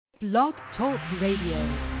Blog Talk Radio.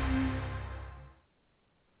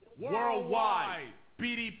 Worldwide,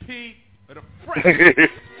 BDP of the fresh.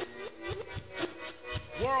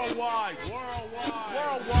 Worldwide, worldwide,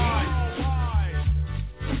 worldwide,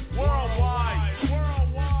 worldwide,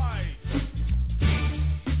 worldwide.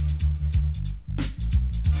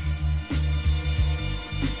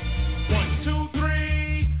 1, 2,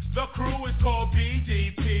 3, the crew is called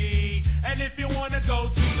BDP. And if you wanna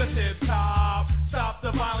go to the tip top, stop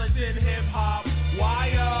the violence in hip hop.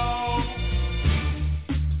 Why-oh?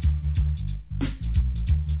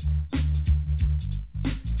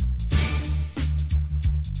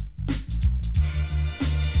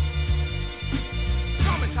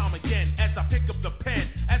 Time again, as I pick up the pen,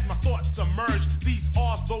 as my thoughts emerge, these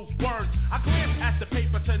are those words. I glance at the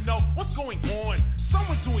paper to know what's going on.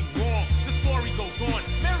 Someone's doing wrong, the story goes on.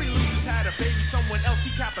 Mary Lou just had a baby, someone else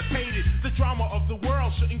decapitated. The drama of the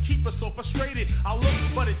world shouldn't keep us so frustrated. I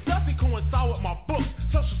look, but it doesn't coincide with my books.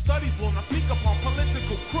 Social studies will not speak upon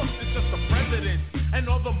political crooks. It's just the president and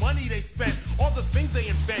all the money they spend, all the things they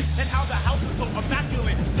invent, and how the house is so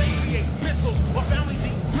immaculate. They create missiles while families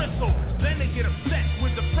eat gristle. Then they get upset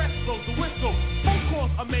when the press blows the whistle. Phone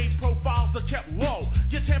calls are made, profiles are kept low.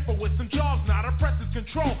 You tamper with some jobs, not a press's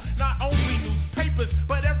control. Not only newspapers,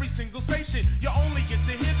 but every single station. You only get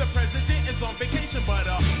to hear the president is on vacation. But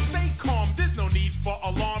stay calm, there's no need for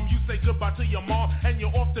alarm. You say goodbye to your mom and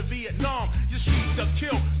you're off to Vietnam. You shoot to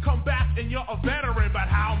kill, come back and you're a veteran. But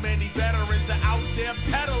how many veterans are out there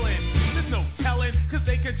peddling? There's no telling, cause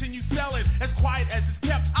they continue selling. As quiet as it's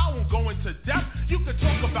kept, I won't go into depth. You could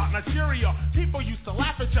talk about Nigeria, people used to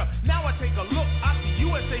laugh at you. Now I take a look, I see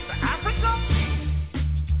USA for Africa.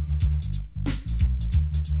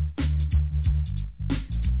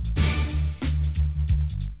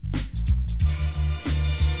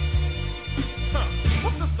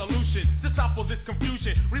 What's the solution to stop all this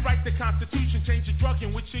confusion? Rewrite the Constitution, change the drug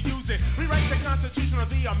in which you're using. Rewrite the Constitution or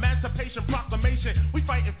the Emancipation Proclamation. We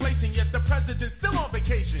fight inflation, yet the president's still on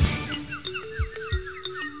vacation.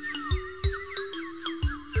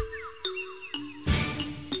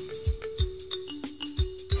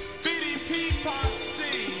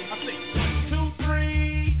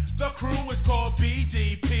 The crew is called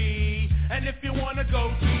BDP, and if you wanna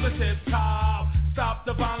go to the tip top, stop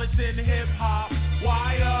the violence in hip hop.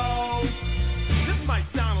 Why-oh? This might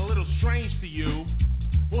sound a little strange to you.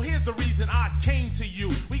 Well, here's the reason I came to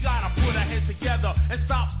you. We gotta put our heads together and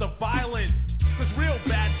stop the violence. Cause real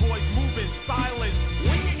bad boys move in silence.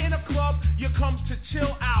 When you're in a club, you come to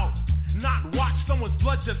chill out, not watch someone's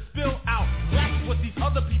blood just spill out. That's what these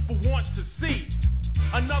other people want to see.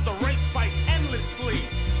 Another race fight endlessly.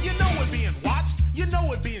 You know we're being watched, you know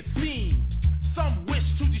we're being seen. Some wish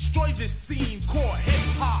to destroy this scene called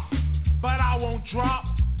hip-hop, but I won't drop,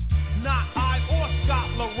 not I or Scott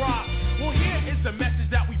LaRock. Well, here is the message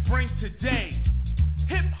that we bring today.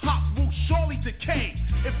 Hip-hop will surely decay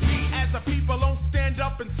if we as a people don't stand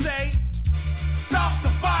up and say, stop the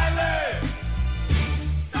violence!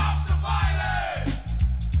 Stop the violence!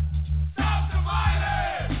 Stop the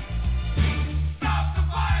violence! Stop the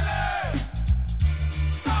violence!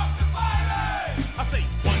 Stop the violence! I say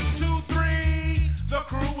 1, 2, 3. The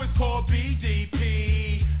crew is called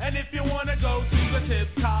BDP, and if you wanna go to the tip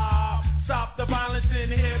top, stop the violence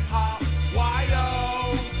in hip hop.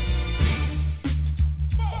 Why-oh?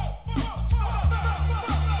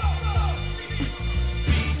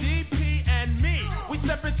 BDP and me, we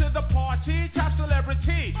step into the party, top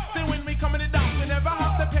celebrity. Then when we come in the dance, we never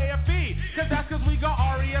have to pay a fee, cause that's cause we got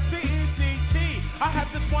R-E-S-P-E-C-T. I have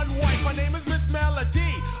this one wife, her name is Miss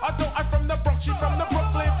Melody. Although I'm from the Bronx, she's from the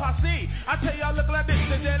Brooklyn posse. I tell you I look like this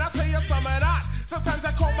and then I tell you some of that. Sometimes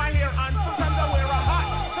I comb my hair on, sometimes I wear a hat.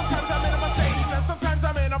 Sometimes I'm in a Mercedes and sometimes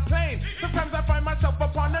I'm in a plane. Sometimes I find myself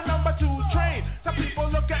upon the number 2 train. Some people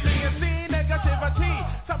look at me and see negativity.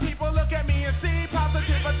 Some people look at me and see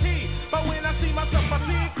positivity. But when I see myself I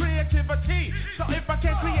see creativity. So if I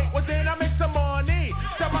can't create, well then I make some money.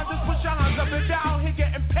 Someone just push your hands up if you're out here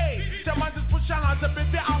getting paid. Someone just push your hands up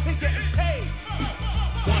if you're out here getting paid.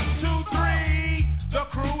 1, 2, 3. The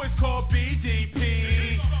crew is called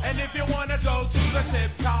BDP. And if you wanna go to the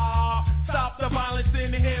tip top, stop the violence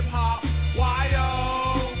in hip hop.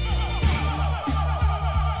 Why-oh?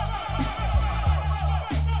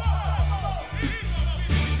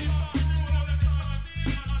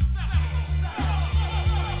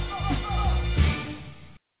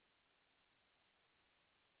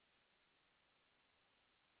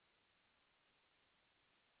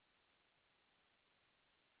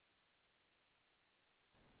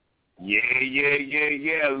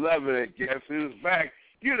 Yeah. Loving it. Guess who's back?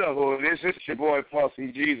 You know who it is. It's your boy,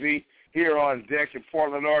 Flossy Jeezy. here on deck in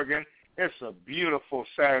Portland, Oregon. It's a beautiful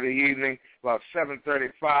Saturday evening, about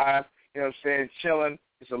 7:35, you know what I'm saying, chilling.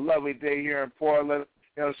 It's a lovely day here in Portland,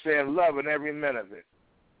 you know what I'm saying, loving every minute of it.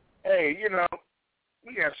 Hey, you know,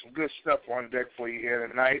 we got some good stuff on deck for you here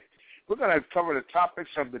tonight. We're going to cover the topics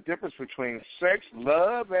of the difference between sex,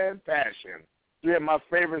 love, and passion. Three of my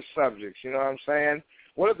favorite subjects, you know what I'm saying?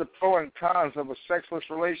 What are the pros and cons of a sexless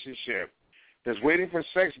relationship? Does waiting for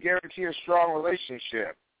sex guarantee a strong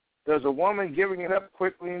relationship? Does a woman giving it up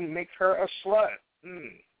quickly make her a slut?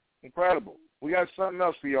 Incredible. We got something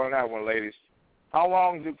else for you on that one, ladies. How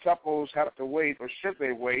long do couples have to wait, or should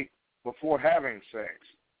they wait, before having sex?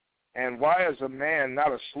 And why is a man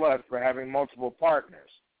not a slut for having multiple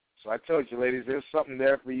partners? So I told you, ladies, there's something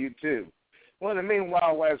there for you, too. Well, in the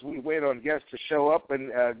meanwhile, as we wait on guests to show up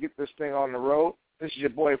and get this thing on the road, this is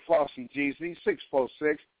your boy Flossie GZ,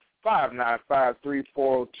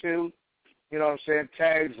 646-595-3402. You know what I'm saying?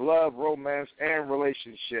 Tags, love, romance, and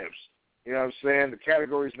relationships. You know what I'm saying? The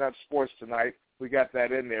category's not sports tonight. We got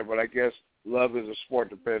that in there, but I guess love is a sport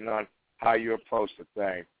depending on how you approach the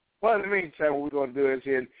thing. Well, in the meantime, what we're going to do is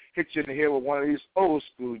hit you in the head with one of these old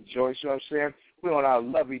school joints, you know what I'm saying? We're on our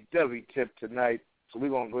lovey-dovey tip tonight, so we're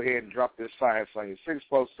going to go ahead and drop this science on you.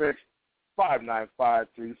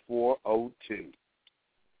 646-595-3402.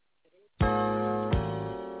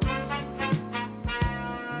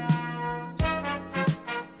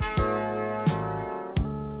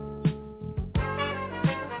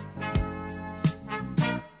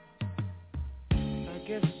 I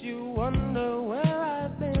guess you wonder where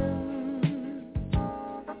I've been.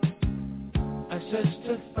 I searched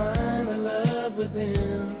to find the love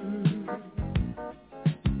within.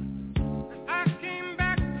 I came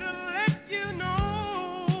back to let you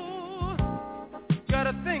know. Got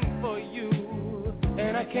a thing for you,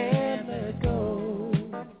 and I can't let go.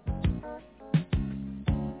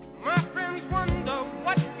 My friends wonder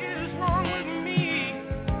what is wrong with me.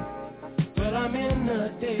 Well, I'm in a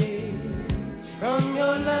daze from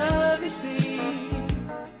your love, you see.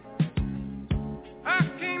 I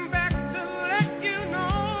came back to let you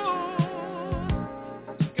know.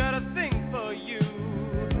 Got a thing for you,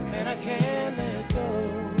 and I can't let go.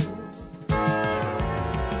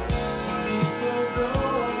 People go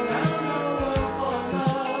around the world for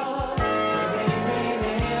love, but they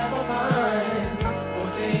may never find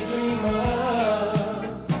what they dream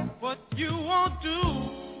of. What you won't do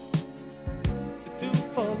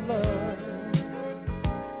for love.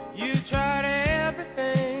 You tried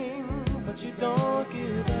everything, but you don't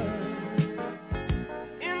give up.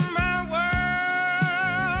 In my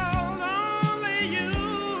world, only you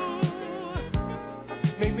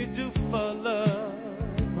make me do for love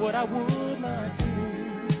what I would not do.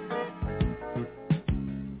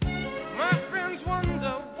 My friends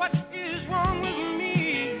wonder what is wrong with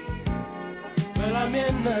me. Well, I'm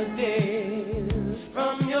in the daze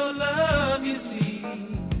from your love, you see.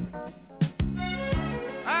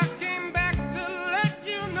 I came back to let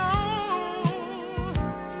you know.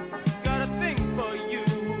 Got a thing for you,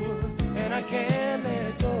 and I can't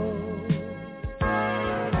let go. Oh,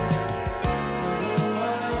 I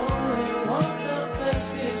only want the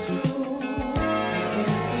best, it's true. I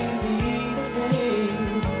can't believe the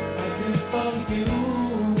things I do for you.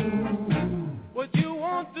 What you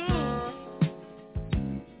won't do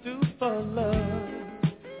for love.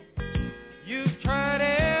 You've tried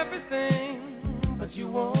everything, but you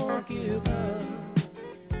won't give up.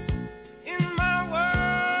 In my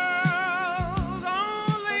world,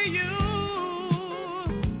 only you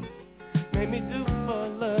made me do for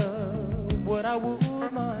love what I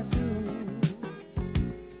would not do.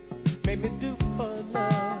 Made me do for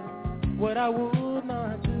love what I would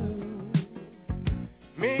not do.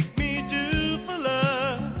 Make me do for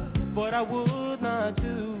love what I would not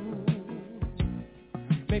do.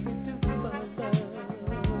 Make me do for love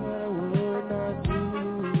what I would not do.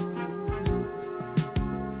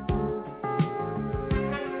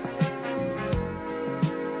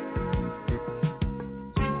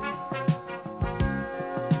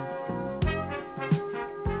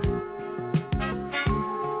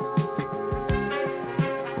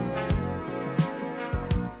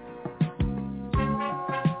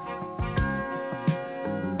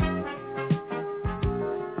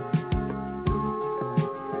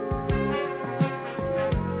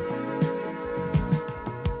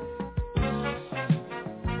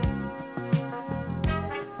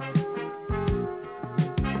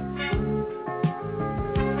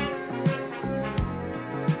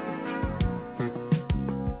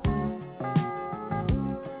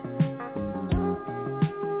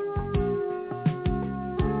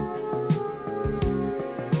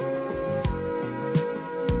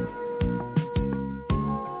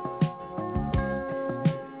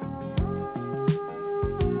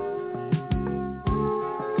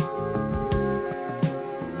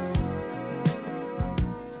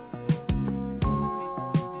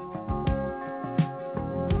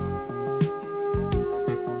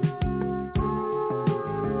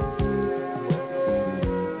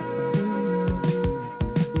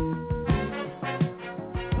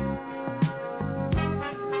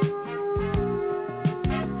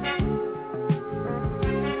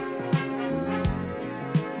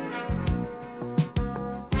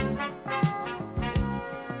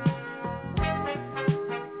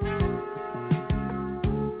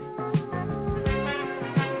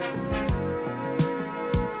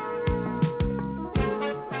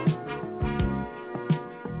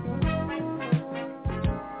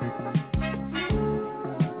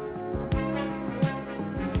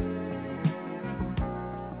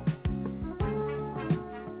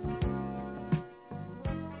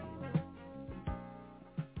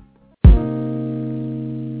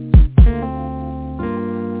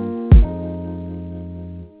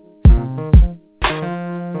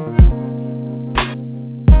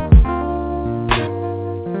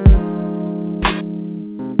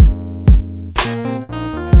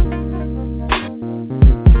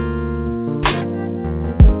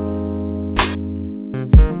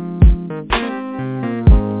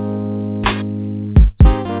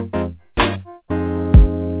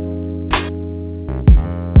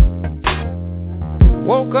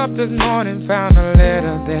 Woke up this morning, found a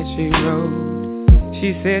letter that she wrote.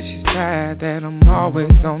 She said she's tired, that I'm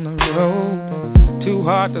always on the road. Too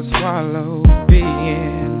hard to swallow,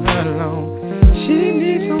 being alone. She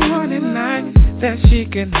needs someone at night that she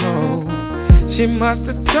can hold. She must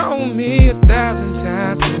have told me 1,000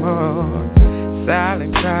 times more.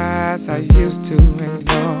 Silent cries I used to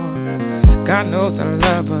ignore. God knows I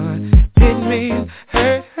love her, didn't mean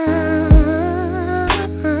hurt her.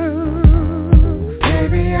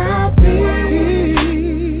 Baby, I'll be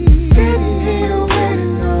sitting here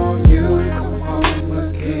waiting on you to come home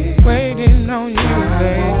again. Waiting on you,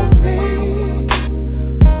 baby.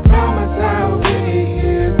 Promise I'll be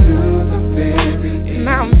here to the very end.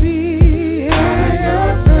 I'll be by your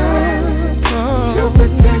side to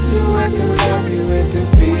protect you and to love you and to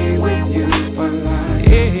be with you for life.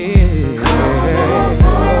 Yeah. Come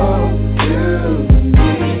home to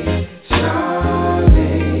me,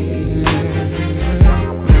 Charlie.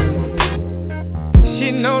 She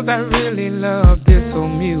knows I really love this whole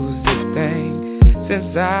music thing.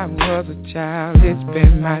 Since I was a child, it's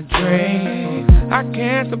been my dream. I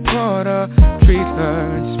can't support her, treat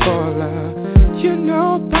her and spoil her. You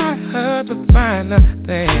know, buy her the finer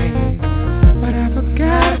things. But I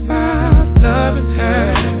forgot about loving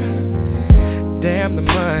her. Damn the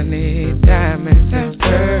money, diamonds and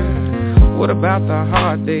pearls. What about the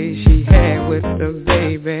hard days she had with the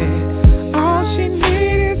baby? All she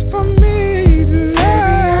needs is for me to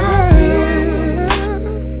love.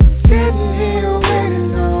 Sitting here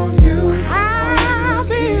waiting on you. I'll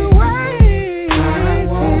be waiting. I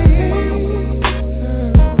won't be.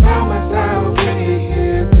 Promise I'll be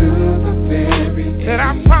here to the very end. Said I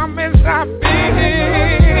promise I'll be here.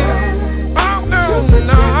 Oh no,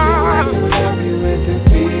 no. I love you and to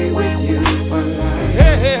be with you for life.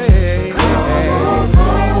 Hey, come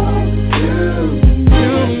home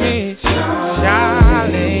to me, Charlie.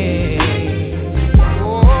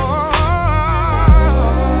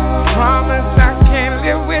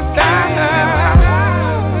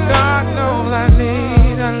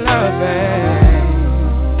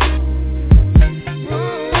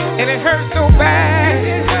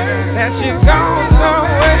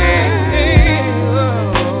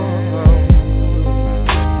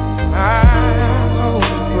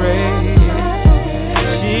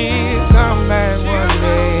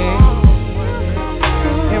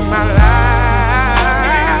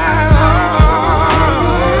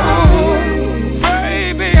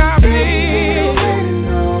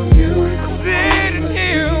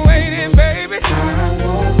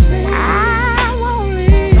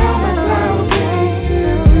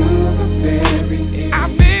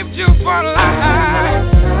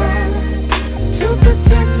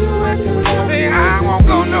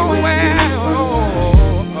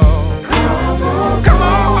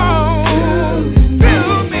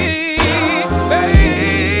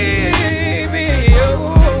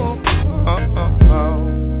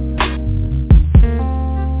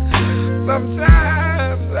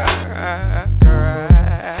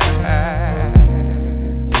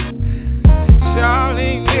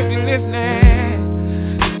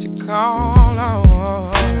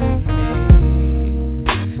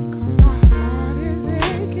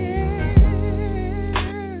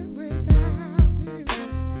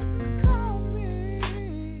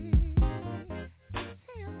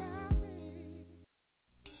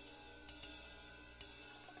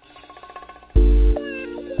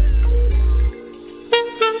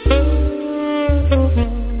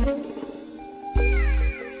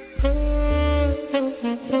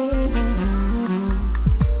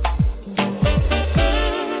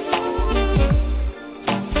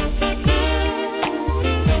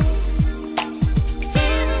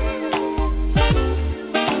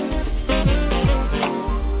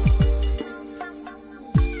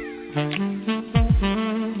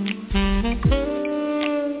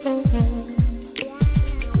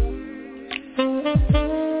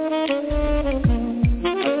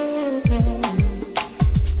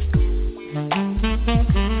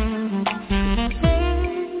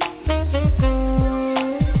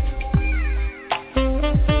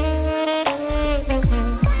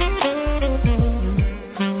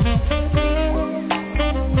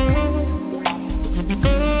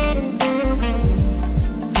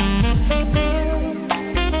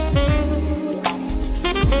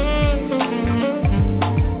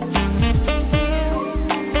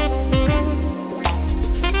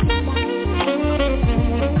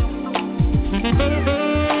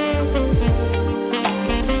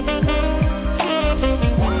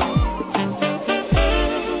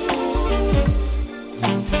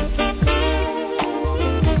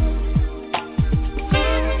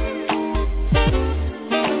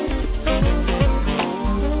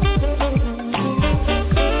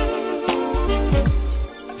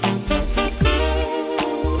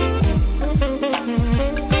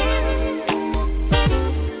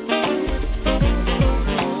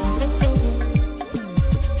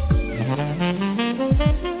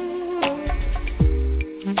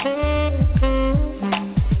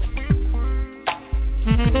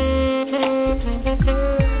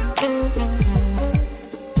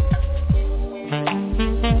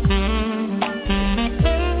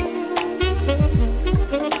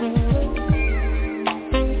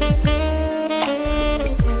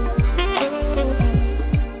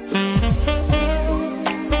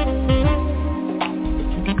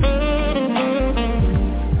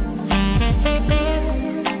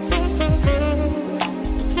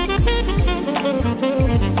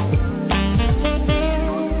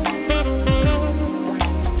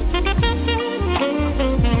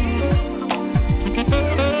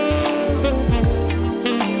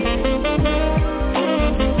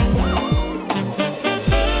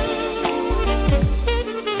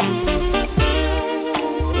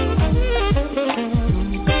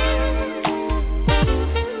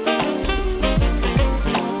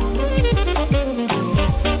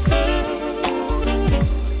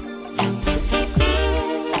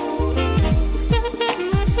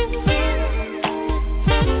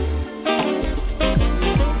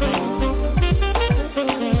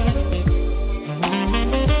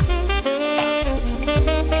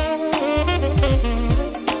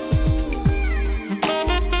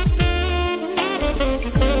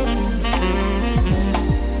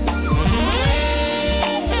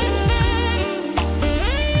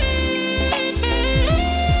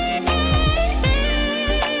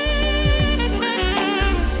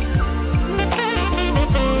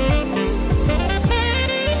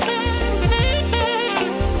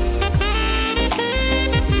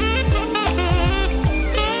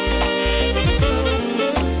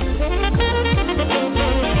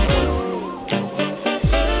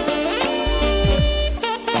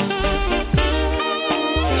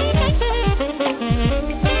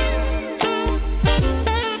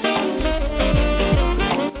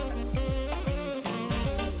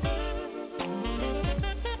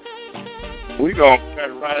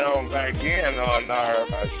 again on our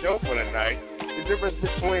show for tonight. The difference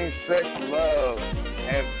between sex, love,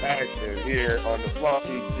 and passion here on the Flunk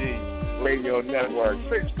PG Radio Network,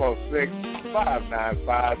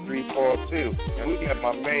 646-595-342. And we got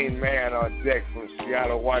my main man on deck from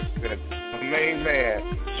Seattle, Washington. The main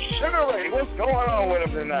man, Sugar Ray. What's going on with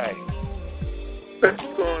him tonight?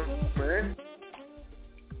 What's going on, man?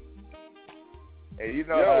 Hey, you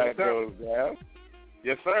know how it goes down.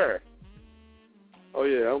 Yes, sir. Oh,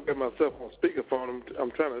 yeah, I'll get myself on speakerphone.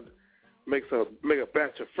 I'm trying to make a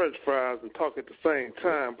batch of French fries and talk at the same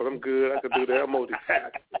time, but I'm good. I can do that. I'm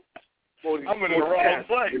multitasking. I'm in the wrong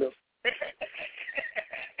place. You know?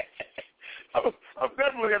 I'm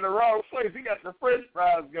definitely in the wrong place. He got the French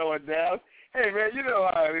fries going down. Hey, man, you know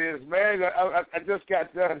how it is, man. I just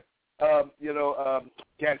got done, got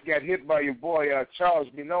hit by your boy Charles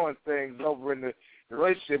be knowing things over in the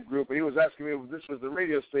relationship group, and he was asking me if this was the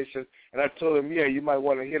radio station, and I told him, yeah, you might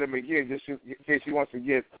want to hit him again just in case he wants to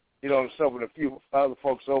get, himself and a few other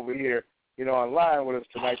folks over here, online with us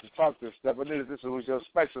tonight to talk this stuff. I knew that this was your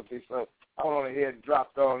specialty, so I went on ahead and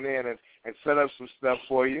dropped on in and set up some stuff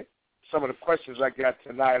for you. Some of the questions I got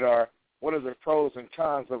tonight are, what are the pros and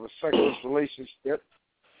cons of a sexless relationship?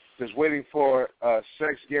 Does waiting for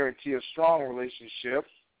sex guarantee a strong relationship?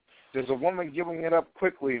 Does a woman giving it up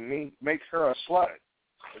quickly make her a slut?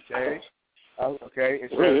 Okay. Okay.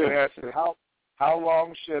 And so I said, how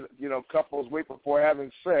long should couples wait before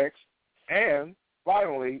having sex? And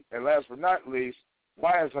finally, and last but not least,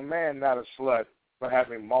 why is a man not a slut for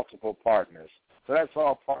having multiple partners? So that's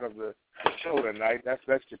all part of the show tonight. That's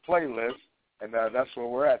your playlist, and that's where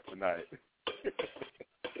we're at tonight.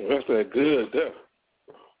 That's that good there.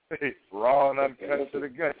 Raw and uncut to the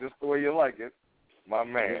gut, just the way you like it. My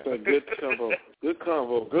man. That's a good combo. Good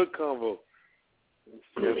combo.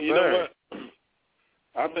 Yes, you know what?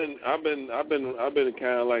 I've been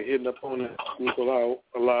kind of like hitting up on that group a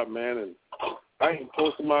lot, man, and I ain't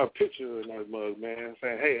posted my picture in that mug, man,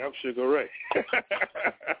 saying, "Hey, I'm Sugar Ray."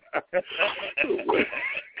 What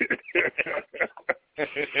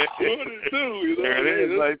it do? There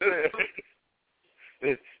it is, right there.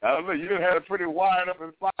 I don't know. You done had it pretty wired up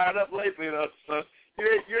and fired up lately, though. So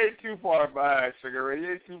you ain't too far behind, Sugar Ray.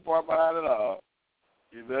 You ain't too far behind at all.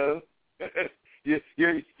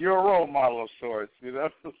 You're a role model of sorts. Get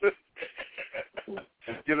them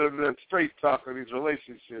that straight talk of these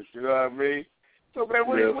relationships. You know what I mean? So, man,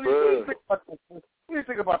 what do you think about that? What do you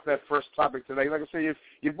think about that first topic today? Like I say,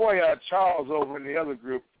 your boy Charles over in the other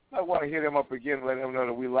group, I want to hit him up again and let him know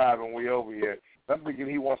that we live and we over here. I'm thinking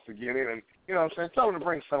he wants to get in, and what I'm saying, tell him to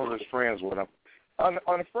bring some of his friends with him.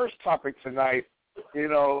 On the first topic tonight,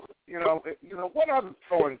 what are the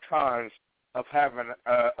pros and cons of having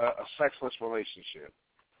a sexless relationship?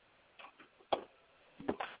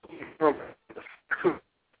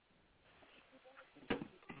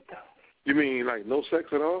 You mean like no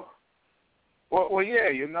sex at all? Well,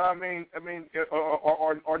 yeah.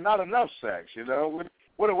 Or not enough sex.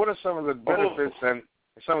 What are some of the benefits and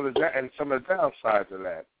some of the downsides of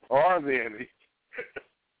that? Or are there any?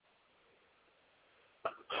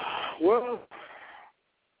 Well,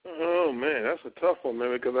 oh man, that's a tough one,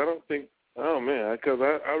 man. Because I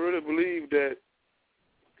really believe that.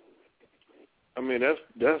 I mean, that's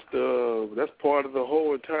part of the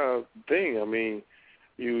whole entire thing. I mean,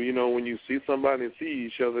 when you see somebody and see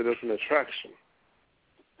each other, that's an attraction.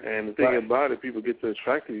 And the thing about it, people get to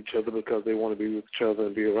attract to each other because they want to be with each other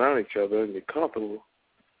and be around each other and be comfortable.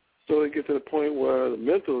 So it gets to the point where the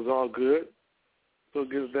mental is all good. So it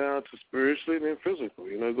gets down to spiritually and then physical.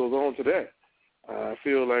 It goes on to that. I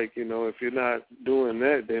feel like, if you're not doing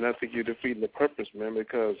that, then I think you're defeating the purpose, man,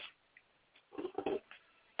 because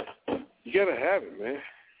you got to have it, man.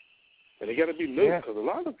 And it got to be new because a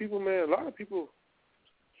lot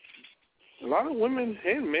of women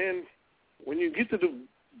and men, when you get to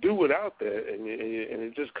do without that and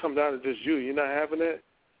it just comes down to just you're not having that,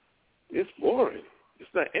 it's boring.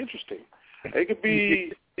 It's not interesting. It could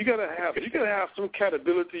be you gotta have some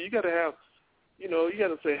compatibility. You gotta have, you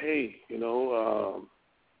gotta say, hey, damn,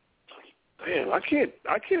 I can't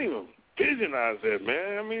even visualize that,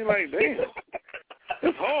 man. I mean, like, damn,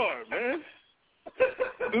 it's hard, man. That's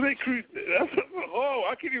hard.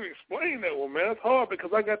 I can't even explain that one, man. It's hard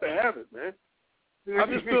because I got to have it, man. I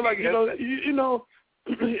just feel like it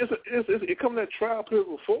comes that trial period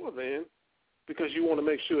before then, because you want to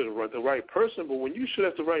make sure it's the right person. But when you sure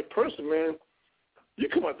that's the right person, man, you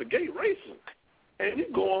come out the gate racing, and you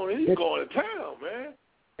go on to town, man.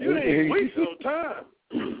 You ain't wasting no time.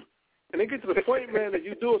 And it gets to the point, man, that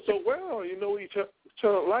you do it so well, you know each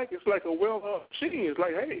other like. It's like a well-oiled machine. It's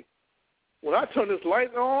like, hey, when I turn this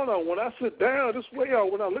light on, or when I sit down this way, or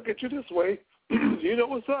when I look at you this way, you know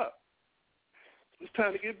what's up. It's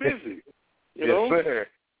time to get busy. You know? Yes, sir.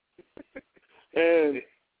 And,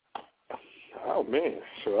 oh, man.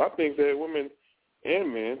 So I think that women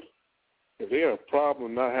and men, if they have a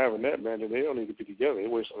problem not having that, man, then they don't need to be together. They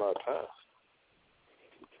waste a lot of time.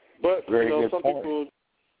 But, some people,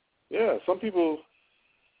 some people,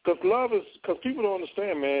 because people don't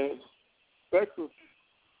understand, man, sex is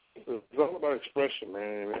it's all about expression,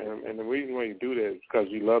 man. And the reason why you do that is because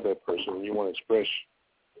you love that person and you want to express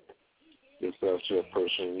yourself to that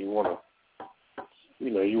person. You want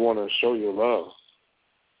to show your love.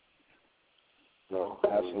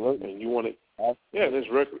 Absolutely. And you want it. Yeah, and it's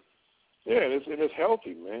record. Yeah, and it's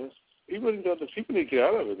healthy, man. People need to get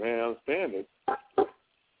out of it, man. I understand it.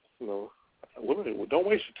 Women, don't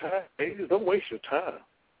waste your time. Ladies, don't waste your time.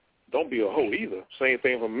 Don't be a hoe either. Same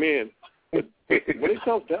thing for men. But when it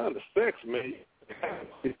comes down to sex, man,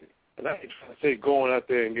 and I ain't trying to say going out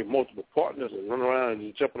there and get multiple partners and run around and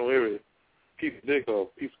just jumping on every piece of dick or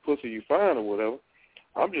piece of pussy you find or whatever.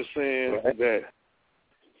 I'm just saying that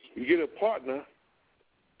you get a partner,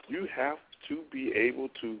 you have to be able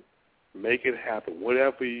to make it happen.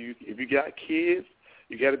 If you got kids,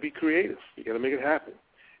 you got to be creative. You got to make it happen.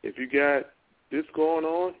 If you got this going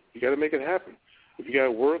on, you got to make it happen. If you got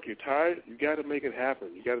to work, you're tired, you got to make it happen.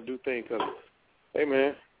 You got to do things because, hey,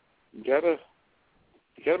 man, you got to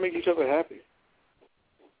make each other happy.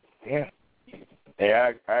 Yeah.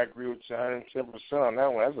 Yeah, I agree with you 110% on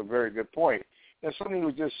that one. That's a very good point. And something you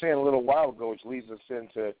were just saying a little while ago, which leads us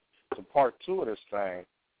into part two of this thing,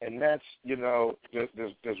 and that's,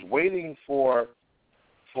 there's waiting for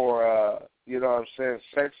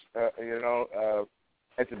sex,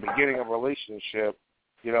 at the beginning of a relationship.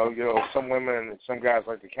 Some women and some guys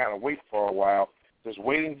like to kind of wait for a while. Does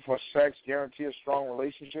waiting for sex guarantee a strong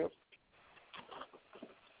relationship?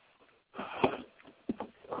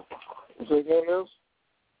 Say again, Mills?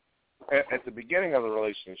 At the beginning of the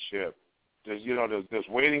relationship, does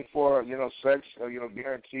waiting for sex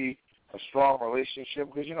guarantee a strong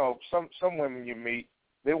relationship? Because some women you meet,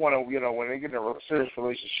 they want to when they get in a serious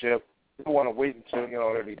relationship, they want to wait until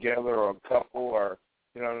they're together or a couple or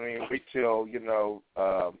wait till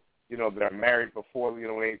they're married before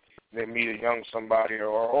they meet a young somebody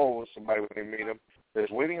or old somebody when they meet them. There's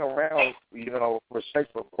waiting around for sex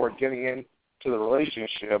before getting into the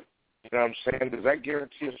relationship. You know what I'm saying? Does that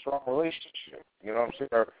guarantee a strong relationship? You know what I'm saying?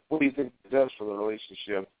 Or what do you think it does for the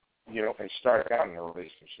relationship? And start out in a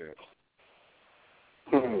relationship.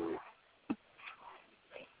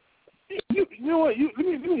 You know what? Let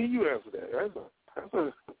me hear you answer that. That's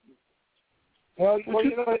a Well, I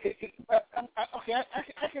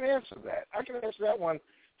can answer that. I can answer that one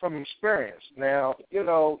from experience. Now,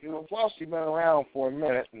 Flossie been around for a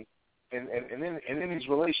minute, and in these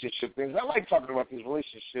relationship things, I like talking about these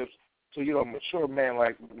relationships to a mature man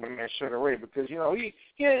like my man Sugar Ray, because he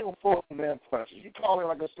ain't gonna pull some damn punches. You call me,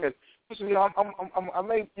 like I said, listen, I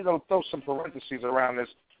may throw some parentheses around this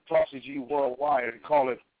Flossie G Worldwide and call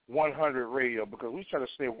it 100 Radio because we try to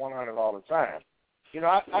stay 100 all the time.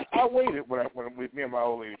 I waited when me and my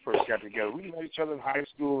old lady first got together. We met each other in high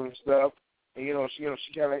school and stuff. And she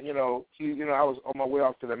kind of I was on my way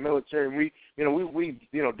off to the military. We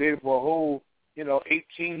dated for a whole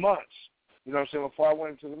 18 months. You know what I'm saying, before I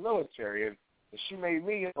went into the military, and she made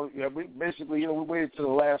me. We basically we waited to the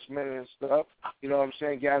last minute and stuff. You know what I'm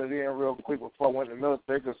saying, got it in real quick before I went in the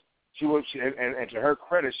military because and to her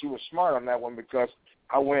credit, she was smart on that one because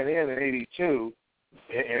I went in '82.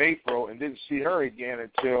 In April and didn't see her again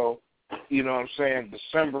until,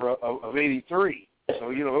 December of '83.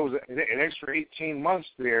 So, it was an extra 18 months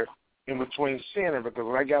there in between seeing her because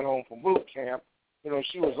when I got home from boot camp,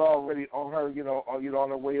 she was already on her, on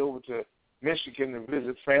her way over to Michigan to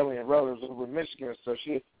visit family and relatives over in Michigan. So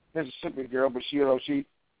she Mississippi girl, but she was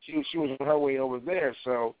on her way over there.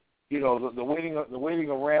 So, the waiting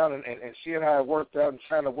around and seeing how it worked out and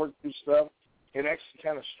trying to work through stuff, it actually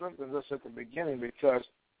kind of strengthened us at the beginning because,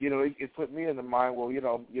 it put me in the mind, well,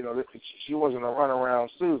 she wasn't a runaround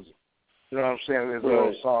Susie. You know what I'm saying? There's a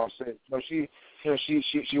little song said, she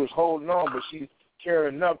was holding on, but she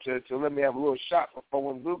cared enough to let me have a little shot before we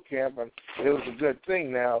went boot camp, and it was a good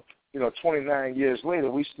thing. Now, 29 years later,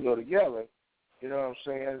 we still together. You know what I'm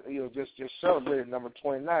saying? Just celebrated number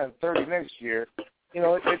 29, 30 next year.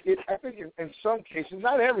 I think in some cases,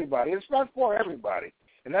 not everybody. It's not for everybody.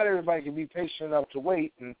 And not everybody can be patient enough to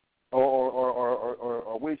wait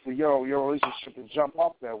or wait for your relationship to jump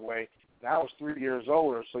off that way. Now, I was 3 years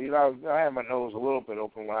older, so I had my nose a little bit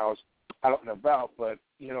open when I was out and about. But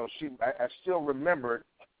I still remembered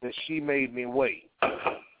that she made me wait.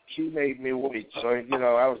 she made me wait. So,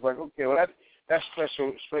 I was like, okay, well, that's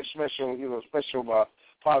special,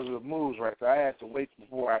 positive moves right there. I had to wait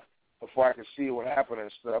before I could see what happened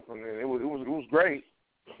and stuff, and it was great.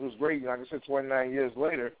 It was great. Like I said, 29 years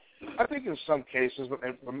later, I think in some cases,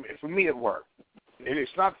 and for me, it worked.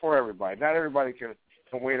 It's not for everybody. Not everybody can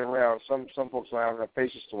wait around. Some folks don't have enough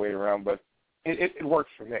patience to wait around, but it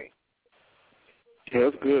worked for me. Yeah,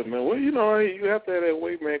 that's good, man. Well, you have to have that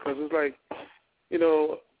wait, man, because it's like,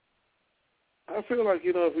 I feel like,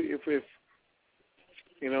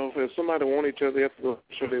 if somebody want each other, they have to go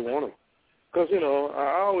sure they want them. Because,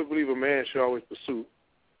 I always believe a man should always pursue,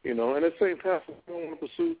 and at the same time, if you don't want to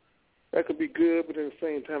pursue, that could be good, but at the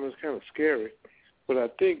same time, it's kind of scary. But I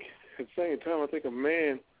think, at the same time, a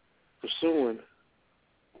man pursuing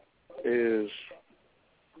is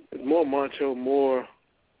more macho, more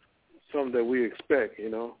something that we expect,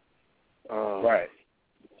 Right.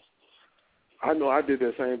 I know I did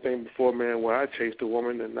that same thing before, man, where I chased a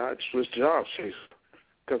woman and I switched jobs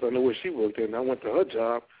because I knew where she worked at, and I went to her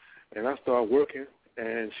job, and I started working,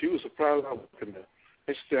 and she was surprised I was working there.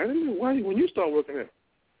 And she said, I didn't know why when you started working there.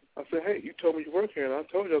 I said, hey, you told me you work here, and I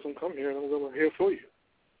told you I was going to come here, and I was going to here for you.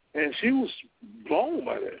 And she was blown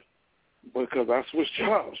by that because I switched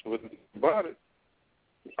jobs. But about it,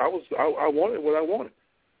 I wanted what I wanted.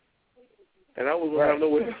 And I was going to have no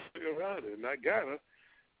way to figure around it. And I got her.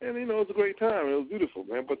 And, it was a great time. It was beautiful,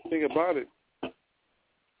 man. But the thing about it,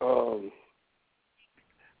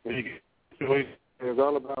 it's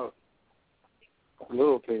all about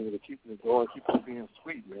little things that keep it going, keep it being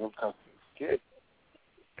sweet, man. Because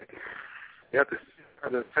you have to see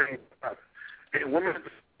the same time. And women,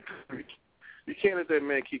 you can't let that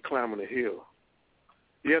man keep climbing the hill.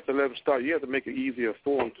 You have to let him start. You have to make it easier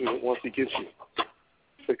for him to once he gets you,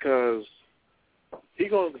 because he's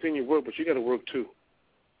going to continue to work, but you got to work too.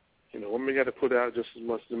 Women got to put out just as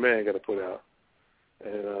much as the man got to put out,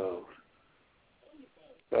 and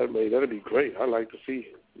that'd be great. I like to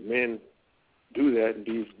see men do that and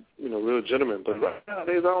be real gentlemen. But right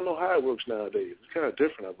nowadays, I don't know how it works nowadays. It's kind of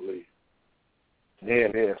different, I believe. Yeah,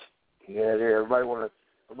 it is. Yeah, it is. Everybody want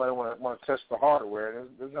to test the hardware.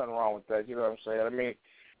 There's nothing wrong with that. You know what I'm saying? I mean,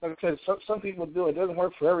 like I said, some people do it. It doesn't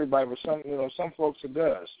work for everybody, but some folks it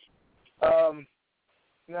does.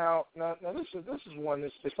 Now this is one.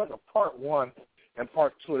 It's like a part one and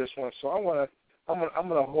part two of this one. So I'm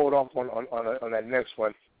gonna hold off on that next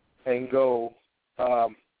one and go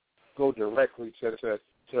directly to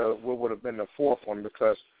what would have been the fourth one,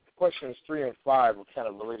 because questions 3 and 5 are kind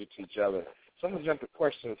of related to each other. So I'm gonna jump to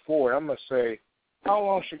question 4. I'm gonna say, how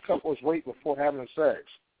long should couples wait before having sex?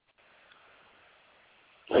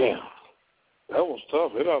 Damn, that was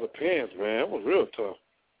tough. It all depends, man. That was real tough.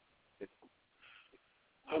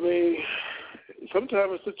 I mean,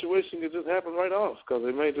 sometimes a situation can just happen right off because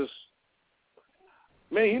they may just,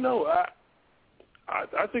 man.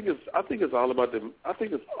 I think it's all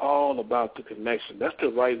about the connection. That's the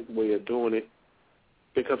right way of doing it,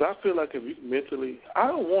 because I feel like if you mentally,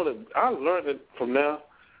 I learned it from now.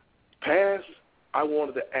 Past, I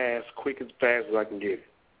wanted to ask quick as fast as I can get it.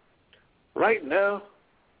 Right now,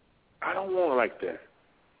 I don't want it like that,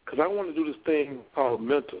 because I want to do this thing called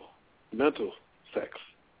mental sex.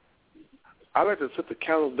 I like to sit the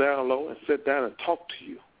candles down low and sit down and talk to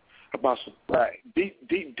you about some deep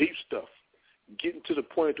stuff, getting to the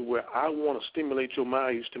point to where I want to stimulate your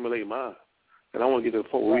mind, you stimulate mine. And I want to get to the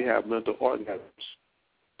point where we have mental orgasms.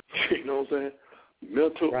 You know what I'm saying?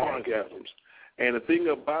 Mental orgasms. And the thing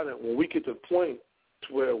about it, when we get to the point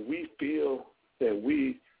to where we feel that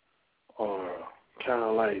we are kind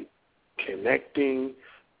of like connecting,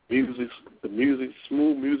 smooth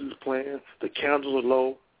music's playing, the candles are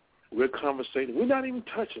low, we're conversating. We're not even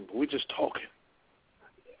touching, but we're just talking.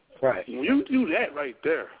 Right. When you do that right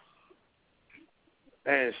there,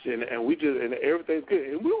 and everything's good,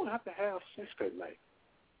 and we don't have to have sex that night.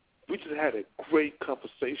 We just had a great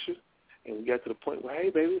conversation, and we got to the point where, hey,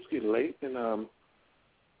 baby, it's getting late, and I'm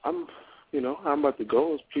about to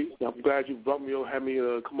go. Please, I'm glad you brought me or had me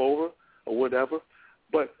come over or whatever,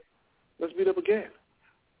 but let's meet up again.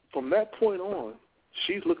 From that point on,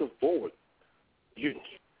 she's looking forward.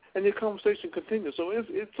 And your conversation continues. So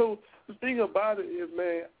so the thing about it is,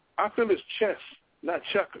 man, I feel it's chess, not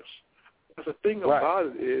checkers. The thing about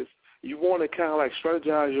it is, you want to kind of like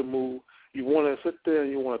strategize your move. You want to sit there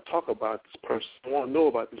and you want to talk about this person. You want to know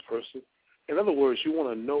about this person. In other words, you want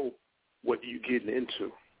to know what you're getting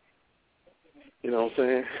into. You know what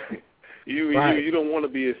I'm saying? You don't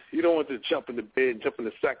want to jump in the bed and jump in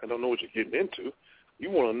the sack and don't know what you're getting into.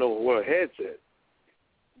 You want to know where her head's at.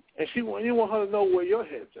 And you want her to know where your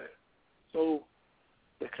head's at. So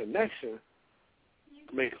the connection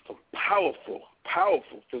make some powerful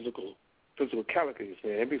physicalities,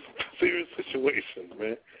 man. It'd be some serious situations,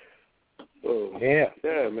 man. So, yeah,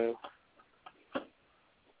 man.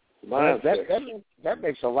 That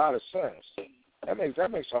makes a lot of sense. That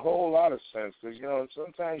makes a whole lot of sense, because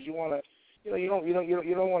sometimes you want to, you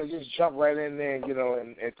don't want to just jump right in there,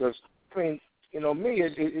 and because I mean, me,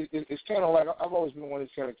 it's kind of like I've always been one of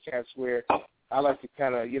these kind of cats where I like to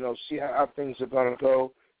kind of see how things are gonna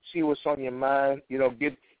go, see what's on your mind,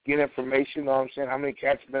 get information. How many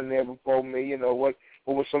cats have been there before me? What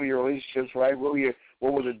were some of your relationships, right? What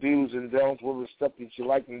were the do's and don'ts? What was the stuff that you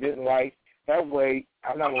liked and didn't like? That way,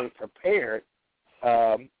 I'm not only prepared,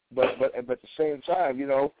 but at the same time,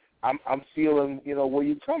 I'm feeling, where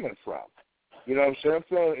you're coming from. You know what I'm saying? I'm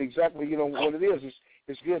feeling exactly, what it is.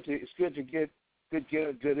 It's good to get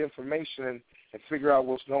good information and figure out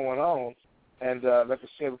what's going on. And like I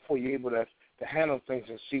said before, you're able to handle things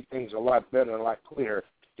and see things a lot better and a lot clearer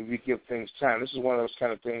if you give things time. This is one of those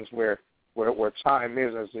kind of things where time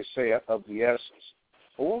is, as they say, of the essence.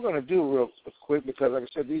 But what we're going to do real quick, because like I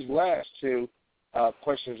said, these last two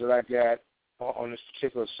questions that I got on this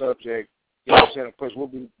particular subject, of course, we'll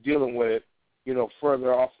be dealing with it,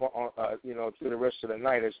 further off on, through the rest of the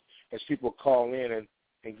night as people call in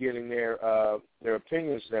and getting their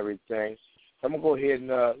opinions and everything. I'm going to go ahead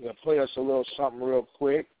and play us a little something real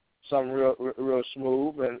quick, something real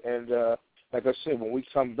smooth, and like I said, when we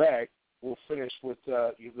come back, we'll finish with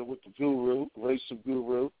the guru, race of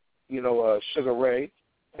guru, Sugar Ray,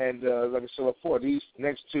 and like I said before, these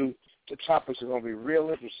next two topics are going to be real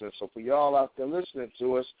interesting. So for y'all out there listening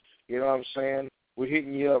to us, you know what I'm saying, we're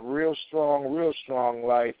hitting you up real strong,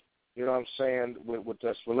 like, you know what I'm saying, with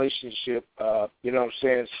this relationship, you know what I'm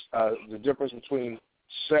saying, the difference between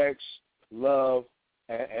sex, love,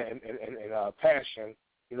 and passion,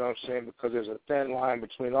 you know what I'm saying, because there's a thin line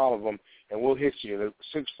between all of them, and we'll hit you at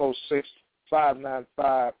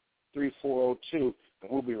 646-595-3402, and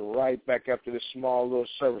we'll be right back after this small little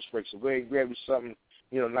service break. So go ahead and grab you something,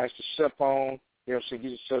 nice to sip on, you know what I'm saying,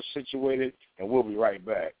 get yourself situated, and we'll be right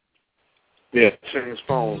back. Yeah, check his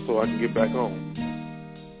phone so I can get back on.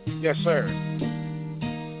 Yes, sir.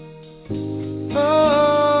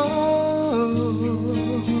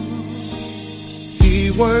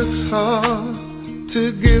 He works hard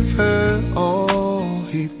to give her all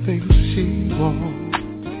he thinks she wants,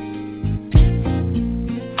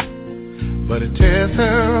 but it tears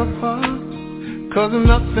her apart, 'cause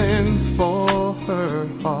nothing's for her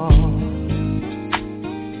heart.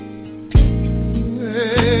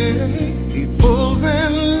 He pulls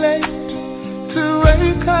in late to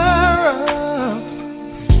wake her up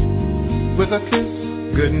with a kiss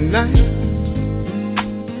goodnight.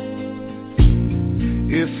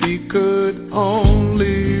 If he could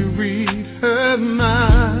only read her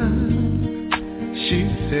mind, she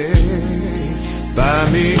said, buy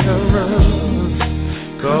me a rose,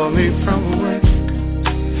 call me from work,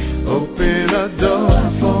 open a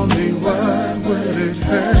door for me, what would it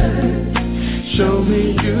hurt? Show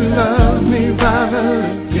me you love me by the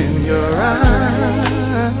look in your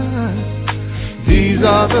eyes. These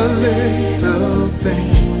are the little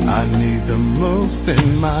things I need the most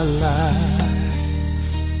in my life.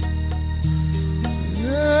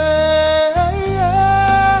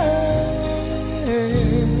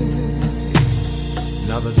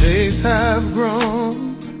 Now the days have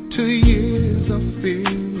grown to years of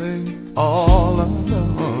feeling all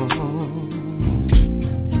alone,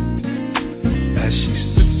 as she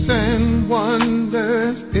sits and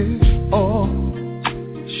wonders if all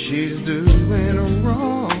she's doing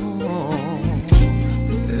wrong.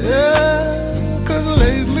 Yeah, 'cause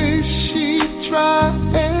lately she's tried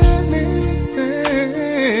anything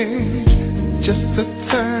just to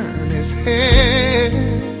turn his head.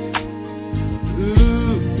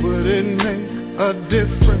 Ooh, would it make a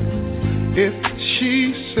difference if she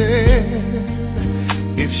said,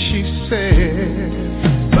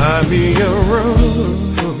 buy me a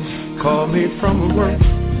rose, call me from work,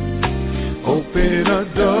 open a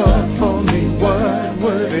door for me, what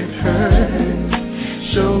would it hurt?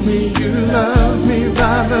 Show me you love me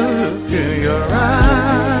by the look in your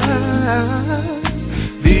eyes.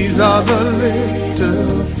 These are the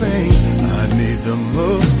little things I need the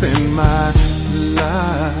most in my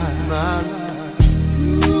life.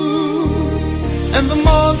 Ooh. And the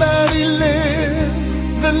more that he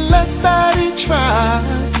lives, the less that he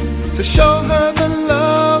tries to show her the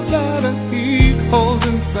love that he holds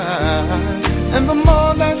inside. And the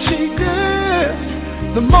more that she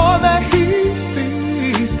gives, the more that he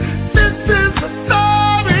sees. This is the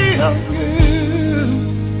story of you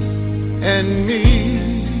and me.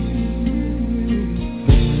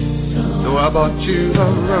 So I bought you a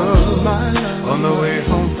rose on the way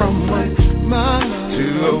home from work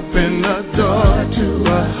to open the door to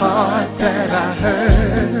a heart that I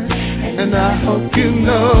heard. And I hope you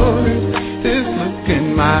notice this look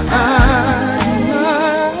in my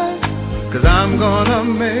eyes, 'cause I'm gonna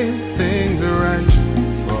make things right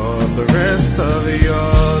for the rest of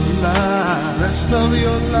your life. Rest of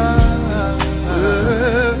your life.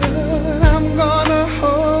 I'm gonna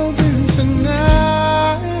hold you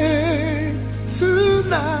tonight,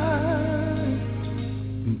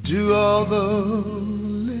 do all the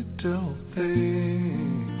little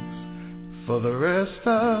things for the rest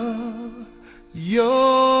of your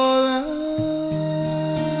life,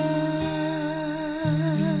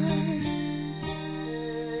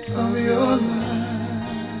 of your life.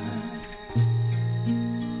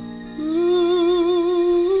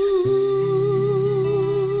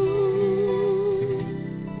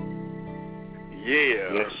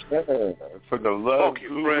 For the love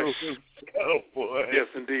fresh. Oh, boy. Yes,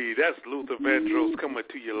 indeed. That's Luther Vandross coming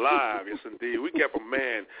to you live. Yes, indeed. We got my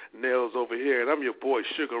man, Nels, over here, and I'm your boy,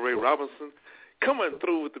 Sugar Ray Robinson, coming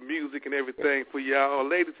through with the music and everything for y'all.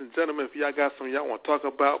 Ladies and gentlemen, if y'all got something y'all want to talk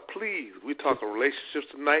about, please, we talking relationships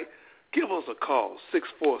tonight. Give us a call,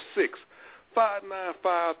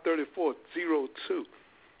 646-595-3402.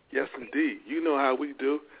 Yes, indeed. You know how we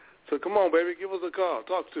do. So come on, baby, give us a call.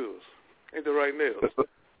 Talk to us. Ain't that right, Nels?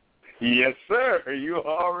 Yes, sir. You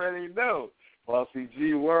already know. Flossy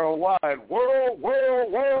G Worldwide.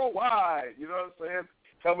 Worldwide. You know what I'm saying?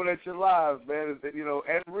 Coming at you live, man. You know,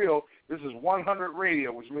 and real. This is 100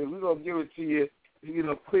 radio, which means we're going to give it to you, you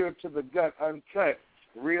know, clear to the gut, uncut,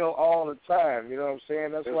 real all the time. You know what I'm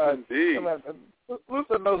saying? That's why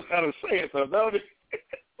Luther knows how to say it, though, don't he?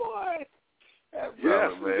 Boy. That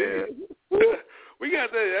brother, man. We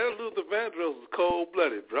got that Luther Vandross is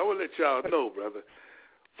cold-blooded, bro. I want to let y'all know, brother.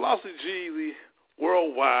 Flossy G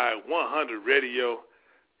Worldwide 100 Radio.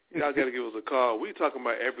 Y'all got to give us a call. We talking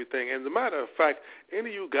about everything. And as a matter of fact, any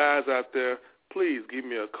of you guys out there, please give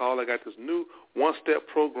me a call. I got this new one-step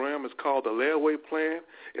program. It's called the layaway plan.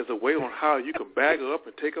 It's a way on how you can bag her up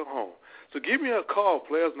and take her home. So give me a call,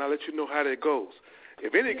 players, and I'll let you know how that goes.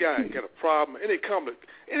 If any guy got a problem, any kind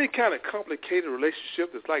of complicated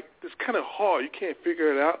relationship that's like, it's kind of hard, you can't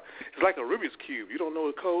figure it out. It's like a Rubik's Cube. You don't know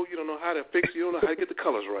the code. You don't know how to fix it. You don't know how to get the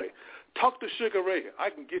colors right. Talk to Sugar Ray. I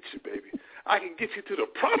can get you, baby. I can get you to the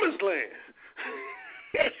promised land.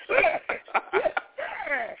 Yes, sir.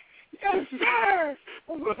 Yes, sir.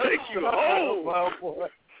 We'll take you home.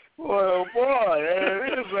 Oh, boy.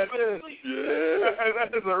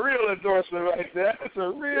 That is a real endorsement right there. It's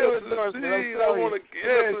a real endorsement. Indeed. I want to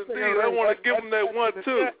give him that one,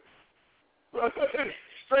 too.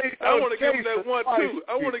 I want to give him that 1-2.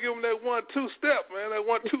 I want to give him that 1-2 step, man. That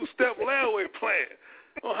 1-2 step layaway plan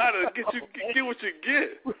on how to get what you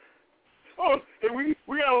get. Oh, and we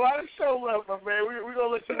got a lot of show left, my man. We're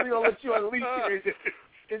gonna let you unleash it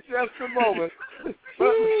in just a moment.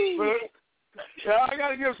 But yeah, I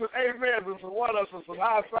gotta give some amens and some one-ups and some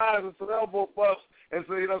high fives and some elbow bumps and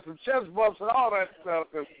some, some chest bumps and all that stuff.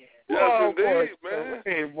 Yes, indeed, man.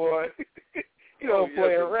 Hey, boy, you don't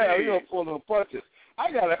play around. You don't pull no punches.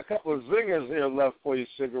 I got a couple of zingers here left for you,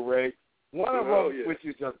 Sugar Ray. One of them, which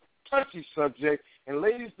is a touchy subject, and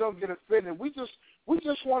ladies don't get offended. We just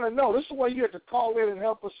want to know. This is why you have to call in and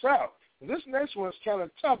help us out. And this next one is kind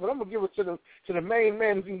of tough, but I'm gonna give it to the main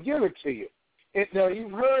man who can give it to you. Now,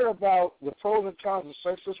 you've heard about the pros and cons of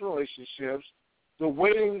sexless relationships, the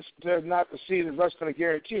waitings not to see if that's going to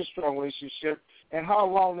guarantee a strong relationship, and how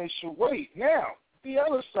long they should wait. Now, the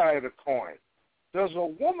other side of the coin, does a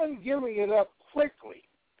woman giving it up quickly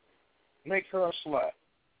make her a slut?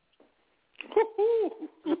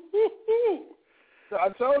 So I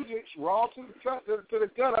told you, it's raw to the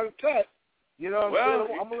gut, uncut. You know what I'm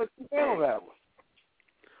saying? I'm going to let you handle that one.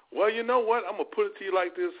 Well, you know what? I'm going to put it to you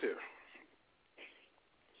like this here.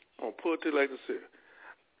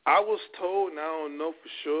 I was told, and I don't know for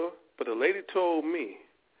sure, but a lady told me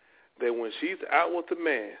that when she's out with a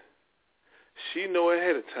man, she know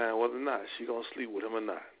ahead of time whether or not she going to sleep with him or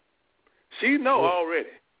not. She know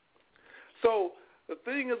already. So the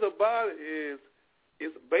thing is about it is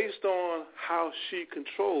it's based on how she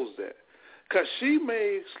controls that. Because she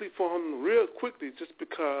may sleep for him real quickly just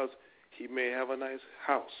because he may have a nice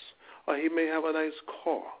house or he may have a nice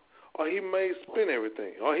car, or he may spend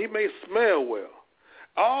everything, or he may smell well.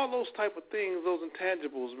 All those type of things, those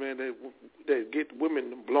intangibles, man, that get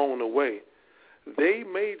women blown away, they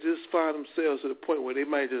may just find themselves to the point where they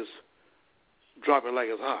might just drop it like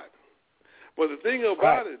it's hot. But the thing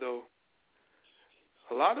about it, though,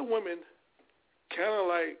 a lot of women kind of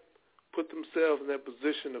like put themselves in that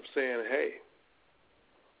position of saying, hey,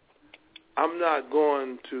 I'm not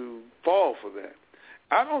going to fall for that.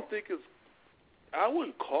 I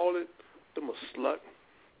wouldn't call them a slut.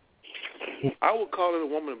 I would call it a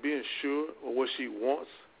woman being sure of what she wants.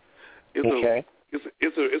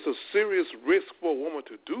 It's a serious risk for a woman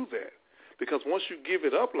to do that, because once you give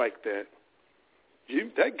it up like that,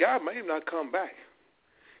 that guy may not come back.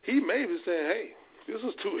 He may be saying, hey, this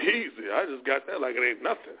is too easy. I just got that like it ain't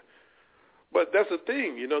nothing. But that's the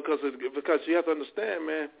thing, because you have to understand,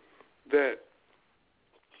 man, that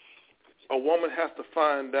a woman has to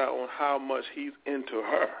find out on how much he's into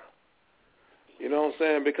her. You know what I'm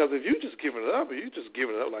saying? Because if you just giving it up,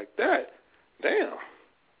 like that, damn.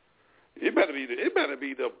 It better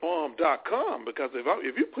be the bomb.com, because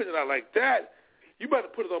if you put it out like that, you better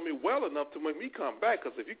put it on me well enough to make me come back,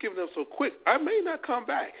 because if you give it up so quick, I may not come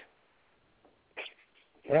back.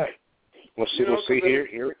 Right. Well, see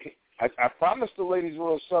here. I promised the ladies a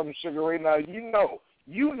little something, Sugar Ray. Now, you know,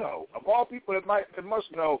 of all people that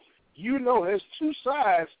must know, there's two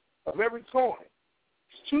sides of every coin.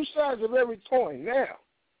 It's two sides of every coin. Now,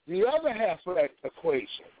 the other half of that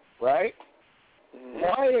equation, right? Mm-hmm.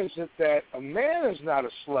 Why is it that a man is not a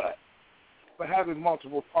slut for having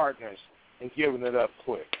multiple partners and giving it up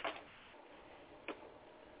quick?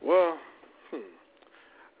 Well,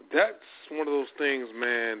 that's one of those things,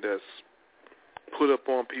 man, that's put up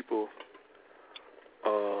on people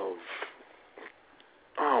of,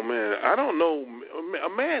 oh, man, I don't know. A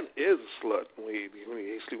man is a slut when he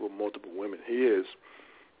sleeps with multiple women. He is.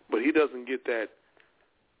 But he doesn't get that,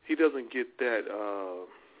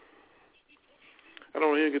 I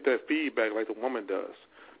don't hear get that feedback like the woman does.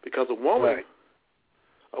 Because a woman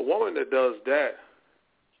that does that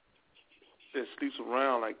sleeps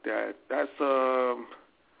around like that, that's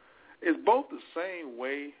it's both the same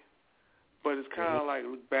way, but it's kind of like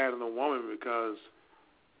look bad on a woman, because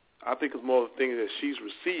I think it's more the thing that she's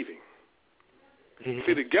receiving. Mm-hmm.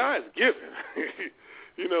 See, the guy's giving.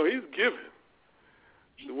 He's giving.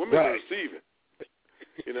 The woman's receiving.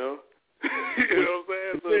 You know what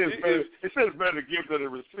I'm saying? It says better to give than to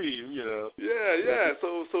receive, Yeah.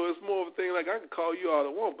 So it's more of a thing like I can call you all I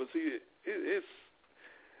want, but see, it's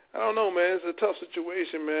I don't know, man. It's a tough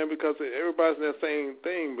situation, man, because everybody's in that same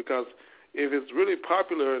thing. Because if it's really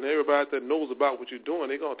popular and everybody that knows about what you're doing,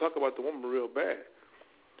 they're gonna talk about the woman real bad.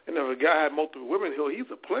 And if a guy had multiple women,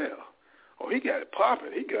 he's a player. Oh, he got it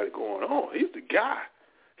popping. He got it going on. He's the guy.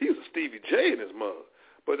 He's a Stevie J in his mug.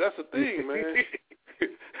 But that's the thing, man.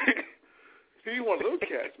 He one of those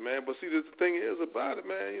cats, man. But see, the thing is about it,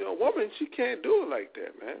 man. A woman, she can't do it like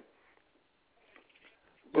that, man.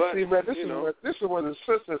 But see, man, this is where the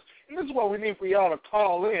sisters. And this is what we need for y'all to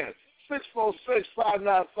call in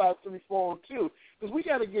 646-595-3402, because we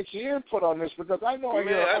got to get your input on this, because I know I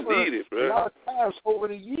need it, a lot of times over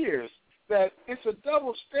the years that it's a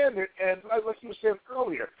double standard, and like you were saying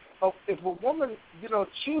earlier, if a woman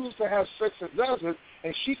chooses to have sex and does it,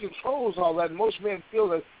 and she controls all that, and most men feel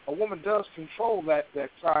that a woman does control that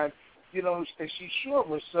time, and she's sure of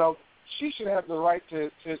herself, she should have the right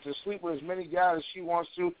to sleep with as many guys as she wants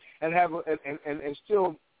to, and have and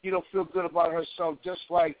still feel good about herself, just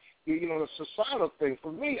like the societal thing.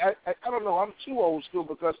 For me, I don't know. I'm too old school,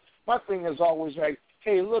 because my thing is always like,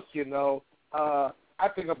 hey, look, I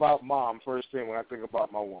think about mom first thing when I think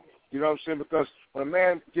about my woman. You know what I'm saying? Because when a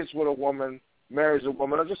man gets with a woman, marries a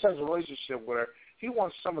woman, or just has a relationship with her, he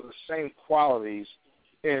wants some of the same qualities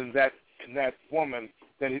in that woman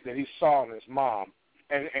that he saw in his mom.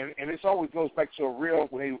 And it always goes back to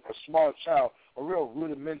when he was a small child, a real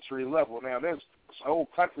rudimentary level. Now, there's an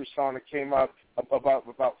old country song that came out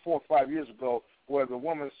about 4 or 5 years ago, where the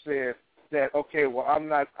woman said that, okay, well, I'm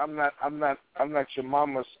not your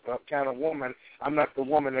mama's kind of woman. I'm not the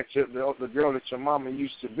woman that the girl that your mama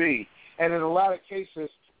used to be. And in a lot of cases,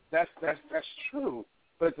 that's true.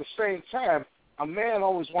 But at the same time, a man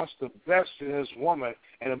always wants the best in his woman,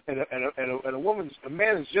 and a woman is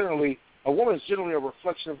generally a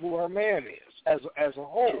reflection of who her man is as a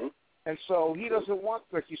whole. And so he doesn't want,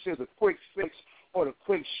 like you said, the quick fix or the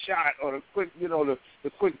quick shot or the quick, the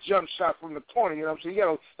quick jump shot from the corner. You know what I'm saying? You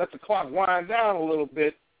got to let the clock wind down a little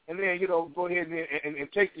bit, and then go ahead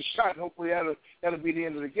and take the shot. And hopefully that'll be the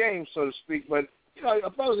end of the game, so to speak. But a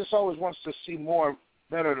brother just always wants to see more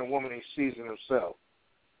better than a woman he sees in himself.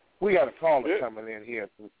 We got a caller coming in here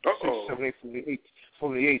from 678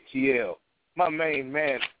 from the ATL. My main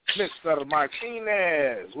man, Mr.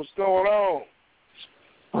 Martinez. What's going on?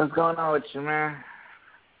 What's going on with you, man?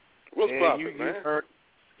 What's poppin', man?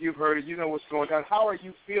 You've heard it. You know what's going on. How are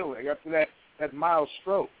you feeling after that mild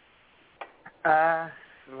stroke?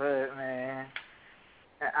 Look, man.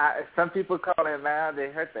 Some people call it mild. They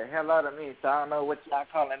hurt the hell out of me, so I don't know what y'all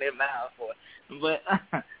calling it mild for. But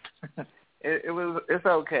it's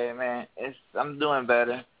okay, man. I'm doing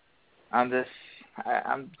better. I'm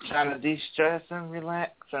trying to de-stress and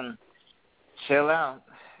relax and chill out.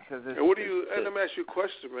 And what do you? And let me ask you a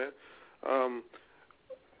question, man.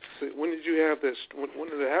 So when did you have this? When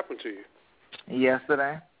did it happen to you?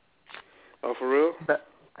 Yesterday. Oh, for real?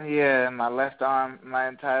 Yeah, my left arm, my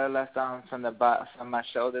entire left arm from my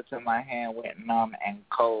shoulder to my hand went numb and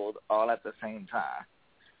cold all at the same time.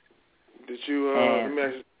 Did you? Let me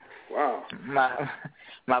ask you, wow.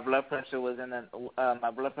 My blood pressure was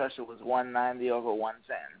my blood pressure was 190 over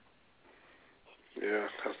 110. Yeah,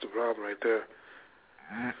 that's the problem right there.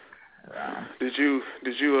 Wow. Did you?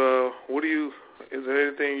 What do you? Is there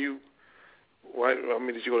anything you? Why? I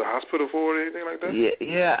mean, did you go to the hospital for it or anything like that?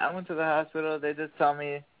 Yeah, I went to the hospital. They just told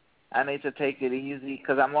me I need to take it easy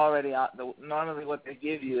because I'm already on. Normally, what they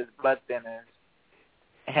give you is blood thinners,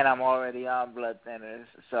 and I'm already on blood thinners,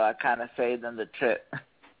 so I kind of saved them the trip.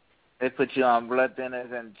 They put you on blood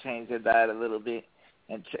thinners and change your diet a little bit,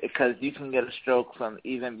 and because you can get a stroke from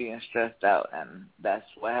even being stressed out, and that's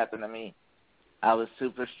what happened to me. I was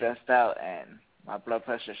super stressed out, and my blood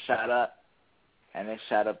pressure shot up. And it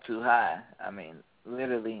shot up too high. I mean,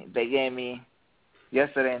 literally, they gave me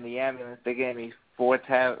yesterday in the ambulance. They gave me four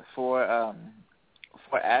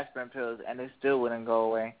aspirin pills, and it still wouldn't go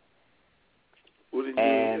away. What did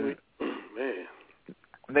you? Man,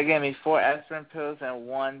 they gave me 4 aspirin pills and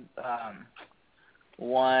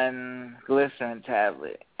one glycerin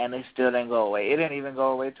tablet, and it still didn't go away. It didn't even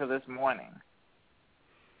go away till this morning,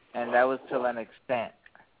 and that was till an extent.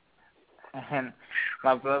 And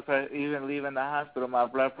my blood pressure, even leaving the hospital, my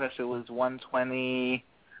blood pressure was 120,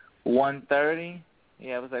 130.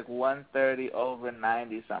 Yeah, it was like 130 over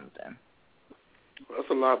 90 something. Well, that's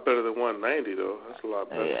a lot better than 190, though. That's a lot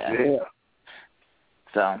better. Yeah.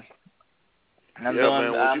 So I'm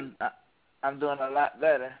doing a lot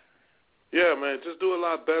better. Yeah, man, just do a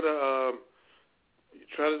lot better.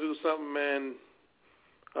 Try to do something, man.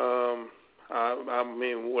 I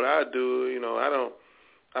mean, what I do,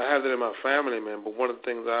 I have that in my family, man. But one of the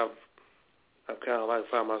things I've kind of like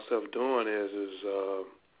find myself doing is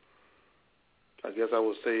I guess I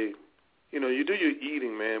would say, you do your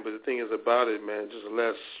eating, man. But the thing is about it, man, just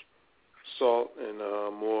less salt and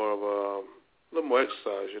more of a little more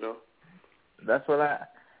exercise, That's what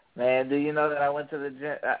man. Do you know that I went to the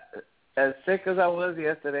gym? As sick as I was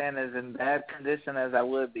yesterday, and as in bad condition as I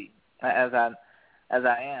would be, as I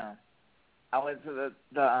am, I went to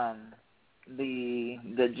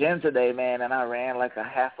the gym today, man, and I ran like a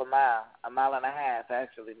mile and a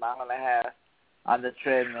half on the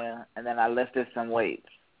treadmill, and then I lifted some weights.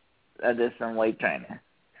 I did some weight training.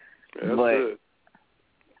 Yeah, that's but good.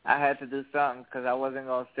 I had to do something because I wasn't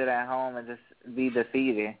going to sit at home and just be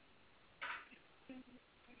defeated.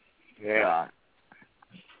 Yeah. So,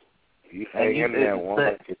 you hang in there,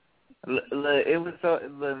 woman. Look, it was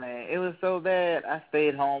so bad. I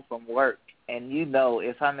stayed home from work. And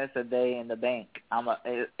if I miss a day in the bank,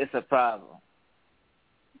 it's a problem.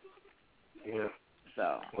 Yeah.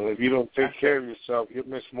 So. Well, if you don't take care of yourself, you'll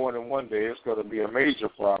miss more than one day. It's going to be a major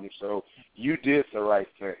problem. So you did the right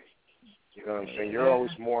thing. You know what I'm saying? You're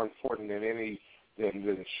always more important than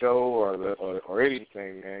the show or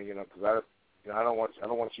anything, man. Because I don't want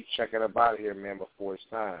you checking up out of here, man, before it's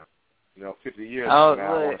time. 50 years from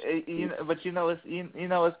now. But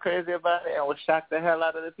what's crazy about it, and what shocked the hell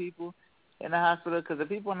out of the people in the hospital, because the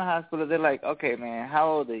people in the hospital, they're like, okay, man, how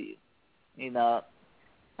old are you? And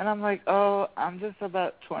I'm like, oh, I'm just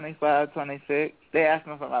about 25, 26. They asked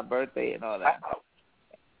me for my birthday and all that.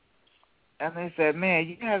 And they said, man,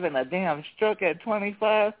 you having a damn stroke at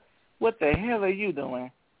 25? What the hell are you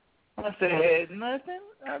doing? I said, nothing.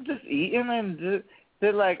 I'm just eating. And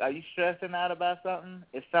they're like, are you stressing out about something?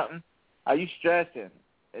 Are you stressing,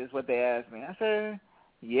 is what they asked me. I said,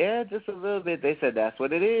 yeah, just a little bit. They said, that's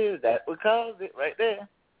what it is. That's what caused it right there.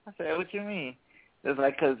 I said, what you mean? It's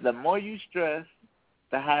like, because the more you stress,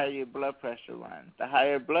 the higher your blood pressure runs. The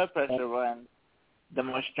higher blood pressure runs, the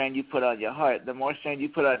more strain you put on your heart. The more strain you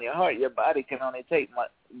put on your heart, your body can only take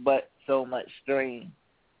but so much strain.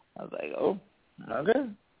 I was like, oh, okay.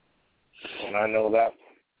 And I know that,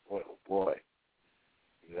 boy.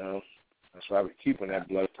 That's why I be keeping that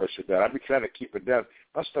blood pressure down. I be trying to keep it down.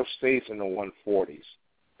 My stuff stays in the 140s.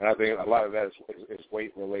 And I think a lot of that is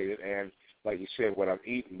weight related and, like you said, what I'm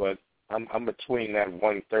eating. But I'm between that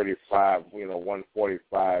 135,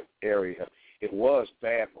 145 area. It was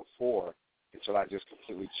bad before until I just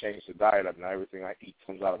completely changed the diet up. Now everything I eat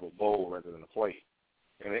comes out of a bowl rather than a plate.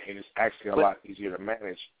 And it's actually a lot easier to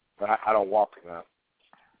manage. But I don't walk enough.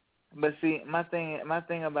 But see, my thing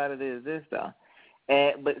about it is this though,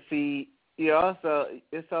 but see,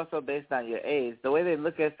 it's also based on your age. The way they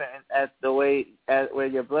look at where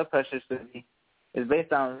your blood pressure should be is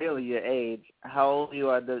based on really your age. How old you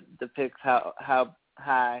are depicts how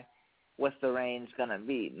high, what's the range gonna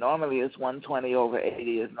be. Normally, it's 120 over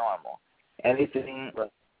 80 is normal. Anything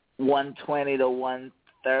 120 to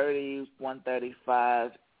 130,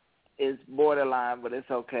 135 is borderline, but it's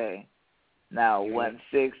okay. Now,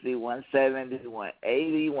 160, 170,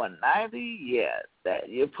 180, 190, yeah, that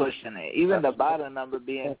you're pushing it. Even the bottom number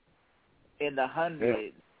being in the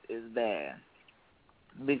hundreds is bad.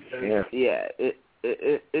 Because,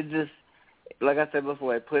 it just, like I said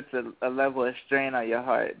before, it puts a level of strain on your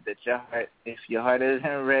heart. That your heart, if your heart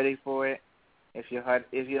isn't ready for it, if you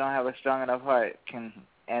don't have a strong enough heart, can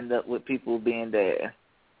end up with people being dead.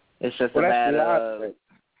 It's just a matter of.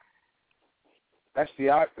 That's the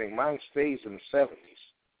odd thing. Mine stays in the 70s.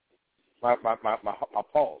 My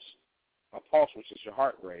pulse, which is your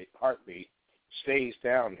heartbeat, stays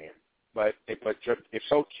down there. But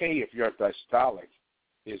it's okay if your diastolic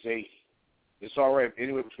is 80. It's all right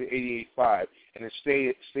anywhere between 80 and 85, and it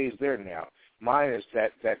stays there now. Mine is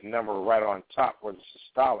that number right on top where the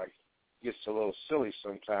systolic gets a little silly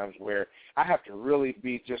sometimes, where I have to really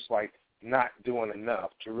be just like not doing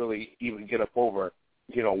enough to really even get up over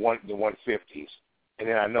the 150s. And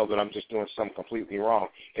then I know that I'm just doing something completely wrong.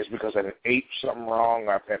 It's because I ate something wrong,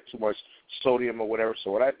 or I've had too much sodium or whatever.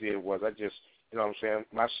 So what I did was I just,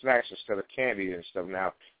 my snacks instead of candy and stuff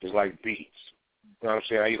now is like beets. You know what I'm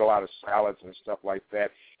saying? I eat a lot of salads and stuff like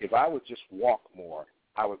that. If I would just walk more,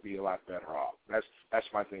 I would be a lot better off. That's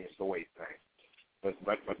my thing. It's the weight thing.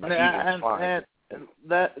 But eating is fine.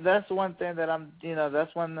 That's one thing that I'm,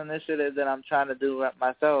 that's one initiative that I'm trying to do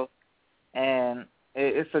myself, and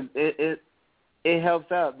it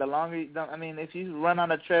helps out. The longer if you run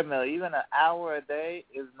on a treadmill, even an hour a day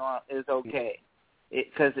is okay,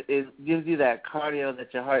 because it gives you that cardio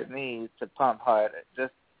that your heart needs to pump harder,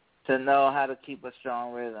 just to know how to keep a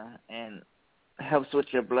strong rhythm, and helps with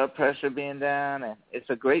your blood pressure being down, and it's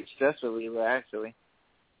a great stress reliever actually.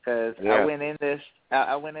 Because I went in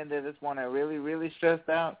there this morning really, really stressed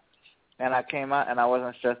out, and I came out and I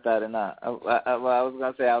wasn't stressed out enough. I was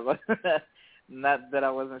gonna say I was not that I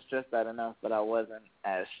wasn't stressed out enough, but I wasn't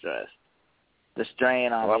as stressed. The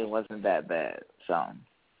strain on me wasn't that bad. So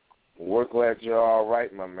we're glad you're all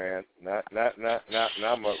right, my man. Now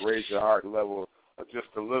I'm gonna raise your heart level just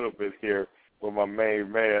a little bit here with my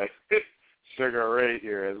main man, Sugar Ray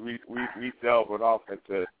here, as we delved off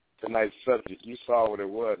into tonight's subject. You saw what it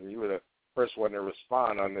was, and you were the first one to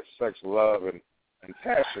respond on this sex, love, and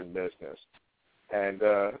passion business. And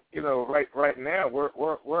right now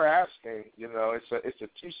we're asking. It's a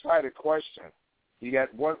two-sided question. You got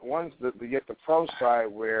you get the pro side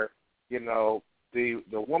where the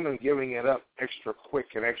woman giving it up extra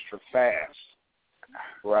quick and extra fast,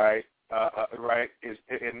 right? Right.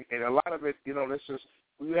 And a lot of it,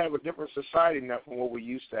 we have a different society now from what we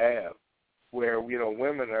used to have, where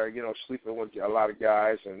women are sleeping with a lot of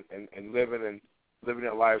guys and living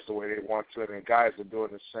their lives the way they want to, and guys are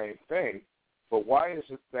doing the same thing. But why is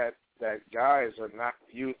it that guys are not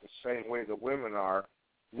viewed the same way the women are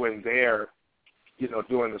when they're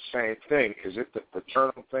doing the same thing? Is it the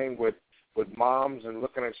paternal thing with moms and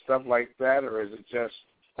looking at stuff like that, or is it just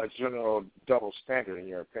a general double standard in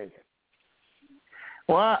your opinion?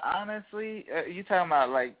 Well, honestly, you talking about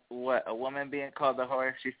like what, a woman being called a whore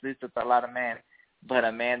if she sleeps with a lot of men, but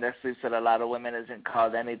a man that sleeps with a lot of women isn't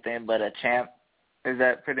called anything but a champ? Is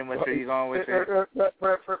that pretty much where you're going with it?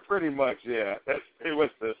 Pretty much, yeah. That's pretty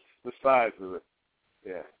much the size of it.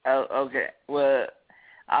 Yeah. Oh, okay. Well,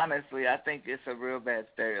 honestly, I think it's a real bad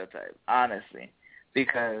stereotype, honestly,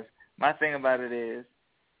 because my thing about it is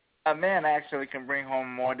a man actually can bring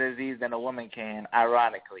home more disease than a woman can,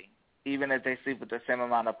 ironically, even if they sleep with the same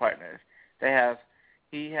amount of partners.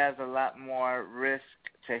 He has a lot more risk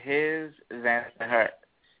to his than to her,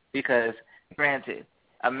 because granted,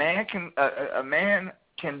 a man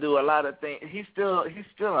can do a lot of things. He's still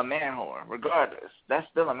a man whore, regardless. That's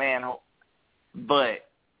still a man whore. But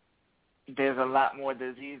there's a lot more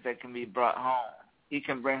disease that can be brought home. He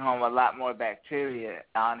can bring home a lot more bacteria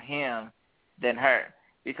on him than her,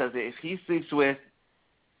 because if he sleeps with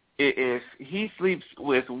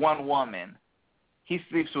one woman, he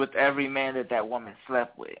sleeps with every man that woman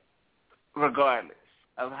slept with, regardless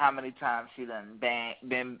of how many times she done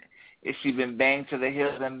if she been banged to the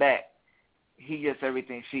hills and back. He gets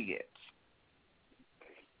everything she gets,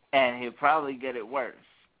 and he'll probably get it worse.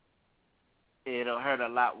 It'll hurt a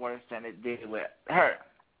lot worse than it did with her.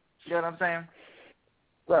 You know what I'm saying?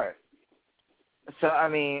 Right. So, I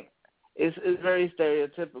mean, it's very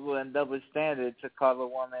stereotypical and double standard to call a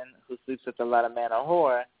woman who sleeps with a lot of men a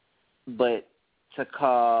whore, but to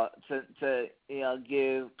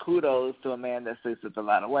give kudos to a man that sleeps with a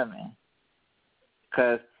lot of women,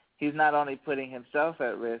 because he's not only putting himself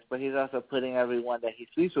at risk, but he's also putting everyone that he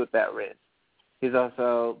sleeps with at risk. He's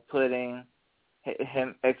also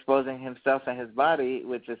exposing himself and his body,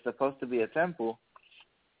 which is supposed to be a temple,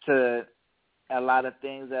 to a lot of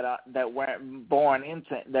things that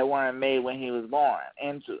weren't made when he was born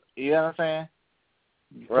into. You know what I'm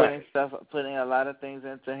saying? Right. Putting a lot of things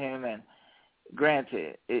into him. And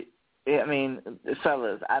granted,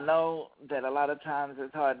 fellas, I know that a lot of times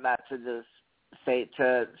it's hard not to just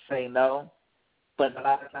say no, but a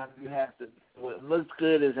lot of times you have to. What looks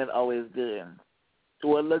good isn't always good.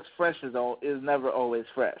 What looks fresh is never always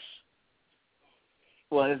fresh.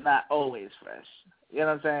 Well, it's not always fresh. You know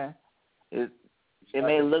what I'm saying? It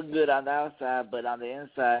may look good on the outside, but on the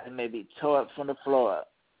inside, it may be tore up from the floor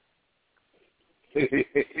up.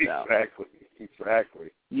 Exactly.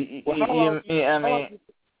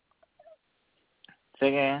 Say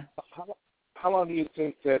again? How long do you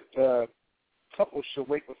think that couples should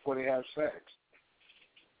wait before they have sex?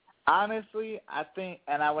 Honestly, I think,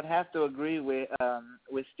 and I would have to agree with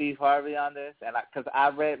Steve Harvey on this, and because I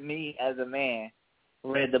read, me as a man,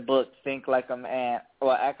 read the book Think Like a Man,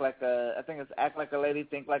 or Act Like a, I think it's Act Like a Lady,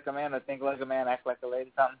 Think Like a Man, or Think Like a Man, Act Like a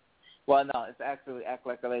Lady, something. Well, no, it's actually Act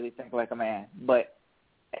Like a Lady, Think Like a Man. But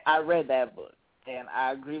I read that book, and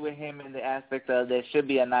I agree with him in the aspect of there should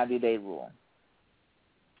be a 90-day rule.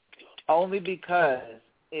 Only because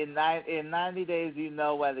in 90 days you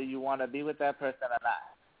know whether you want to be with that person or not.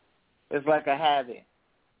 It's like a habit.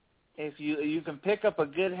 If you can pick up a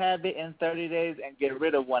good habit in 30 days and get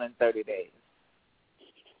rid of one in 30 days.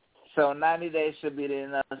 So 90 days should be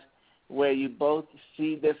enough where you both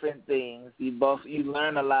see different things. You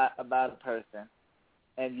learn a lot about a person,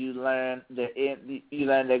 and you learn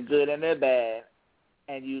their good and their bad,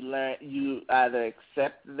 and you either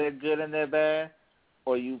accept their good and their bad,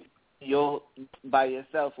 or you'll by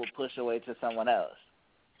yourself will push away to someone else.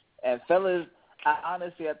 And fellas, I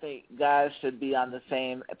think guys should be on the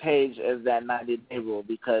same page as that 90-day rule,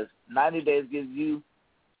 because 90 days gives you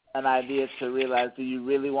an idea to realize, do you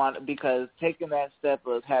really want, because taking that step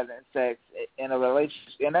of having sex in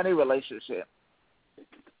any relationship,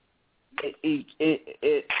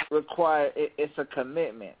 it requires, it's a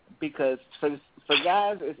commitment, because for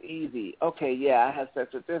guys it's easy. Okay, yeah, I have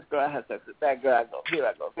sex with this girl, I have sex with that girl, I go here,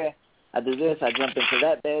 I go there, I do this, I jump into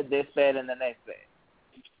that bed, this bed, and the next bed.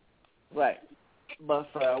 Right. But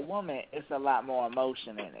for a woman, it's a lot more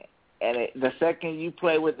emotion in it. And the second you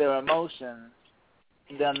play with their emotions,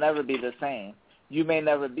 they'll never be the same. You may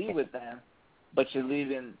never be with them, but you're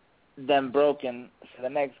leaving them broken for the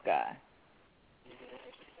next guy.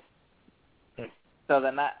 So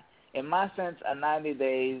they're not, in my sense, a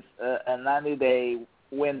 90-day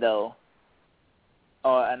window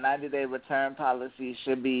or a 90-day return policy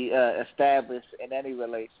should be established in any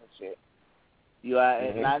relationship. You are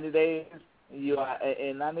in 90 days. You are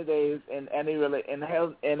in 90 days in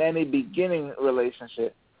any beginning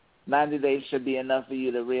relationship. 90 days should be enough for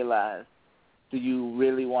you to realize, do you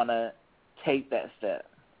really want to take that step?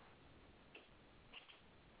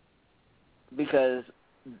 Because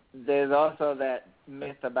there's also that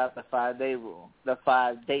myth about the 5-day rule, the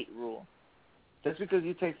 5-date rule. Just because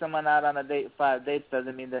you take someone out on a date 5 dates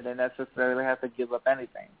doesn't mean that they necessarily have to give up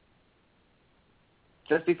anything.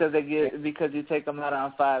 Just because because you take them out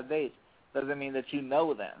on 5 dates doesn't mean that you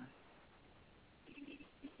know them.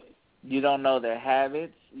 You don't know their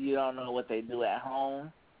habits. You don't know what they do at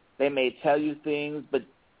home. They may tell you things, but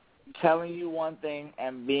telling you one thing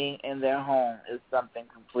and being in their home is something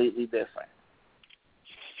completely different.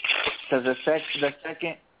 Because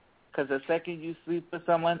the second you sleep with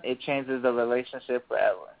someone, it changes the relationship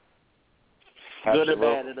forever. Absolutely. Good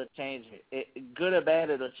or bad, it'll change it. Good or bad,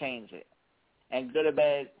 it'll change it. And good or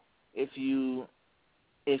bad, if you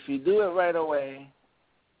do it right away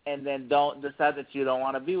and then don't decide that you don't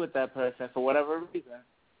want to be with that person for whatever reason,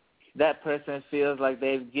 that person feels like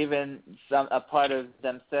they've given a part of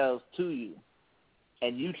themselves to you,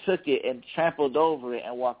 and you took it and trampled over it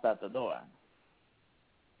and walked out the door.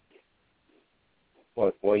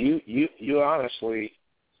 Well, you honestly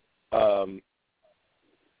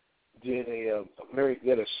did a very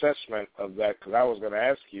good assessment of that, because I was going to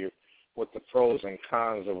ask you what the pros and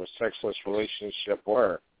cons of a sexless relationship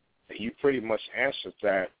were. You pretty much answered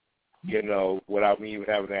that, without me even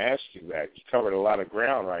having to ask you that. You covered a lot of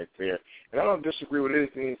ground right there. And I don't disagree with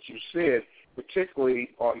anything that you said, particularly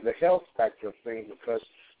on the health factor of things, because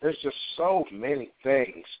there's just so many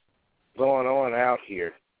things going on out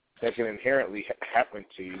here that can inherently happen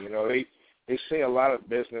to you. You know, they say a lot of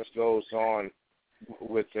business goes on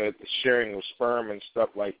with the sharing of sperm and stuff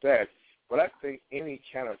like that, but I think any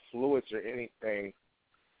kind of fluids or anything,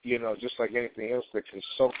 you know, just like anything else that can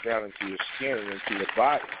soak down into your skin and into your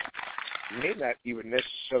body, may not even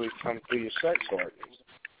necessarily come through your sex organs.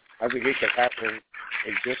 I think it could happen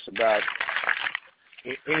in just about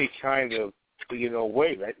any kind of, you know,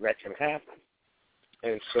 way that can happen.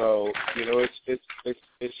 And so, you know,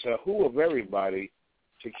 it's a who of everybody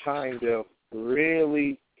to kind of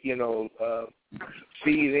really, you know,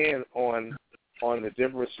 feed in on the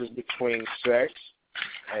differences between sex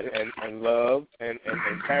and love and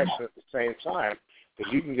passion at the same time.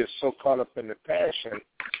 Because you can get so caught up in the passion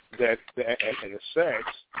and the sex,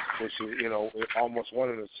 which is, you know, almost one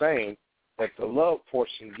and the same, that the love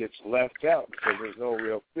portion gets left out because there's no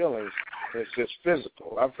real feelings. It's just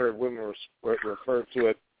physical. I've heard women refer to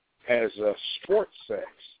it as sports sex.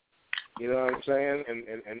 You know what I'm saying?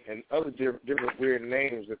 And other different weird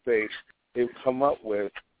names that they've come up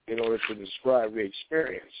with in order to describe the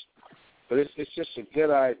experience. But it's just a good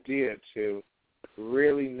idea to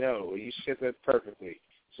really know. You said that perfectly.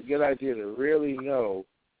 It's a good idea to really know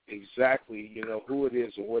exactly, you know, who it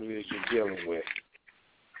is and what it is you're dealing with.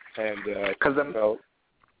 And because one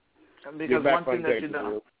thing that you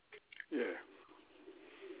know, yeah.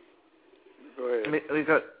 Go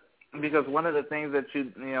ahead. Because one of the things that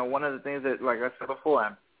one of the things that, like I said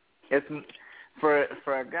before, it's for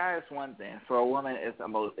a guy it's one thing. For a woman,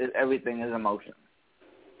 everything is emotion,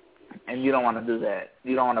 and you don't want to do that.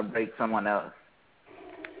 You don't want to break someone else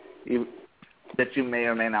that you may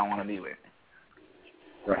or may not want to be with.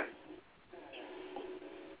 Right.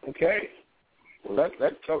 Okay. Well,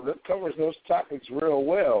 that covers those topics real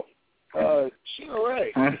well. Sheila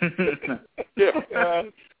Ray. Yeah.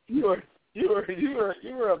 You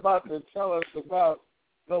were about to tell us about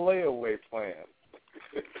the layaway plan.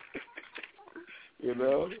 You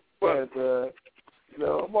know, but you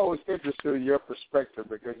know, I'm always interested in your perspective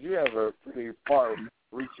because you have a pretty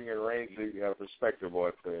far-reaching and ranging perspective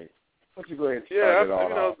on things. Why don't you go ahead and start it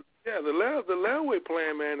all off? Yeah, the layaway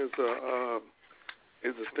plan, man, is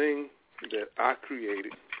a thing that I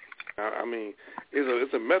created. I mean,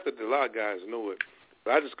 it's a method that a lot of guys know it,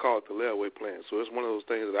 but I just call it the layaway plan. So it's one of those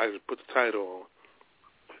things that I just put the title on.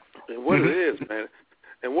 And what it is, man,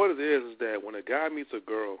 and what it is that when a guy meets a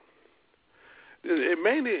girl, it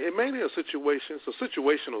mainly a situation. It's a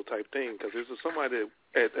situational type thing because there's somebody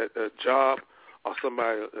at a job or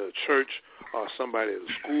somebody at a church or somebody at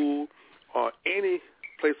a school or any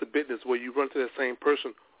place of business where you run to that same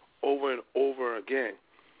person over and over again.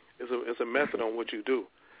 It's a method on what you do.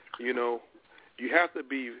 You know, you have to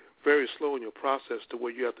be very slow in your process to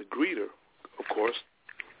where you have to greet her, of course,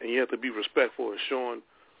 and you have to be respectful and showing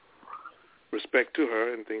respect to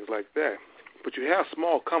her and things like that. But you have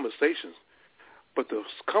small conversations, but the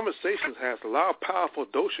conversations has a lot of powerful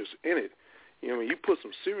doses in it. You know, you put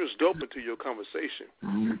some serious dope into your conversation.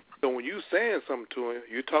 Mm-hmm. So when you saying something to her,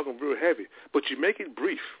 you're talking real heavy, but you make it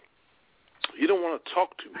brief. You don't want to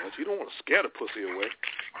talk too much. You don't want to scare the pussy away.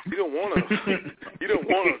 You don't want to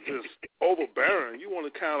just overbearing. You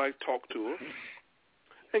want to kind of like talk to her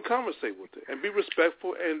and conversate with her and be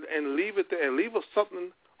respectful and leave it there and leave her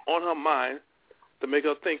something on her mind to make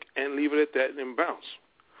her think and leave it at that and bounce.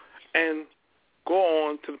 And go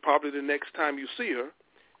on to probably the next time you see her,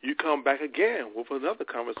 you come back again with another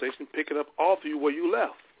conversation, pick it up off you where you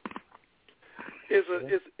left. It's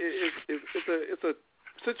a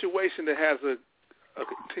situation that has a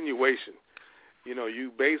continuation. You know,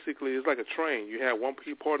 you basically, it's like a train. You have one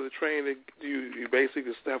part of the train that you basically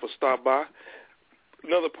just have a stop by.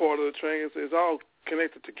 Another part of the train is all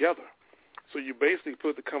connected together. So you basically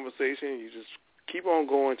put the conversation, you just keep on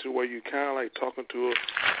going to where you kind of like talking to her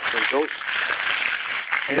and go.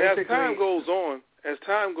 And as time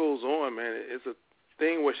goes on, man, it's a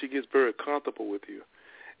thing where she gets very comfortable with you.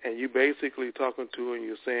 And you basically talking to her and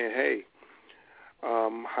you're saying, hey,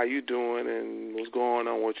 how you doing and what's going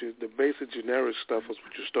on with you? The basic generic stuff is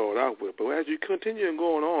what you start out with. But as you continue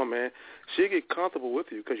going on, man, she'll get comfortable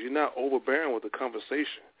with you because you're not overbearing with the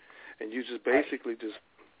conversation. And you just basically just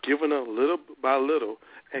giving her little by little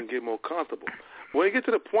and get more comfortable. When you get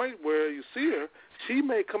to the point where you see her, she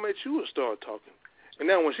may come at you and start talking. And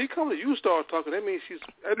now when she comes to you and start talking, that means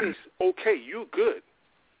okay, you're good.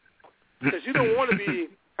 Because you don't want to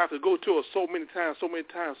have to go to her so many times.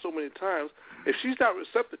 If she's not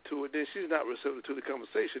receptive to it, then she's not receptive to the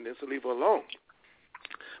conversation, then so leave her alone.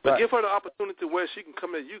 But give her the opportunity where she can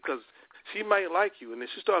come at you because she might like you. And if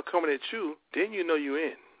she starts coming at you, then you know you're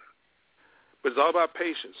in. But it's all about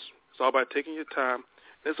patience. It's all about taking your time.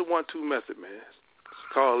 It's a 1-2 method, man.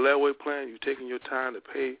 called a layaway plan. You're taking your time to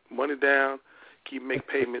pay money down, keep making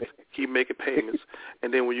payments,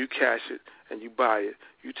 and then when you cash it and you buy it,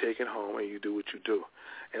 you take it home and you do what you do.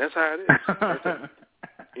 And that's how it is.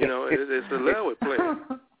 You know, it's a layaway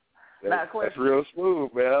plan. That's real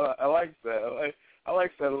smooth, man. I like that. I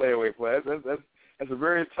like that layaway plan. That's a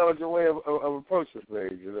very intelligent way of approaching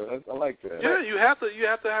things. You know, I like that. Yeah, you have to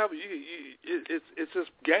have. It's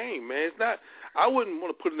just game, man. It's not. I wouldn't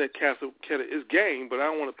want to put it in that category. It's game, but I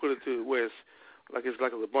don't want to put it to where it's like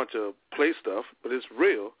a bunch of play stuff. But it's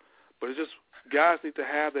real. But it's just guys need to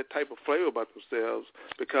have that type of flavor about themselves,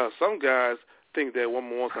 because some guys think that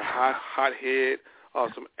woman wants a hot head or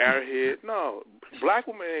some airhead. No, black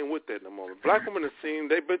women ain't with that no more. Black women have seen.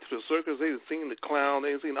 They've been to the circus. They've seen the clown.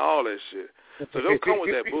 They've seen all that shit. So don't come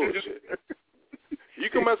with that bullshit. You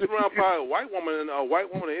can mess around probably a white woman or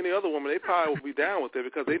any other woman, they probably will be down with it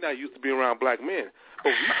because they're not used to being around black men.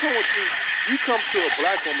 But when you come to a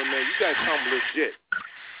black woman, man, you got to come legit.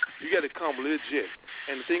 You got to come legit.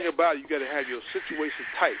 And the thing about it, you got to have your situation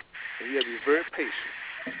tight, and you got to be very patient.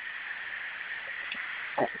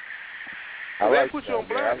 They put you on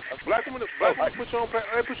blast. Black women put you on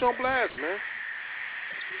blast, man.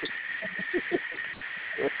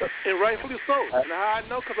 And rightfully so. And how I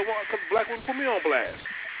know? Because black women put me on blast.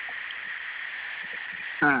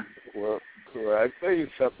 Well, I tell you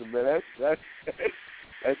something, man. That's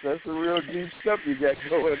a real deep stuff you got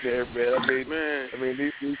going there, man. I mean,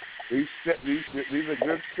 these are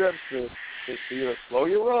good steps to slow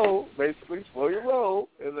your roll. Basically, slow your roll.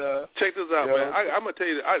 And check this out, man. I'm gonna tell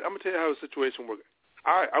you. I'm gonna tell you how the situation works.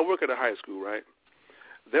 I work at a high school, right?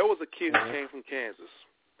 There was a kid who came from Kansas.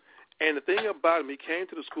 And the thing about him, he came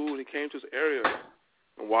to the school and he came to this area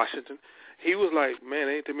in Washington. He was like, man,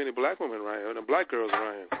 there ain't too many black women around here and black girls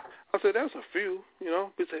around here. I said, there's a few, you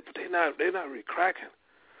know. He said, but they're not really cracking.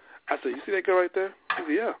 I said, you see that girl right there? He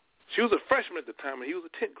said, yeah. She was a freshman at the time and he was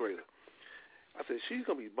a 10th grader. I said, she's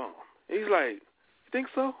going to be bomb. And he's like, you think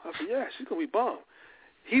so? I said, yeah, she's going to be bomb.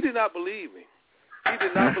 He did not believe me. 2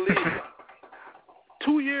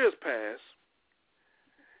 years passed.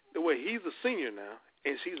 The way he's a senior now,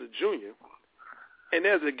 and she's a junior, and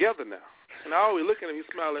they're together now. And I always look at him, he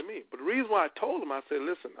smiled at me. But the reason why I told him, I said,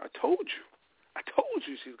 listen, I told you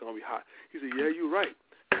she's going to be hot. He said, yeah, you're right.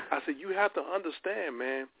 I said, you have to understand,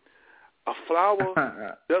 man, a flower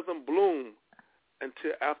doesn't bloom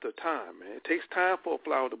until after time, man. It takes time for a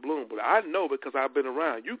flower to bloom. But I know because I've been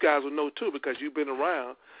around. You guys will know, too, because you've been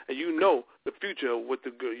around, and you know the future of what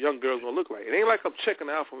the young girl's going to look like. It ain't like I'm checking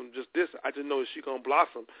out from just this. I just know that she's going to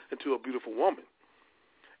blossom into a beautiful woman.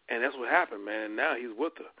 And that's what happened, man. And now he's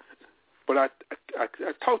with her. But I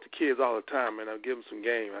talk to kids all the time, man. I give them some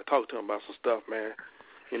game. I talk to them about some stuff, man.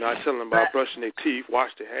 You know, I tell them about brushing their teeth,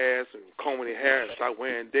 wash their hairs, and combing their hair, and start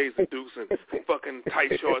wearing Daisy Dukes and fucking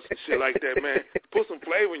tight shorts and shit like that, man. Put some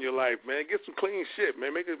flavor in your life, man. Get some clean shit,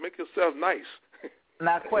 man. Make yourself nice.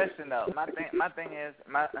 Now, question though. My thing is,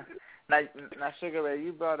 now, Sugar Ray,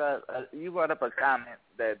 you brought up a comment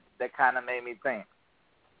that kind of made me think.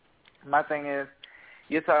 My thing is,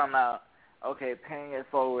 you're talking about paying it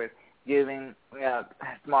forward, giving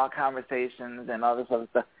small conversations and all this other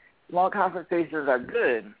stuff. Small conversations are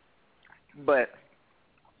good, but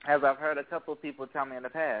as I've heard a couple of people tell me in the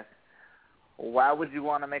past, why would you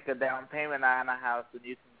want to make a down payment on a house when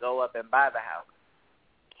you can go up and buy the house?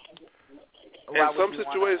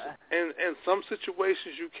 In some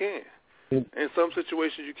situations you can. In some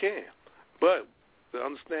situations you can. But to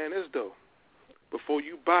understand this, though, before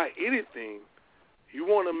you buy anything, you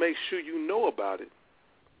want to make sure you know about it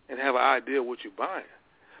and have an idea of what you're buying.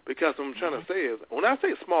 Because what I'm trying to say is, when I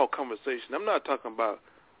say small conversation, I'm not talking about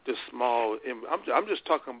just small. I'm just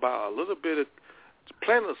talking about a little bit of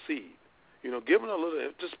planting a seed. You know, giving a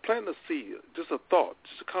little, just planting a seed, just a thought,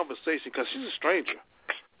 just a conversation. Because she's a stranger,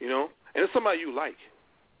 you know, and it's somebody you like.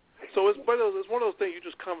 So it's one of those things you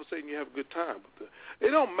just conversate and you have a good time. But it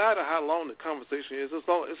don't matter how long the conversation is. As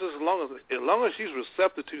long as she's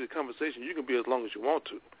receptive to the conversation, you can be as long as you want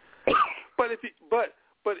to. But if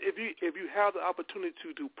you have the opportunity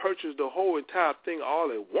to purchase the whole entire thing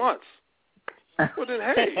all at once, well then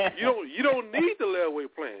hey, you don't need the layaway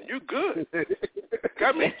plan. You're good.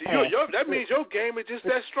 That means your game is just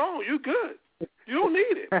that strong. You're good. You don't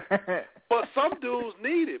need it. But some dudes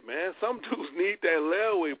need it, man. Some dudes need that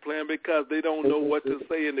layaway plan because they don't know what to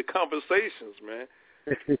say in the conversations, man.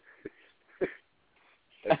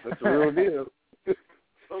 That's a real deal.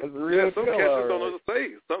 Some cats don't know what to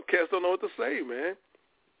say. Some cats don't know what to say, man.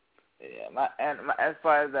 Yeah, as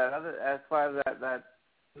far as that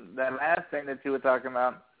last thing that you were talking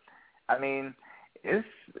about, I mean, it's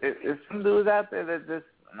some dudes out there that just,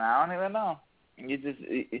 I don't even know.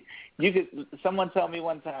 You could. Someone told me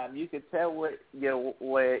one time you could tell what your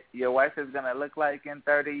wife is gonna look like in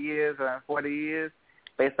 30 years or in 40 years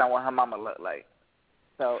based on what her mama looked like.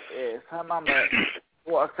 So if her mama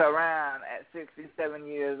walks around at 67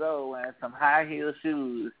 years old wearing some high heel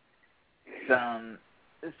shoes, some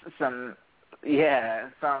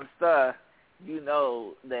stuff, you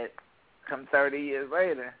know that come 30 years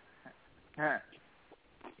later,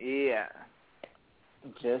 yeah.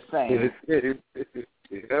 Just saying. Yeah,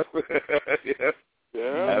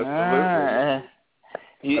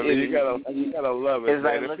 absolutely. You gotta love it,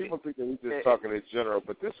 man. Like people think that we're just talking in general,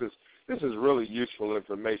 but this is really useful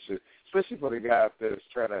information, especially for the guy out there that's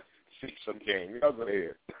trying to seek some game. Y'all go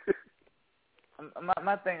ahead.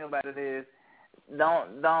 My thing about it is,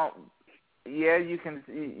 don't. Yeah, you can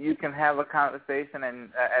have a conversation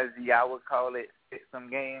and, as y'all would call it, spit some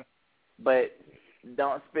game, but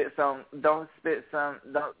don't spit so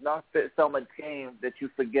much game that you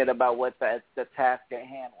forget about what the task at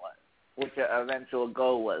hand was, what your eventual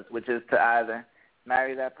goal was, which is to either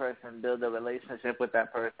marry that person, build a relationship with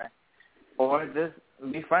that person, or just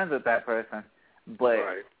be friends with that person. But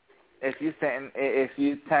if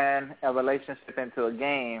you turn a relationship into a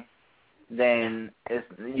game, then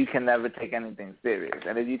you can never take anything serious.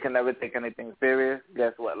 And if you can never take anything serious,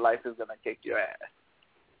 guess what? Life is gonna kick your ass.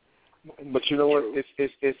 But you know what?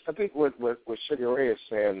 It's I think what Sugar Ray is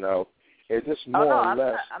saying though is just more or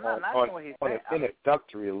less on an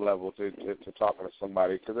introductory level to talking to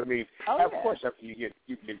somebody. Because I mean, of course, after you get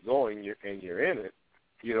going and you're in it,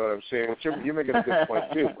 you know what I'm saying. You're making a good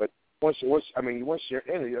point too. But once you're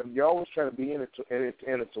in it, you're always trying to be in it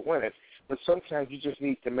to win it. But sometimes you just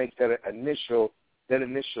need to make that initial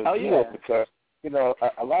deal because you know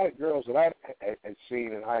a lot of girls that I had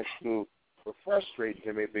seen in high school were frustrated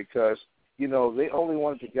to me because, you know, they only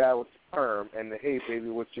wanted the guy with the perm and the hey baby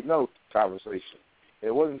what you know conversation. It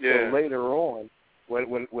wasn't until later on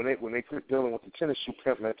when they quit dealing with the tennis shoe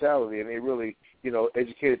pimp mentality and they really, you know,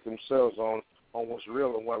 educated themselves on what's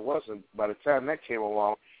real and what wasn't. By the time that came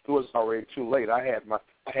along, it was already too late. I had my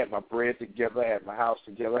bread together, I had my house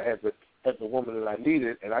together, I had the woman that I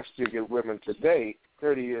needed, and I still get women today,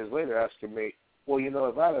 30 years later, asking me, well, you know,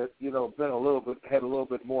 if I'd have, you know, had a little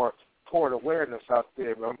bit more toward awareness out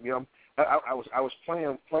there. You know, I was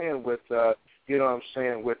playing with you know what I'm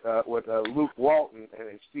saying with Luke Walton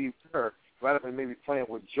and Steve Kerr. Rather than maybe playing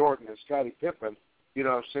with Jordan and Scottie Pippen, you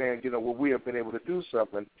know what I'm saying? You know, would we have been able to do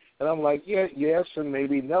something? And I'm like, yeah, yes, and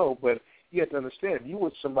maybe no. But you have to understand, if you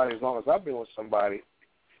with somebody as long as I've been with somebody,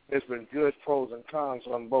 there's been good pros and cons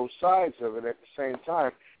on both sides of it. At the same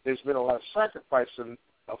time, there's been a lot of sacrificing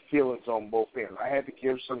of feelings on both ends. I had to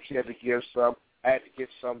give some, she had to give some. I had to get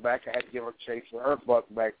some back. I had to give her chase for her buck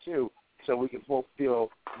back, too, so we could both feel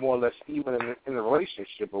more or less even in the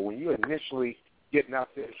relationship. But when you're initially getting out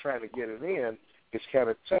there and trying to get it in, it's kind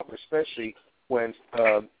of tough, especially when,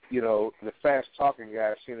 you know, the fast-talking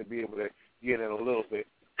guys seem to be able to get in a little bit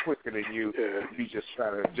quicker than you. You just try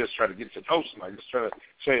to get to know somebody, just trying to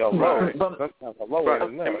say hello. Sometimes hello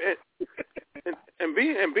ain't enough. And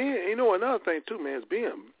being, you know, another thing, too, man, is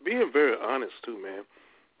being very honest, too, man.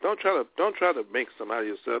 Don't try to make somebody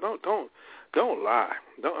yourself. Don't lie.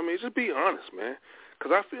 Just be honest, man.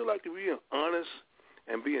 Because I feel like if you're honest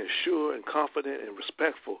and being sure and confident and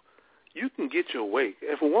respectful, you can get your way.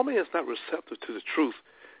 If a woman is not receptive to the truth,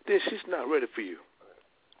 then she's not ready for you.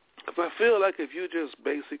 Because I feel like if you're just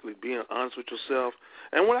basically being honest with yourself,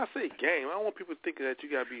 and when I say game, I don't want people thinking that you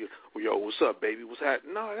got to be, well, yo, what's up, baby? What's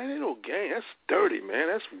happening? No, that ain't no game. That's dirty, man.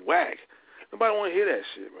 That's whack. Nobody want to hear that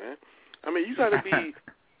shit, man. I mean, you got to be...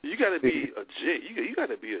 You got to be a G. You got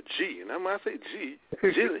to be a G. And when I say G,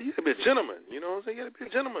 you got to be a gentleman. You know what I'm saying? You got to be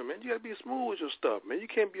a gentleman, man. You got to be smooth with your stuff, man. You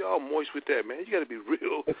can't be all moist with that, man. You got to be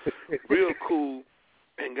real cool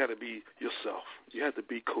and got to be yourself. You have to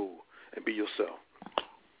be cool and be yourself.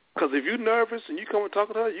 Because if you're nervous and you come and talk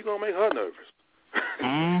to her, you're going to make her nervous.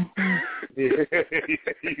 You can.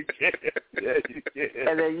 Yeah, you can.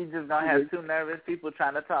 And then you just gonna have two nervous people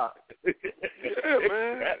trying to talk. Yeah,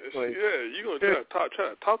 man. Exactly. Yeah, you gonna try to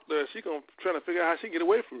talk to her. She gonna try to figure out how she can get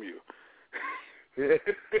away from you. Yeah.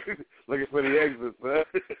 Looking for the exit, man.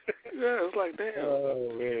 Yeah, it's like damn. Oh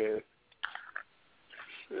man.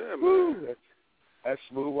 Yeah, man. Woo. That's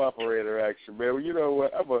smooth operator action, man. Well, you know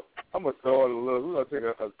what? I'm gonna throw in a little. We're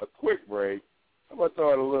gonna take a quick break. I'm going to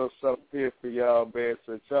throw in a little something here for y'all, man,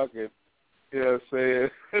 so y'all can, you know what I'm saying?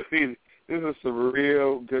 I mean, this is some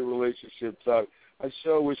real good relationship talk. I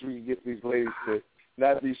sure wish we could get these ladies to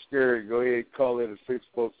not be scared. Go ahead and call in at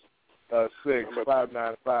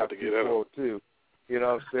 646-595-2402. You You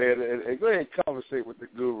know what I'm saying? And go ahead and conversate with the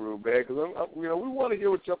guru, man, because we want to hear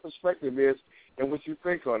what your perspective is and what you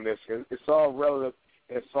think on this. It's all relative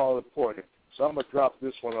and it's all important. So I'm going to drop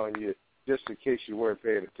this one on you just in case you weren't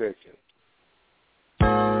paying attention.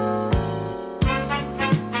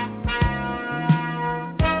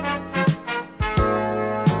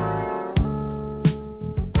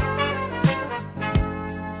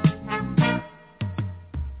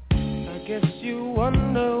 I guess you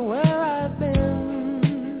wonder where I've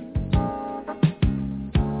been.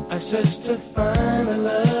 I searched to find the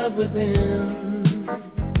love within.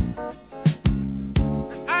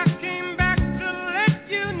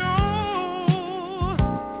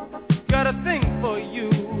 Thing for you,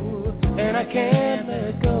 and I can't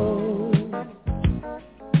let go.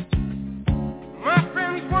 My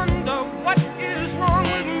friends wonder what is wrong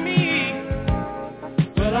with me.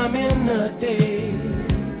 Well, I'm in a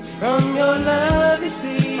daze from your love, you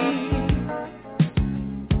see.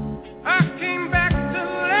 I came back to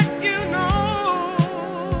let you know.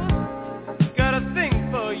 Got a thing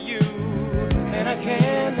for you, and I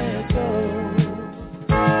can't let go.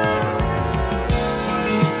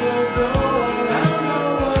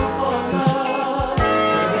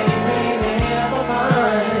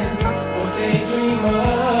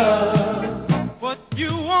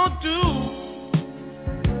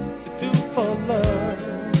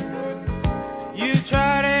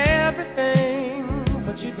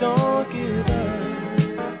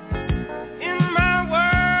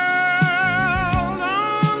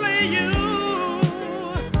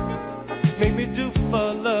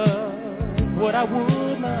 I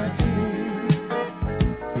would not do.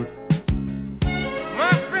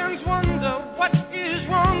 My friends wonder what is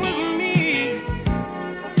wrong with me.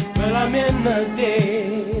 Well, I'm in the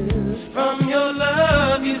daze from your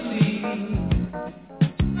love, you see.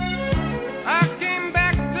 I came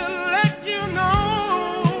back to let you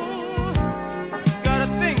know. Got a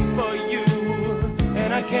thing for you,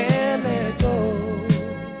 and I can't let go.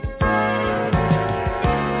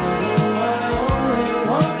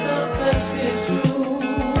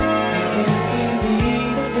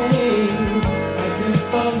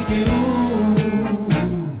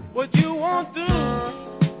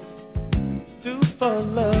 For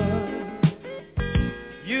love,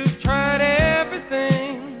 you've tried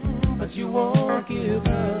everything, but you won't give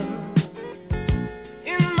up.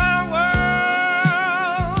 In my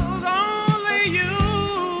world, only you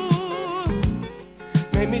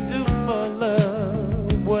made me do for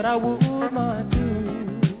love what I would not do.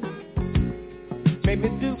 Made me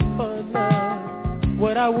do for love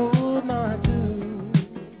what I would not do.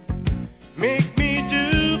 Make me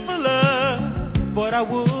do for love what I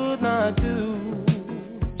would not do.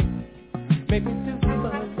 Make me do for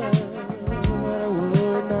love what I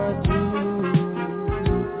would not do.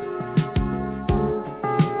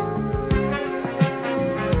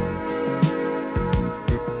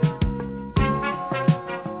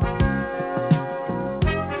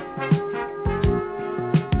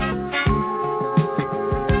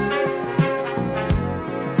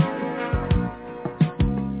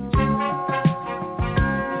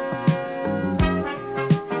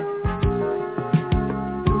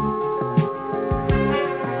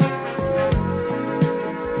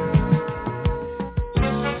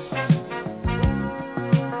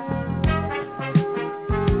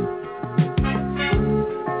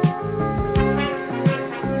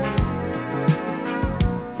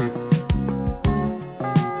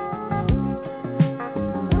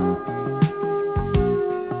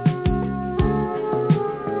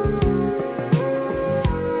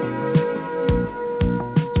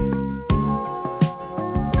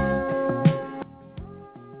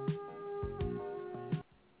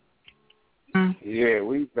 Yeah,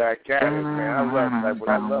 we back at it, man.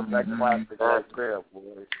 I love that classic right there,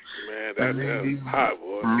 boy. Man, that's hot,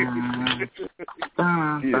 boy.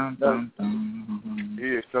 He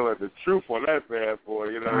is telling the truth on that bad boy,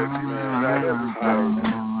 you know. Not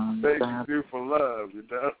everything. Thank you do for love, you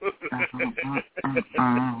know.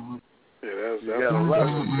 Yeah, that's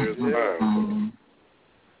serious fire.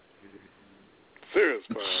 Serious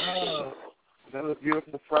fire. Another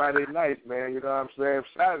beautiful Friday night, man. You know what I'm saying?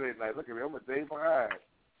 Saturday night. Look at me. I'm a day behind.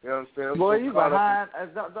 You know what I'm saying? Boy, you behind.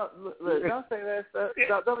 Don't say that stuff.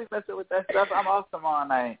 Don't be messing with that stuff. I'm off tomorrow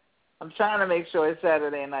night. I'm trying to make sure it's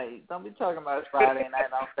Saturday night. Don't be talking about Friday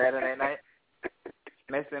night on Saturday night.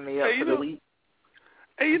 Messing me up for the week.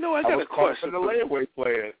 Hey, you know, I got a question. The layaway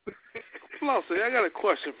player. Flossie, I got a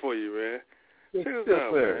question for you, man. Check this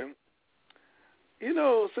out, man. You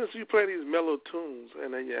know, since you play these mellow tunes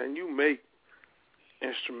and you make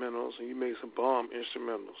instrumentals and you make some bomb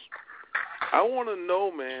instrumentals, I want to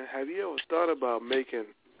know, man, have you ever thought about making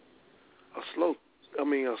a slow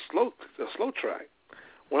track?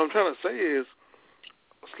 What I'm trying to say is,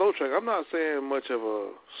 a slow track, I'm not saying much of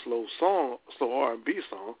a slow song, slow R&B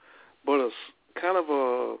song, but it's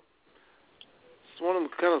one of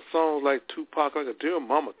them kind of songs like Tupac, like a Dear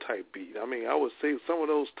Mama type beat. I mean, I would say some of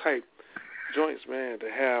those type joints, man, to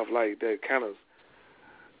have like that kind of,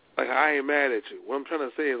 like I Ain't Mad at You. What I'm trying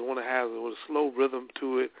to say is I want to have a slow rhythm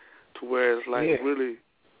to it, to where it's like really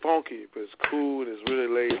funky, but it's cool and it's really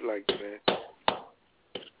laid like, man.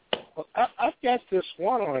 Well, I've got this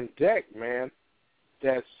one on deck, man,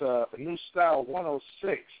 that's a New Style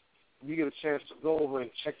 106. You get a chance to go over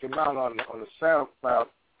and check them out on the SoundCloud,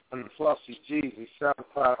 on the Flossy Jeezy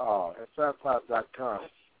SoundCloud, at SoundCloud.com.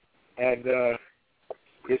 And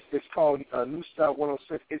it's called New Style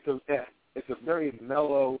 106. It's a very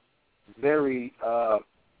mellow, very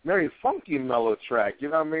funky mellow track. You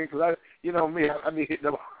know what I mean? Because I be hitting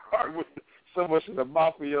them hard with so much of the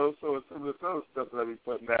mafioso and some of the other stuff that I be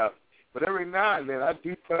putting out. But every now and then I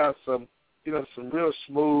do put out some real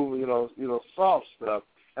smooth, soft stuff.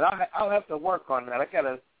 And I'll have to work on that. I got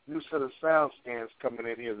a new set of sound scans coming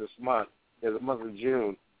in here this month, the month of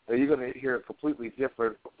June. And you're going to hear a completely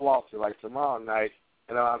different Flossy like tomorrow night.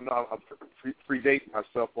 And I'm predating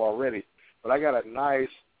myself already. But I got a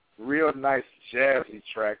real nice jazzy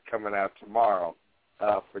track coming out tomorrow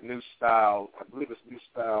for New Style. I believe it's New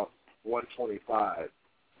Style 125.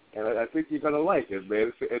 And I think you're going to like it,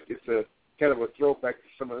 man. It's a kind of a throwback to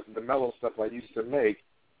some of the mellow stuff I used to make.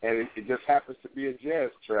 And it just happens to be a jazz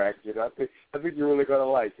track. I think you're really going to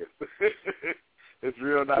like it. It's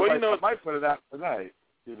real nice. Well, I might put it out tonight,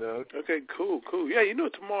 Okay, cool. Yeah,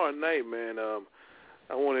 tomorrow night, man,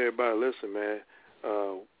 I want everybody to listen, man.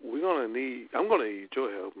 I'm gonna need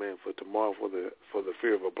your help, man, for tomorrow for the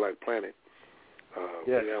Fear of a Black Planet.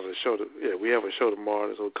 Yes. We have a show tomorrow.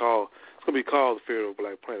 It's gonna be called The Fear of a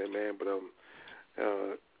Black Planet, man. But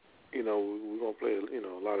we're gonna play a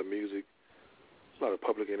lot of music, a lot of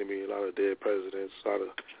Public Enemy, a lot of Dead Presidents, a lot of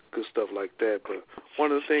good stuff like that. But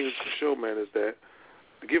one of the things for sure, man, is that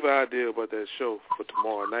to give an idea about that show for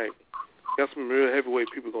tomorrow night, got some real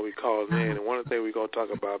heavyweight people going to be calling in, and one of the things we're going to talk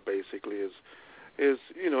about basically is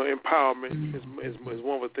empowerment. Is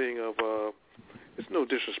one of the thing of it's no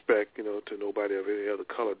disrespect, to nobody of any other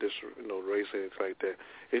color, race, anything like that.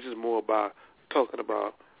 It's just more about talking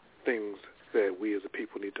about things that we as a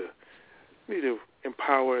people need to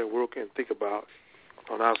empower and work and think about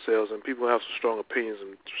on ourselves, and people have some strong opinions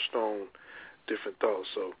and strong different thoughts.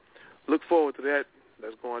 So look forward to that.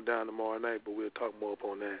 That's going down tomorrow night, but we'll talk more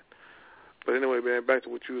upon that. But anyway, man, back to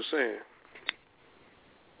what you were saying.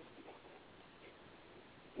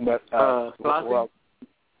 But well,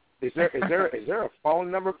 is there a phone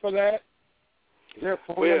number for that? Is there a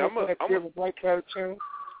phone number for that Fear of a Black Planet channel?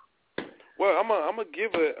 Well, I'm gonna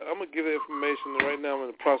give the information right now. I'm in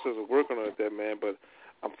the process of working on that, man. But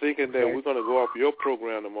I'm thinking that we're gonna go off your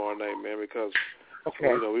program tomorrow night, man, because we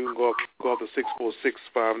can go off the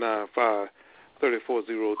 646-595-3402.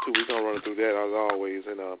 We're gonna run through that as always.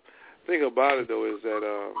 And the thing about it though is that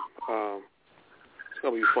it's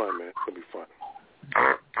gonna be fun, man. It's gonna be fun.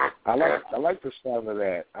 I like the sound of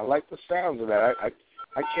that.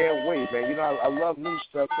 I can't wait, man. I love new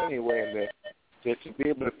stuff anyway, and to be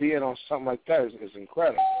able to be in on something like that is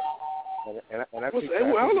incredible. And I think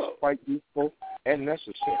it's quite useful and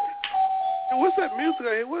necessary. What's that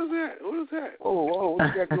music? What is that? Oh, what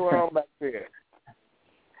you got going on back there?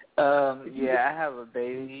 I have a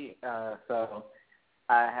baby, so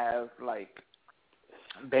I have like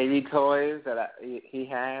baby toys that he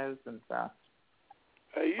has and stuff.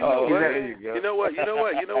 Hey, you know what? I'm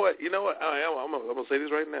gonna say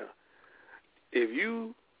this right now. If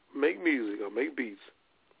you make music or make beats,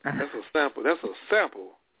 that's a sample. That's a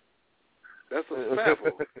sample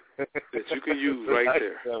that you can use right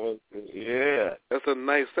there. Yeah. That's a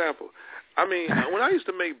nice sample. I mean, when I used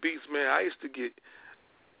to make beats, man, I used to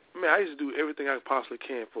do everything I possibly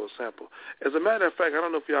can for a sample. As a matter of fact, I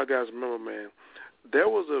don't know if y'all guys remember, man, there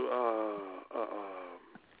was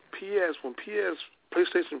when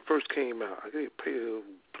PlayStation first came out, I think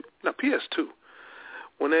PS2.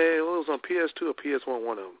 When it was on PS2 or PS1,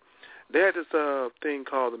 one of them, they had this thing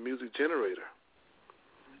called the music generator.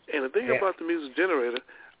 And the thing about the music generator,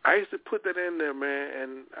 I used to put that in there, man,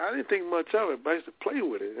 and I didn't think much of it, but I used to play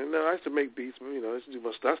with it. And I used to make beats, I used to do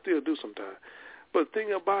my stuff. I still do sometimes. But the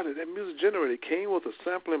thing about it, that music generator came with a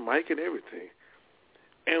sampling mic and everything.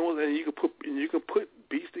 And you could put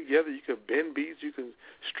beats together. You could bend beats. You can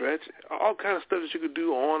stretch all kind of stuff that you could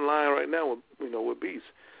do online right now with beats.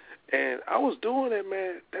 And I was doing it,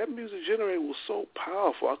 man. That music generator was so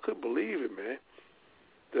powerful. I couldn't believe it, man.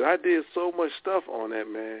 That I did so much stuff on that,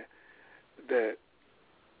 man, that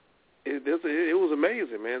it was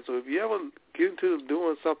amazing, man. So if you ever get into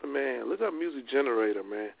doing something, man, look up Music Generator,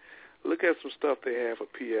 man. Look at some stuff they have for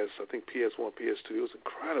PS. I think PS1, PS2. It was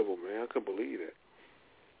incredible, man. I couldn't believe it.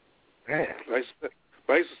 Man. I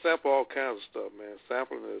used to sample all kinds of stuff, man.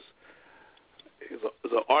 Sampling is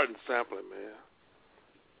an art in sampling, man.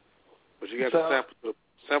 But you got to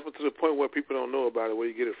sample to the point where people don't know about it, where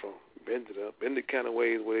you get it from. Bend it up. Bend it kind of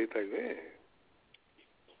ways where they think, man.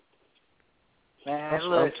 Man,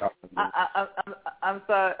 look, I'm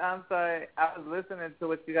sorry. I was listening to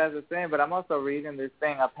what you guys were saying, but I'm also reading this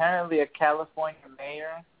thing. Apparently, a California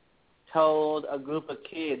mayor told a group of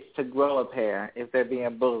kids to grow a pair if they're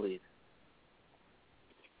being bullied.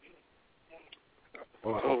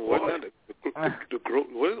 What is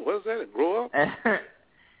that? Grow up?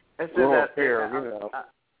 Grow a pair, you know.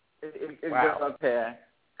 Wow. Grow a pair.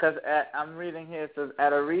 Because I'm reading here, it says,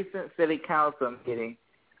 at a recent city council meeting,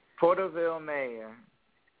 Porterville Mayor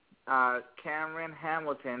Cameron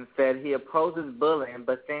Hamilton said he opposes bullying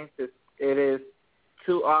but thinks it is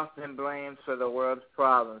too often blamed for the world's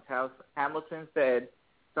problems. Hamilton said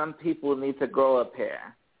some people need to grow a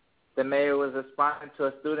pair. The mayor was responding to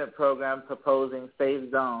a student program proposing safe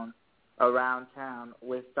zones around town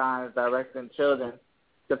with signs directing children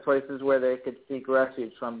to places where they could seek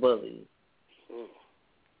refuge from bullies.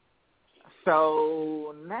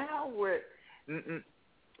 So now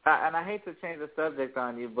and I hate to change the subject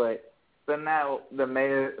on you, but so now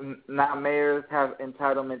mayors have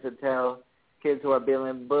entitlement to tell kids who are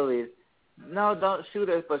being bullied, no, don't shoot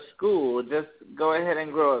us for school. Just go ahead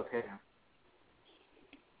and grow up here.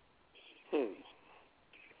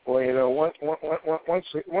 Well, you know,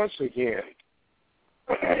 once again,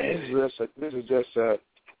 this is just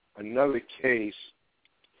another case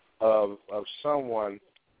of someone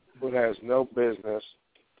who has no business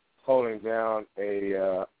holding down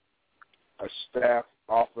a staff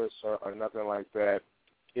office or nothing like that.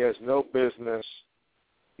 He has no business,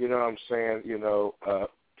 you know what I'm saying,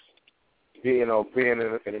 being in a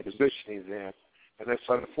position he's in. And it's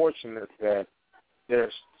unfortunate that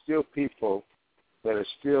there's still people that are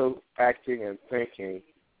still acting and thinking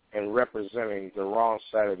and representing the wrong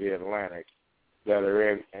side of the Atlantic that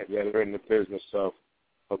are in the business of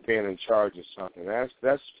being in charge of something.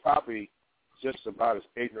 That's probably just about as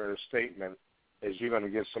ignorant a statement as you're going to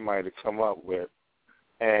get somebody to come up with.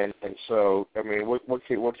 And so, I mean, what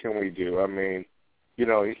can we do? I mean,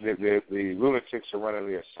 the lunatics are running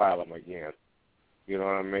the asylum again. You know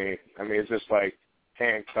what I mean? I mean, it's just like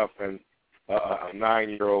handcuffing a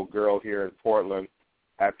 9-year-old girl here in Portland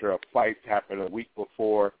after a fight happened a week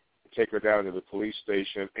before, take her down to the police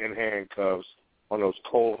station in handcuffs on those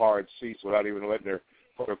cold, hard seats without even letting her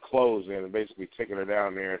put her clothes in, and basically taking her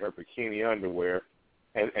down there in her bikini underwear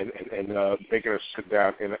and making her sit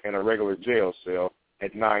down in a regular jail cell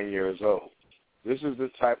at 9 years old. This is the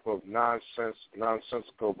type of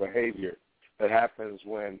nonsensical behavior that happens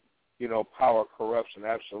when, power corrupts and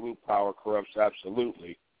absolute power corrupts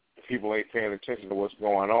absolutely. People ain't paying attention to what's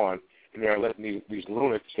going on, and they're letting these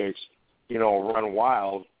lunatics, run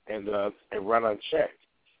wild and run unchecked.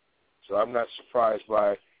 So I'm not surprised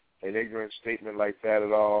by an ignorant statement like that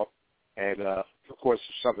at all. And, of course,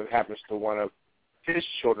 if something happens to one of his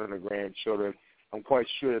children or grandchildren, I'm quite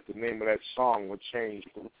sure that the name of that song would change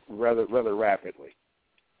rather rapidly.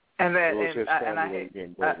 And then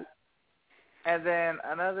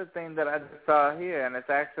another thing that I just saw here, and it's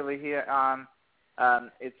actually here on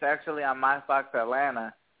My Fox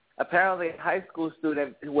Atlanta. Apparently, a high school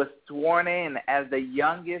student was sworn in as the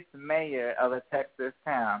youngest mayor of a Texas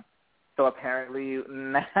town. So apparently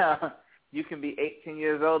now you can be 18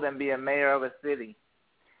 years old and be a mayor of a city.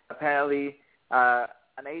 Apparently, an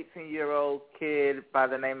 18-year-old kid by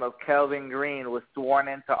the name of Kelvin Green was sworn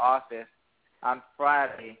into office on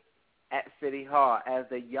Friday at City Hall as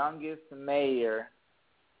the youngest mayor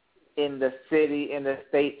in the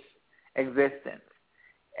state's existence.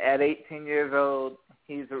 At 18 years old,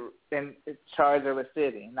 he's in charge of a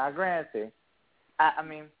city. Now, granted, I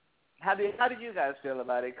mean, how do you guys feel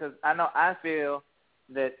about it? Because I know I feel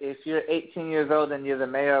that if you're 18 years old and you're the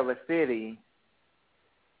mayor of a city,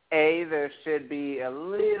 there should be a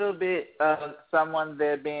little bit of someone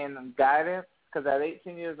there being guidance, because at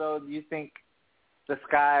 18 years old, you think the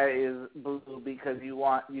sky is blue because you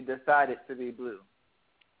decide it to be blue.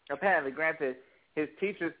 Apparently, granted, his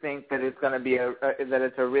teachers think that it's going to be that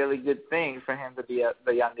it's a really good thing for him to be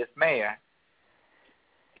the youngest mayor.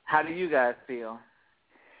 How do you guys feel?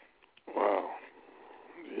 Wow,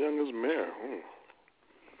 the youngest mayor.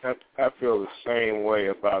 I feel the same way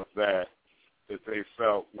about that they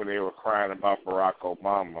felt when they were crying about Barack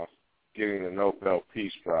Obama getting the Nobel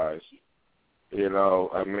Peace Prize. You know,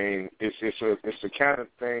 I mean, it's the kind of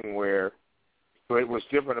thing where what was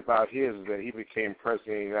different about his is that he became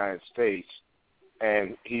president of the United States,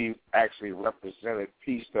 and he actually represented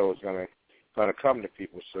peace that was going to come to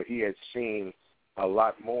people. So he had seen a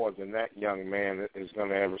lot more than that young man is going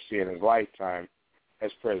to ever see in his lifetime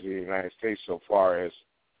as president of the United States, so far as,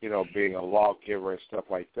 you know, being a lawgiver and stuff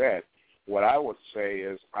like that. What I would say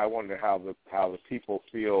is I wonder how the people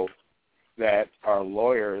feel that are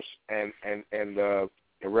lawyers and the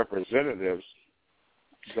representatives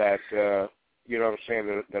that, you know what I'm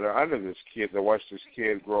saying, that are under this kid, that watch this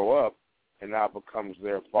kid grow up and now becomes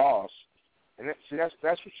their boss. And that's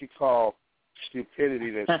what you call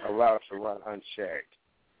stupidity that's allowed to run unchecked.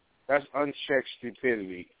 That's unchecked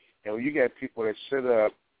stupidity. And when you get people that sit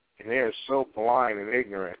up and they are so blind and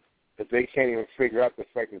ignorant that they can't even figure out the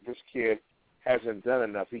fact that this kid hasn't done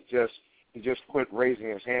enough. He just quit raising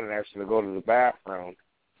his hand and asking to go to the bathroom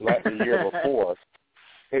the year before.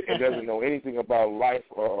 It doesn't know anything about life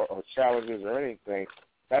or challenges or anything.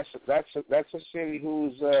 That's a city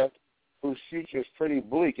whose future is pretty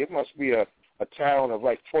bleak. It must be a town of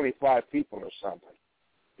like 25 people or something.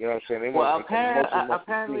 You know what I'm saying?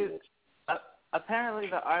 Apparently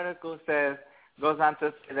the article goes on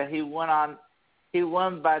to say that he won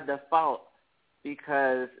by default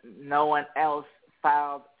because no one else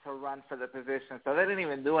filed to run for the position. So they didn't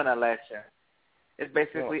even do an election. It's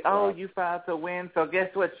basically, you filed to win, so guess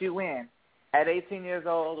what? You win. At 18 years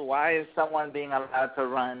old, why is someone being allowed to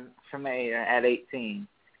run for mayor at 18?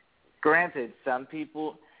 Granted, some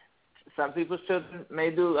people's children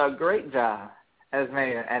may do a great job as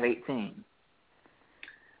mayor at 18.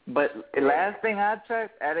 But the last thing I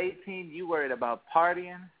checked, at 18, you worried about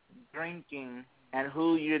partying, drinking, and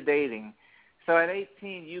who you're dating. So at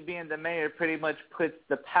 18, you being the mayor pretty much puts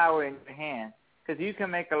the power in your hand because you can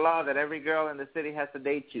make a law that every girl in the city has to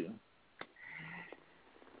date you.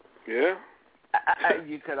 Yeah.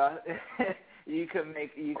 You could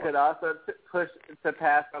also push to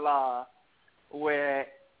pass a law where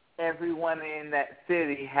everyone in that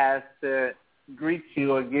city has to greet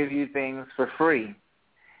you or give you things for free.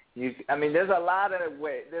 There's a lot of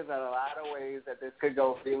ways that this could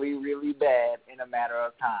go really, really bad in a matter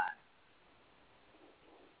of time.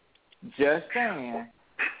 Just saying,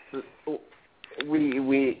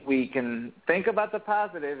 we can think about the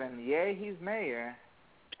positive, and he's mayor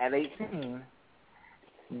at 18,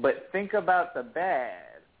 but think about the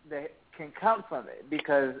bad that can come from it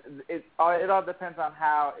because it all depends on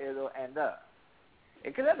how it'll end up.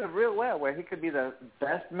 It could end up real well where he could be the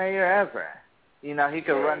best mayor ever. You know, he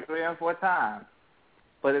could run 3 or 4 times,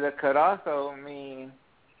 but it could also mean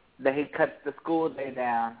that he cuts the school day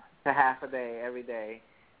down to half a day every day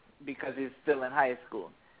because he's still in high school.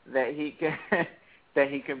 That he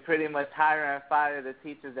can pretty much hire and fire the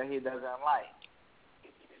teachers that he doesn't like.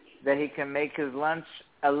 That he can make his lunch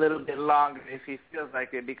a little bit longer if he feels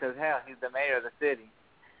like it because he's the mayor of the city.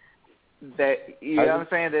 That you know what I'm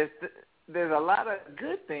saying? There's a lot of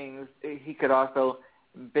good things. He could also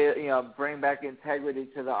bring back integrity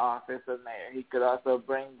to the office of mayor. He could also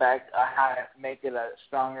bring back make it a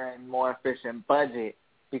stronger and more efficient budget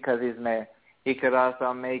because he's mayor. He could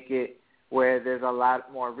also make it where there's a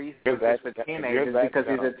lot more resources for teenagers because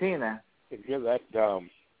he's a teenager. If you're that dumb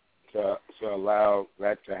to allow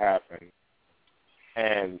that to happen,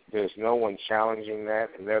 and there's no one challenging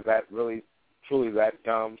that, and they're that really truly that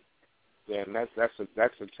dumb, then that's a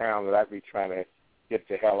town that I'd be trying to get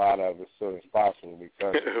the hell out of as soon as possible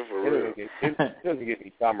because it doesn't get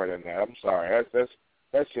any dumber than that. I'm sorry,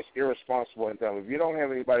 that's just irresponsible and dumb. If you don't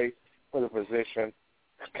have anybody for the position,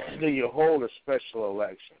 then you hold a special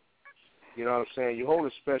election. You know what I'm saying? You hold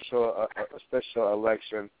a special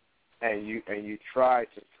election, and you try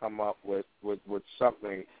to come up with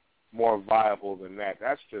something more viable than that.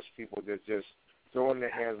 That's just people that just throwing their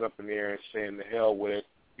hands up in the air and saying the hell with it.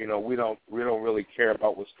 You know, we don't really care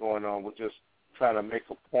about what's going on. We're just trying to make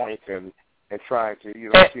a point and trying to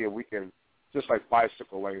see if we can, just like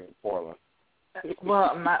bicycle lane in Portland.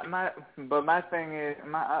 Well, my thing is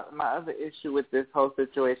my other issue with this whole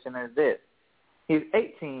situation is this: he's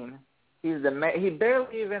 18. He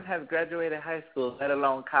barely even has graduated high school, let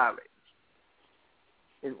alone college.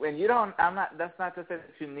 When you don't, that's not to say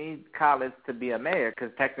that you need college to be a mayor,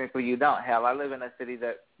 because technically you don't. Hell, I live in a city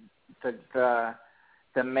that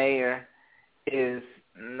the mayor is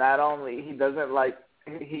not only he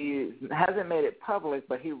hasn't made it public,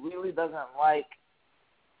 but he really doesn't like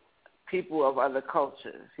people of other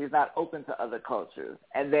cultures. He's not open to other cultures.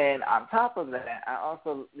 And then on top of that,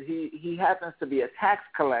 he happens to be a tax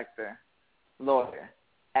collector lawyer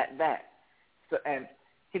at that. So, and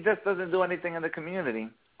he just doesn't do anything in the community,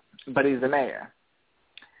 but he's the mayor.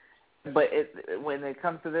 But when it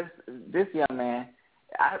comes to this young man,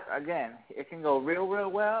 again, it can go real,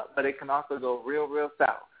 real well, but it can also go real, real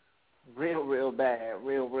south, real, real bad,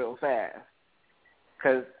 real, real fast.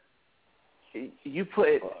 Because you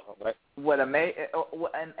put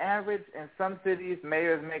an average in some cities,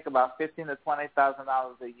 mayors make about $15,000 to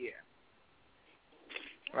 $20,000 a year,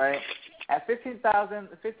 right? At $15,000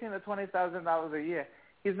 to $20,000 a year,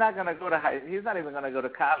 he's not going to go to he's not even going to go to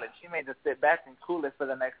college. He may just sit back and cool it for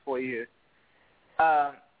the next 4 years.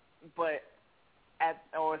 Or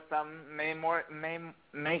some may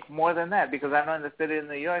make more than that, because I know in the city of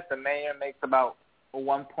New York, the mayor makes about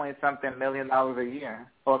 $1.something million a year,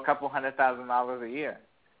 or a couple $100,000 a year.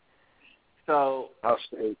 So I'll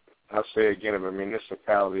say again, if a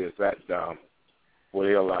municipality is that dumb, will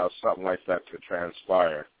they allow something like that to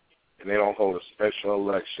transpire, and they don't hold a special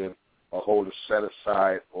election or hold a set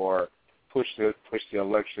aside or push the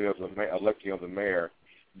election of the mayor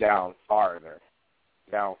down farther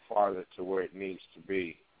to where it needs to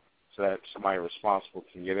be, so that somebody responsible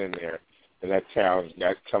can get in there and that town's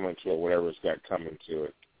got coming to it, whatever's got coming to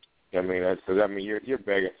it. I mean, you're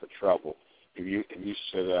begging for trouble if you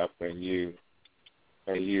sit up and you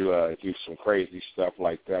do some crazy stuff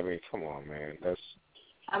like that. I mean, come on, man, that's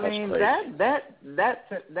crazy.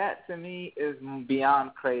 That to me is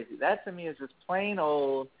beyond crazy. That to me is just plain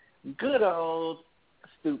old, good old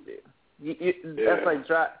stupid. That's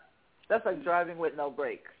like driving with no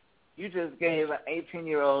brakes. You just gave an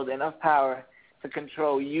 18-year-old enough power to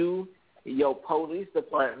control you, your police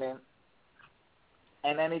department,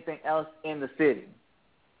 and anything else in the city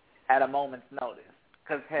at a moment's notice.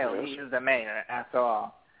 Because, hell, he is the mayor, after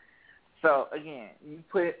all. So, again, you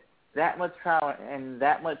put that much power and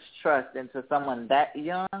that much trust into someone that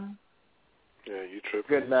young. Yeah, you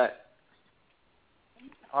tripping. Good luck.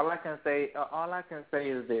 All I can say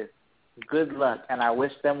is this: good luck, and I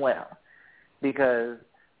wish them well, because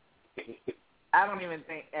I don't even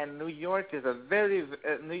think. And New York City is a very,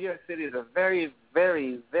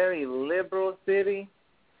 very, very liberal city,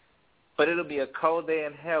 but it'll be a cold day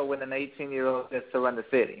in hell when an 18-year-old gets to run the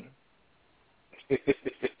city.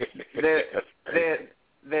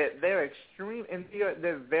 They're extreme in New York.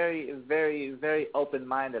 They're very, very, very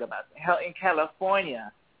open-minded about it. Hell, in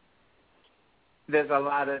California, there's a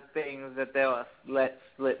lot of things that they'll let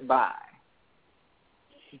slip by.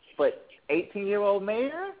 But 18-year-old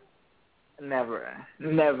mayor? Never,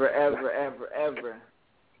 ever, ever, ever.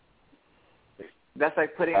 That's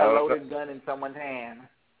like putting a loaded gun in someone's hand.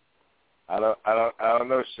 I don't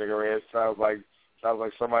know, Sugar Ray. It sounds like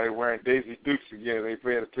somebody wearing Daisy Dukes again. They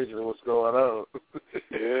paint a picture of what's going on.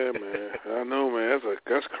 Yeah, man. I know, man.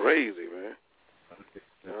 That's crazy, man.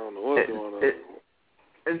 I don't know what's going on.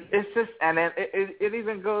 It's just, and then it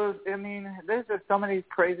even goes. I mean, there's just so many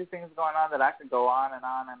crazy things going on that I could go on and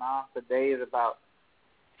on and on for days about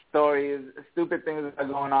stories, stupid things that are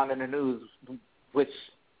going on in the news, which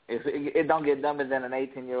it don't get dumber than an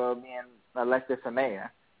 18-year-old being elected for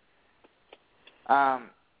mayor.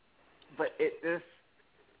 But it just,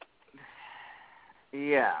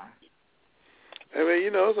 yeah. I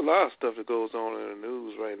mean, there's a lot of stuff that goes on in the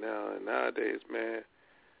news right now, and nowadays, man,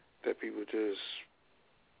 that people just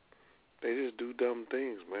do dumb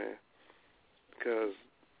things, man. Because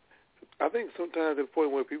I think sometimes at the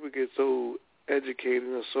point where people get so educated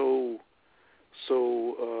and so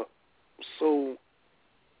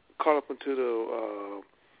caught up into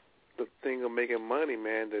the thing of making money,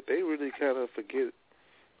 man, that they really kind of forget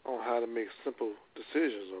on how to make simple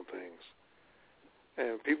decisions on things. And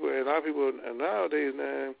a lot of people nowadays,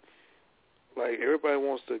 man, like everybody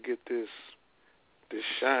wants to get this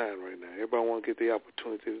shine right now. Everybody wants to get the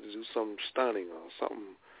opportunity to do something stunning or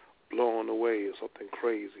something blowing away or something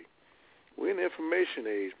crazy. We're in the information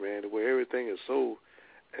age, man, where everything is so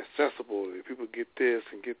accessible that people get this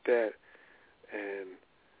and get that, and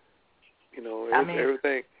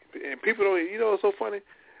everything. And people don't. It's so funny.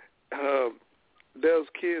 There's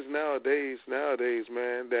kids nowadays,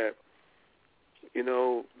 man, that we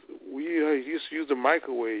used to use the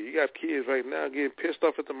microwave. You got kids right now getting pissed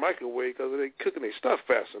off at the microwave because they cooking their stuff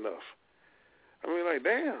fast enough. I mean, like,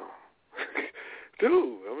 damn,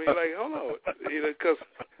 dude. I mean, like, hold on, because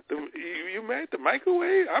you made the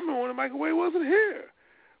microwave. I remember when the microwave wasn't here.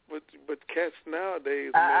 But cats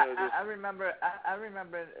nowadays. I remember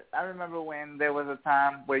when there was a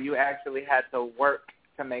time where you actually had to work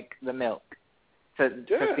to make the milk to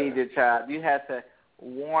feed your child. You had to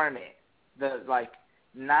warm it.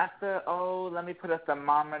 Not the, let me put a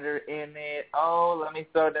thermometer in it. Let me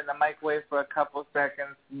throw it in the microwave for a couple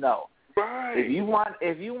seconds. No. Right.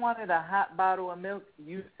 If you wanted a hot bottle of milk,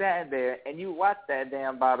 you sat there and you watched that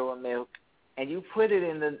damn bottle of milk, and you put it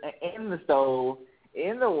in the stove,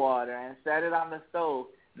 in the water, and set it on the stove.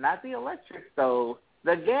 Not the electric stove,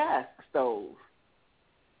 the gas stove.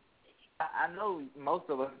 I know most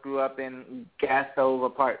of us grew up in gas stove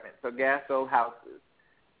apartments or gas stove houses.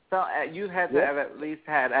 So you had to have at least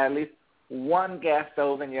one gas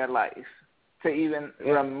stove in your life to even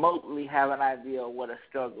remotely have an idea of what a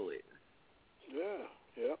struggle is.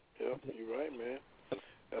 Yeah. You're right, man.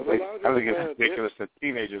 I think it's ridiculous that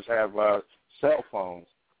teenagers have cell phones.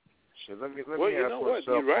 Let me well, you ask know what?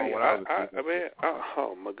 You're right.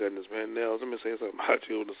 Oh my goodness, man. Nels, let me say something about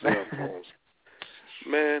you with the cell phones.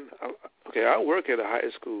 Man, I work at a high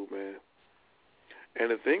school, man. And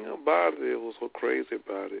the thing about it, was so crazy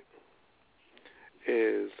about it,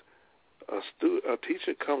 is a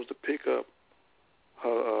teacher comes to pick up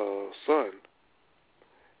her son.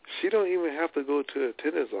 She don't even have to go to the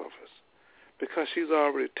attendance office because she's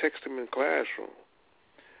already texted him in the classroom.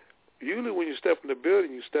 Usually when you step in the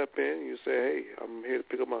building, you step in and you say, hey, I'm here to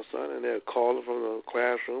pick up my son, and they'll call him from the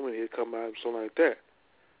classroom and he'll come out and something like that.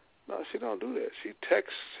 No, she don't do that. She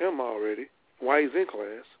texts him already while he's in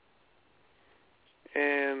class,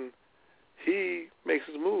 and he makes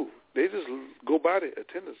his move. They just go by the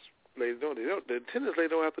attendance lady. The attendance lady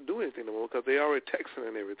don't have to do anything anymore because they already texting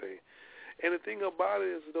and everything. And the thing about it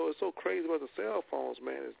is, though, it's so crazy about the cell phones,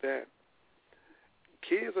 man, is that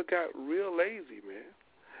kids have got real lazy, man,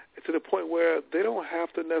 to the point where they don't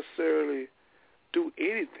have to necessarily do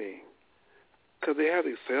anything because they have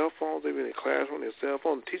these cell phones. They've been in the classroom, their cell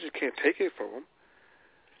phone. The teachers can't take it from them.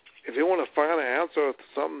 If they want to find an answer to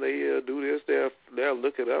something, they do this. They'll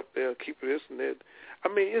look it up. They'll keep this and that. I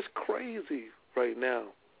mean, it's crazy right now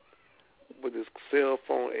with this cell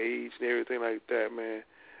phone age and everything like that, man.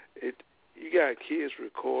 You got kids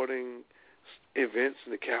recording events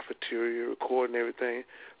in the cafeteria, recording everything.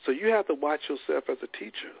 So you have to watch yourself as a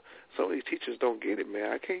teacher. Some of these teachers don't get it,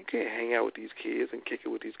 man. You can't hang out with these kids and kick it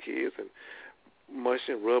with these kids and mush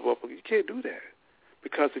and rub up. You can't do that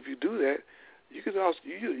because if you do that, you could also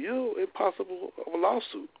you're impossible of a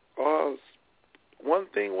lawsuit or one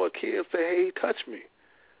thing where kids say, "Hey, touch me,"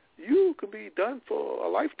 you could be done for a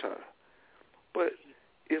lifetime. But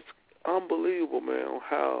it's unbelievable, man, on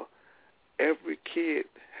how every kid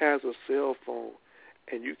has a cell phone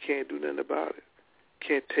and you can't do nothing about it.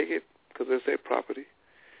 Can't take it because it's their property.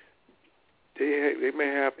 They may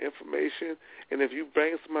have information, and if you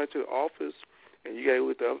bring somebody to the office and you got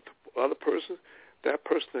with the other person, that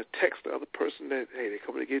person will text the other person that, hey, they're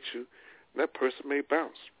coming to get you, and that person may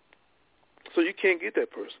bounce. So you can't get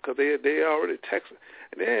that person because they already texting.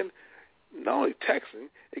 And then not only texting,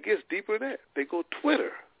 it gets deeper than that. They go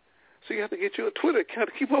Twitter. So you have to get you a Twitter account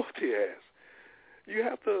to keep up with your ass. You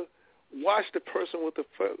have to watch the person with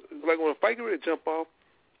like when a fight get ready to jump off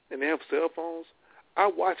and they have cell phones, I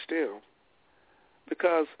watch them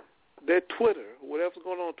because their Twitter, whatever's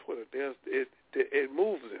going on Twitter, it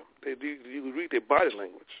moves them. You read their body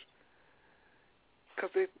language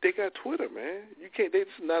because they got Twitter, man. You can't. They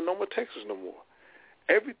just not no more texters no more.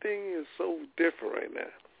 Everything is so different right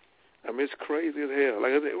now. I mean, it's crazy as hell.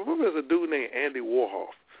 Like I said, remember there's a dude named Andy Warhol.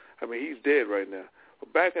 I mean, he's dead right now.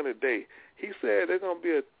 But back in the day, he said there's going to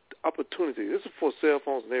be an opportunity. This is before cell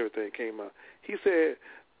phones and everything came out. He said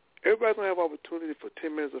everybody's going to have opportunity for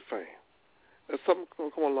 10 minutes of fame. There's something going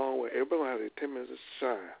to come along where everybody's going to have their 10 minutes of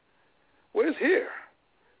shine. Well, it's here.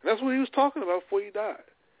 And that's what he was talking about before he died.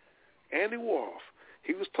 Andy Warhol.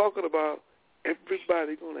 He was talking about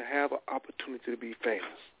everybody going to have an opportunity to be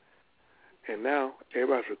famous. And now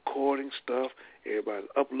everybody's recording stuff. Everybody's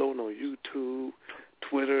uploading on YouTube,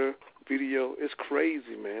 Twitter, video. It's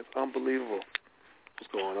crazy, man. It's unbelievable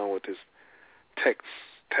what's going on with this text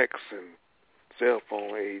and cell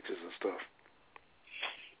phone ages and stuff.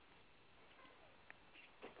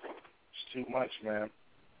 It's too much, man.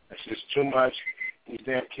 It's just too much. These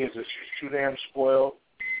damn kids are too damn spoiled.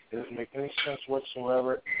 It doesn't make any sense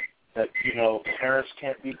whatsoever that, parents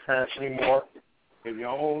can't be parents anymore. If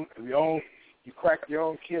you crack your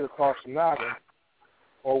own kid across the noggin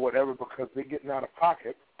or whatever because they're getting out of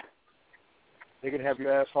pocket, they can have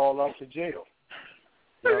your ass hauled off to jail.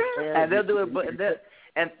 You know what I'm saying? And they'll do it.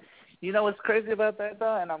 And you know what's crazy about that,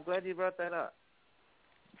 though? And I'm glad you brought that up.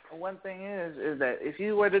 One thing is that if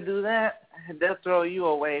you were to do that, they'll throw you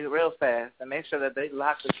away real fast and make sure that they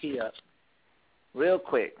lock the key up real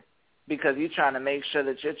quick because you're trying to make sure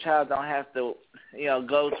that your child don't have to,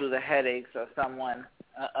 go through the headaches of someone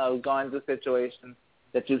going through situations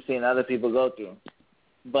that you've seen other people go through.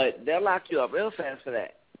 But they'll lock you up real fast for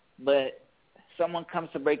that. But someone comes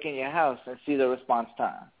to break in your house and see the response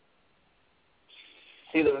time.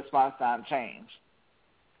 See the response time change.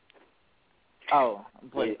 Oh,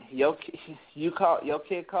 but your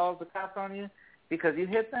kid calls the cops on you because you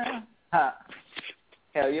hit them? Huh.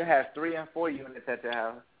 Hell, you have 3 and 4 units at your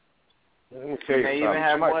house. Let me tell you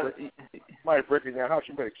something. Somebody break in your house,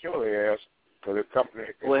 you better kill their ass. Because the company,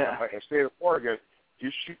 in the state of Oregon,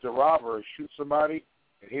 you shoot the robber or shoot somebody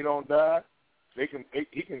and he don't die, he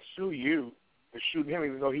can sue you for shooting him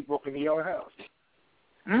even though he broke into your house.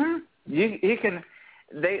 Mm-hmm. He can.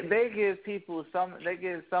 They give people they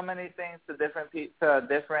give so many things to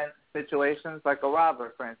different situations, like a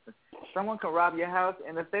robber, for instance. Someone can rob your house.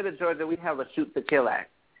 In the state of Georgia, we have a shoot to kill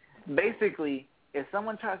act. Basically, if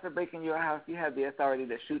someone tries to break into your house, you have the authority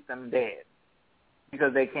to shoot them dead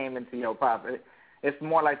because they came into your property. It's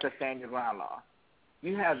more like the stand your ground law.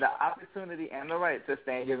 You have the opportunity and the right to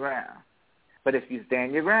stand your ground. But if you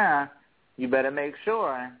stand your ground, you better make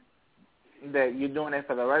sure that you're doing it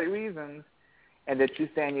for the right reasons and that you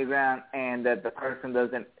stand your ground and that the person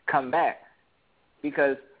doesn't come back.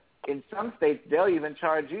 Because in some states, they'll even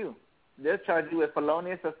charge you. They'll charge you with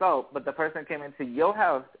felonious assault, but the person came into your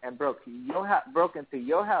house and broke into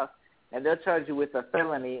your house, and they'll charge you with a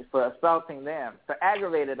felony for assaulting them, for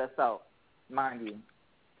aggravated assault, mind you.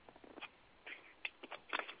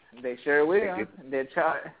 They sure will. They'll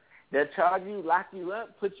charge you, lock you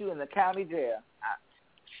up, put you in the county jail.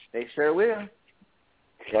 They sure will.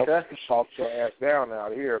 Yep. Salt your ass down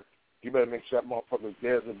out here. You better make sure that motherfucker's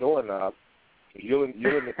dead as a doorknob. You're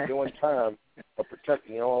doing time for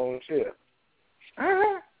protecting your own shit.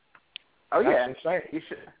 Uh-huh. Oh, that's yeah. Insane.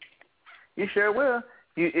 You sure will.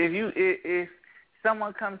 If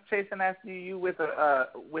someone comes chasing after you with a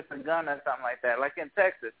gun or something like that, like in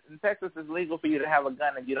Texas. In Texas, it's legal for you to have a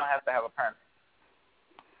gun and you don't have to have a permit.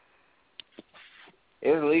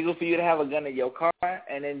 It's legal for you to have a gun in your car,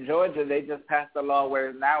 and in Georgia, they just passed a law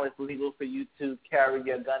where now it's legal for you to carry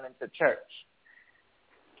your gun into church.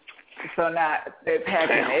 So now they're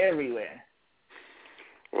packing everywhere.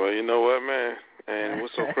 Well, you know what, man? And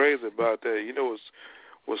what's so crazy about that, you know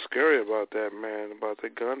what's scary about that, man, about the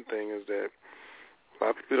gun thing is that a lot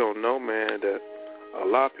of people don't know, man, that a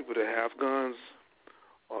lot of people that have guns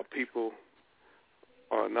are people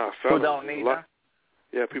are not felons. Who don't need them?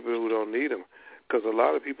 Yeah, people who don't need them. Because a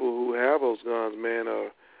lot of people who have those guns, man,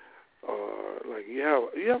 are like you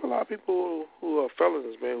have a lot of people who are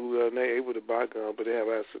felons, man, who are not able to buy guns, but they have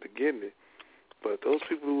access to getting it. But those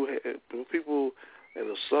people people in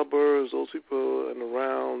the suburbs, those people in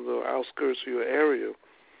around the outskirts of your area,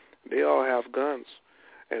 they all have guns.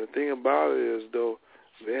 And the thing about it is, though,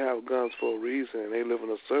 they have guns for a reason, and they live in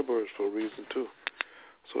the suburbs for a reason too.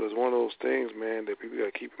 So it's one of those things, man, that people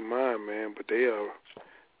got to keep in mind, man. But they are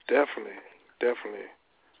definitely,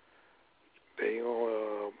 they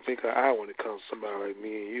gonna blink an eye when it comes to somebody like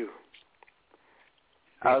me and you.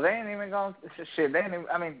 Oh, they ain't even gonna shit. They ain't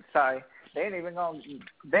even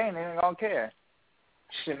gonna care.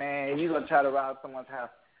 Shit, man, you gonna try to rob someone's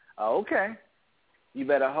house? Oh, okay. You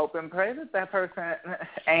better hope and pray that person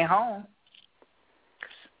ain't home.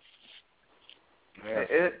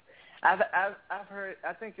 Yeah. I've heard.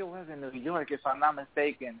 I think it was in New York, if I'm not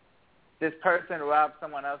mistaken. This person robbed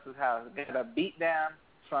someone else's house. They got a beat down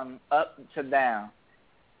from up to down.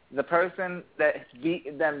 The person that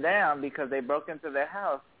beat them down because they broke into their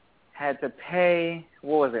house had to pay,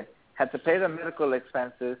 had to pay the medical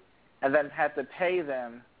expenses and then had to pay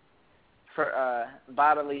them for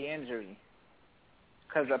bodily injury.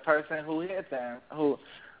 Because the person who hit them,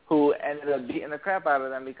 who ended up beating the crap out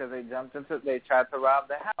of them because they tried to rob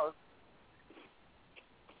the house,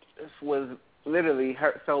 was literally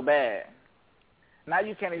hurt so bad. Now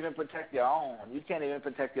you can't even protect your own. You can't even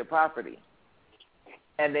protect your property.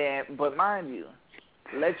 And then, but mind you,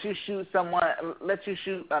 let you shoot an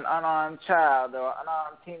unarmed child or an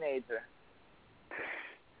unarmed teenager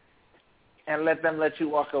and let you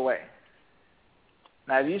walk away.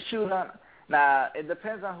 Now, if you it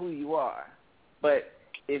depends on who you are. But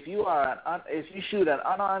if you shoot an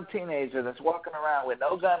unarmed teenager that's walking around with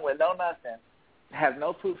no gun, with no nothing, has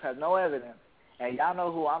no proof, has no evidence, and y'all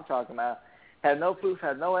know who I'm talking about, has no proof,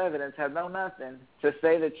 has no evidence, has no nothing to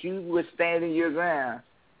say that you would stand in your ground,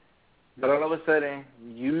 but all of a sudden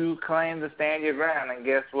you claim to stand your ground, and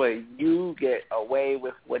guess what? You get away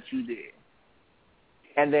with what you did.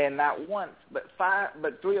 And then not once, but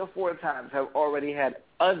 3 or 4 times have already had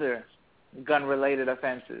other gun-related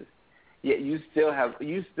offenses. Yet you still have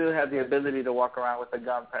the ability to walk around with a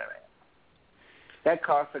gun permit. That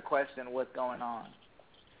calls the question, what's going on?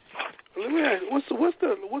 Let me ask, what's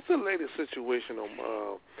the latest situation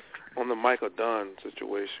on the Michael Dunn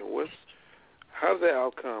situation? How's that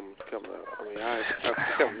outcome come out? I mean, I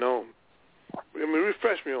have known. I mean,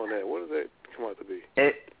 refresh me on that. What does that come out to be?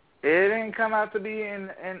 It didn't come out to be in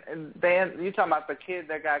you talking about the kid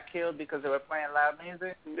that got killed because they were playing loud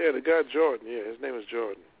music? Yeah, the guy Jordan. Yeah, his name is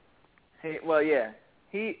Jordan.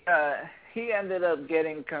 He ended up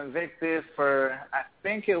getting convicted for, I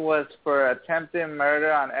think it was for attempted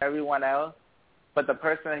murder on everyone else, but the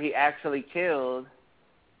person that he actually killed,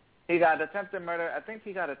 he got attempted murder. I think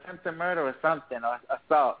he got attempted murder or something, or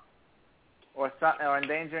assault, or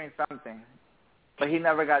endangering something, but he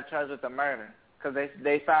never got charged with the murder because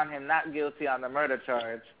they found him not guilty on the murder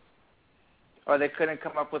charge, or they couldn't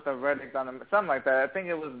come up with a verdict on something like that. I think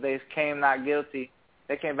it was they came back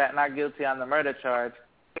not guilty on the murder charge,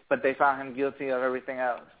 but they found him guilty of everything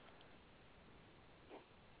else.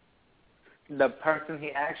 The person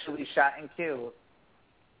he actually shot and killed,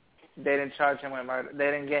 they didn't charge him with murder. They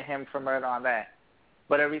didn't get him for murder on that.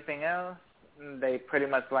 But everything else, they pretty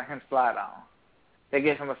much let him slide on. They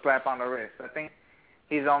gave him a slap on the wrist. I think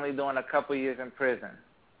he's only doing a couple years in prison,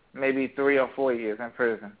 maybe 3 or 4 years in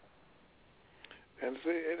prison. And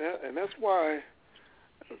see, and that's why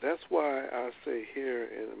I say here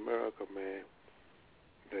in America, man,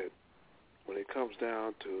 that when it comes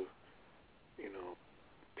down to,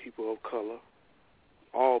 people of color,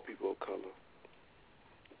 all people of color,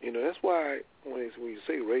 that's why when you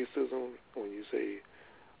say racism, when you say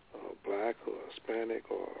black or Hispanic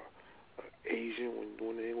or Asian,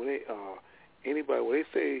 when they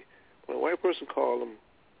say, when a white person call them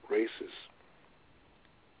racist,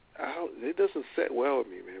 it doesn't sit well with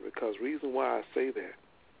me, man, because the reason why I say that,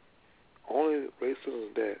 only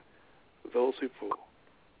racism that those people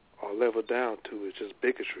are leveled down to is just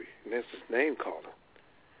bigotry, and that's just name calling.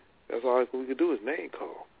 That's all we can do is name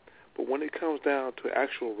call. But when it comes down to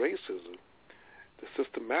actual racism, the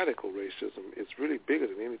systematical racism is really bigger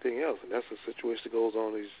than anything else, and that's the situation that goes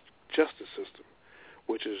on in the justice system,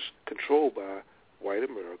 which is controlled by white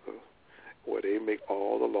America, where they make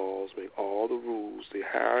all the laws, make all the rules, they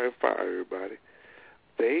hire and fire everybody.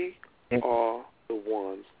 They are the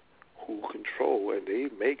ones who control, and they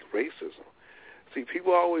make racism. See,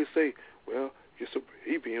 people always say, well,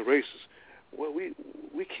 he being racist. Well, we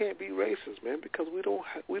can't be racist, man, because we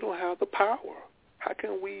don't have the power. How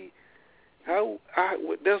can we?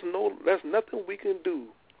 There's nothing we can do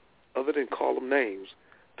other than call them names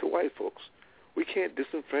to white folks. We can't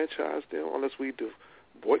disenfranchise them unless we do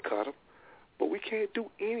boycott them. But we can't do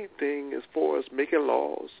anything as far as making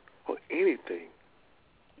laws or anything.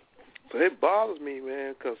 So it bothers me,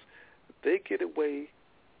 man, because they get away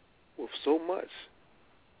with so much,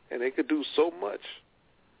 and they could do so much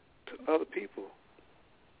to other people,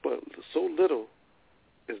 but so little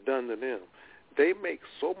is done to them. They make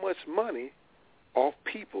so much money off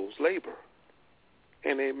people's labor,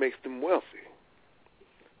 and it makes them wealthy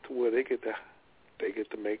to where they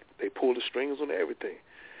pull the strings on everything.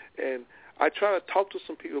 And I try to talk to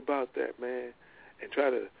some people about that, man, and try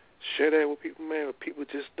to share that with people, man, but people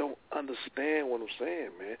just don't understand what I'm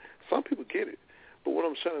saying, man. Some people get it, but what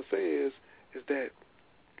I'm trying to say is that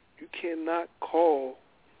you cannot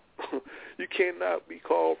be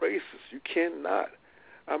called racist. You cannot.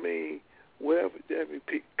 I mean, wherever,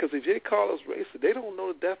 because if they call us racist, they don't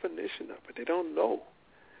know the definition of it. They don't know.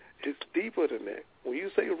 It's deeper than that. When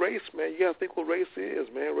you say race, man, you got to think what race is,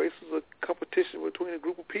 man. Race is a competition between a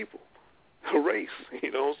group of people. A race,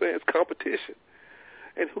 you know what I'm saying? It's competition.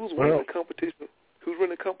 And who's winning the competition? Who's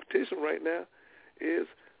winning the competition right now is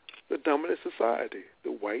the dominant society,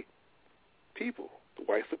 the white people, the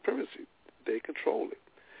white supremacy. They control it.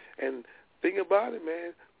 And the thing about it,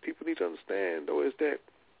 man, people need to understand, though, is that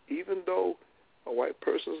even though a white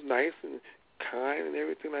person's nice and kind and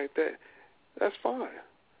everything like that, that's fine.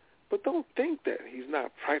 But don't think that he's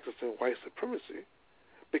not practicing white supremacy,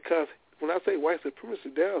 because when I say white supremacy,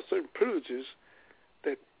 there are certain privileges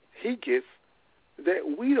that he gets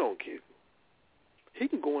that we don't get. He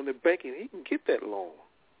can go in the bank and he can get that loan.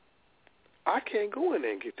 I can't go in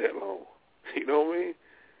there and get that loan. You know what I mean?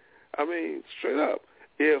 I mean, straight up.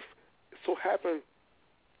 If it so happen,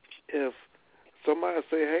 if somebody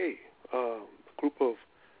say, hey, a group of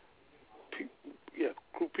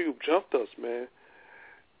people jumped us, man,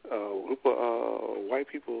 a group of white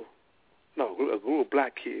people, no, a group of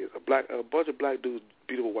black kids, a bunch of black dudes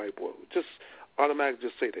beat up a white boy. Just automatically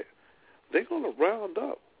just say that. They're going to round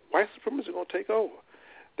up. White supremacy is going to take over.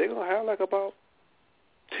 They're going to have like about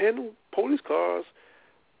 10 police cars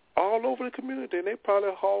all over the community, and they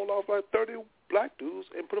probably haul off like 30 black dudes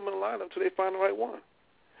and put them in a lineup until they find the right one.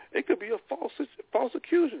 It could be a false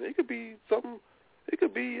accusation. It could be something. It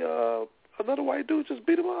could be another white dude just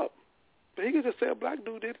beat him up. But he could just say a black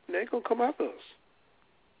dude did it, and they ain't gonna come after us.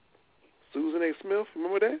 Susan A. Smith,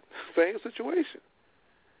 remember that? Same situation.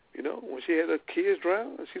 You know, when she had her kids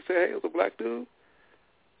drowned, and she said, "Hey, it was a black dude."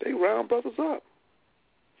 They round brothers up.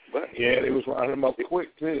 But yeah, they was rounding them up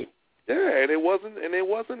quick too. Yeah, and it wasn't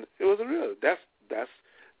real. That's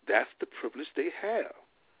the privilege they have.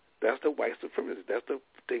 That's the white supremacy. That's the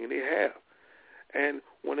thing they have. And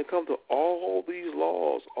when it comes to all these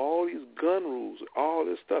laws, all these gun rules, all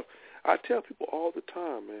this stuff, I tell people all the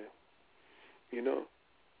time, man. You know,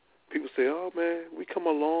 people say, "Oh man, we come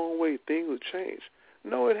a long way. Things have changed."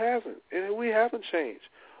 No, it hasn't, and we haven't changed.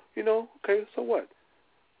 You know, okay, so what?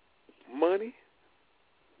 Money.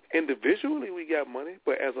 Individually, we got money,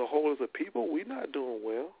 but as a whole, as a people, we're not doing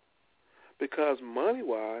well because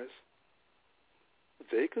money-wise,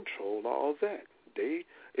 they control all that.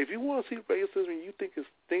 If you want to see racism and you think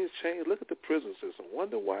things change, look at the prison system.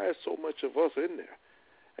 Wonder why there's so much of us in there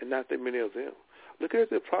and not that many of them. Look at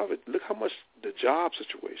the private. Look how much the job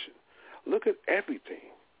situation. Look at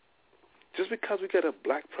everything. Just because we got a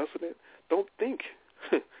black president, don't think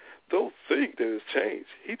that it's changed.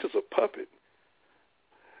 He's just a puppet.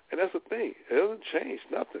 And that's the thing. It doesn't change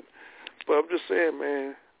nothing. But I'm just saying,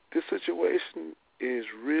 man, this situation is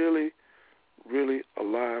really, really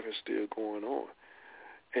alive and still going on.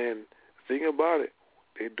 And the thing about it,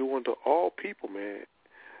 they're doing to all people, man,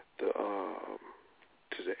 to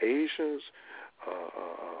the Asians,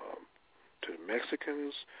 to the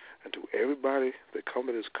Mexicans, and to everybody that come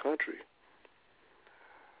to this country.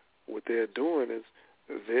 What they're doing is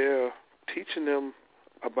they're teaching them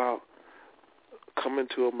about coming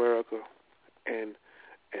to America and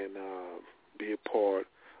be a part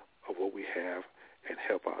of what we have and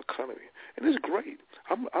help our economy. And it's great.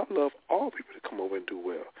 I love all people to come over and do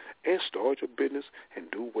well and start your business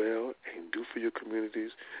and do well and do for your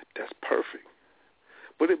communities. That's perfect.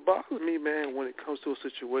 But it bothers me, man, when it comes to a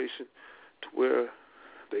situation to where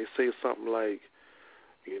they say something like,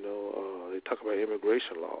 you know, they talk about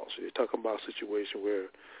immigration laws. They talk about a situation where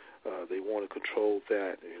they want to control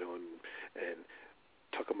that, you know, and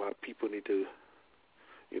talking about people need to,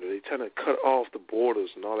 you know, they're trying to cut off the borders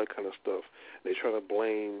and all that kind of stuff. They try to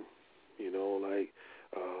blame, you know, like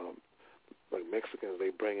Mexicans,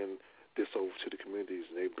 they bringing this over to the communities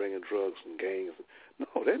and they bringing drugs and gangs.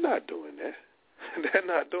 No, they're not doing that. They're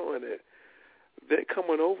not doing that. They're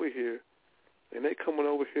coming over here, and they're coming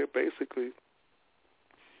over here basically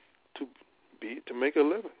to make a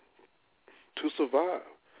living, to survive,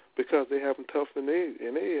 because they have them tough in their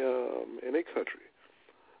country.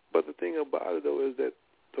 But the thing about it, though, is that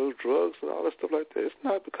those drugs and all that stuff like that, it's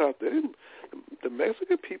not because the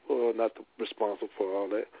Mexican people are not responsible for all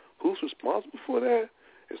that. Who's responsible for that?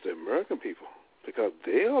 It's the American people, because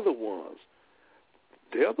they are the ones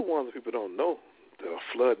that people don't know that are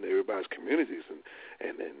flooding everybody's communities and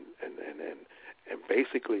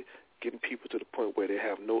basically getting people to the point where they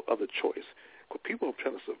have no other choice. Because people are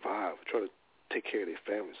trying to survive, trying to take care of their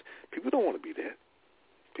families. People don't want to be that.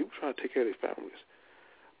 People trying to take care of their families.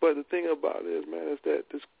 But the thing about it is, man, is that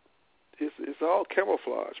it's all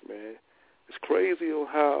camouflage, man. It's crazy on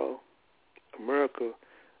how America,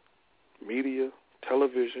 media,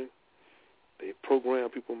 television, they program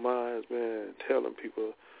people's minds, man, and telling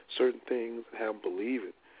people certain things and have them believe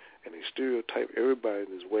it. And they stereotype everybody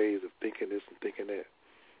in these ways of thinking this and thinking that.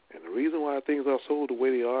 And the reason why things are sold the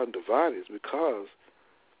way they are and divided is because,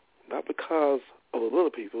 not because of the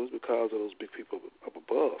little people, it's because of those big people up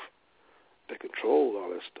above that control all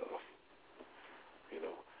that stuff. You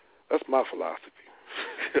know, that's my philosophy.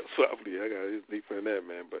 So I believe I got to get deeper in that,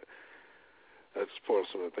 man. But that's part of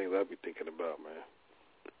some of the things I'd be thinking about, man.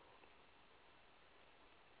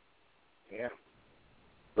 Yeah,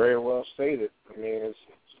 very well stated. I mean,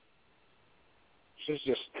 it's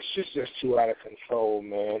just too out of control,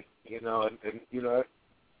 man. You know, and you know,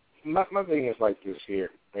 my thing is like this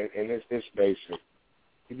here, and it's basic.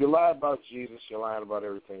 If you lie about Jesus, you're lying about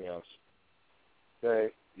everything else.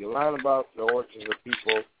 Okay, you're lying about the origins of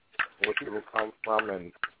people, where people come from,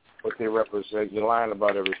 and what they represent. You're lying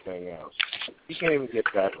about everything else. You can't even get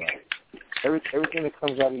that right. Everything that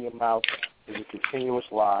comes out of your mouth is a continuous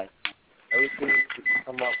lie. Everything that you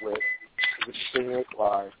come up with is a continuous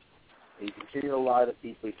lie. And you continue to lie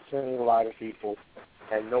to people,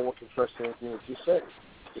 and no one can trust anything that you say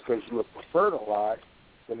because you would prefer to lie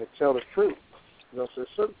than to tell the truth. You know, so there's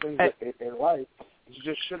certain things that in life you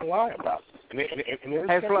just shouldn't lie about. And they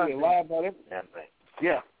lie about everything.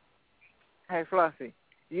 Yeah. Hey, Flossie,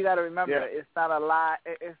 you got to remember, it's not a lie.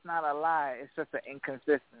 It's not a lie. It's just an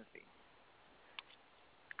inconsistency.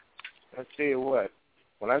 I tell you what,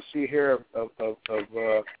 when I see here of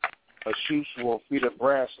a shoe for feet of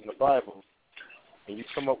brass in the Bible, and you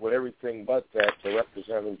come up with everything but that to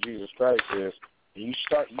represent who Jesus Christ is, and you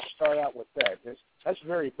start out with that. That's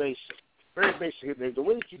very basic. Very basic. The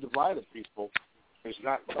way that you divide the people is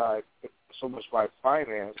not by so much by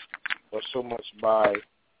finance or so much by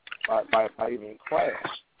even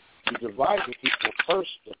class. You divide the people first.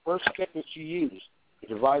 The first step that you use to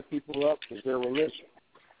divide people up is their religion.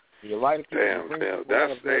 You lie to people. Damn.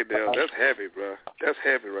 That's heavy, bro. That's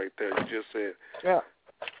heavy right there. You just said. Yeah.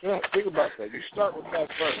 Think about that. You start with that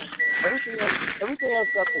first. Everything else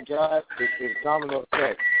after God is domino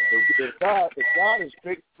effect. If God is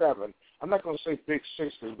big 7, I'm not going to say big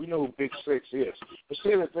 6 because we know who big 6 is. But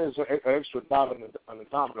say that there's an extra domino on the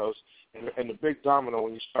dominoes, and the big domino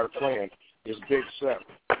when you start playing is big 7.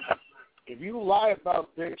 If you lie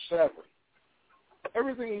about big 7,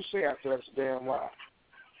 everything you say after that's a damn lie.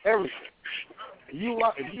 Everything.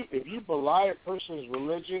 If you belie a person's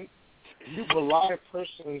religion, if you belie a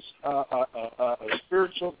person's a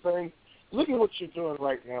spiritual thing, look at what you're doing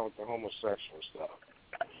right now with the homosexual stuff.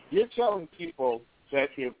 You're telling people that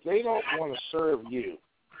if they don't want to serve you,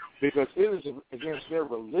 because it is against their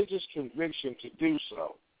religious conviction to do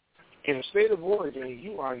so, in the state of Oregon,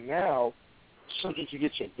 you are now subject to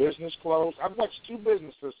get your business closed. I've watched 2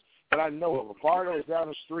 businesses that I know of. A bar that was down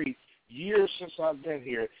the street, years since I've been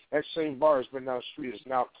here, that same bar has been down the street, is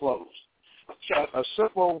now closed. A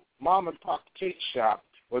simple mom-and-pop cake shop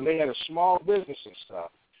where they had a small business and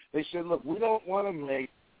stuff. They said, look, we don't want to make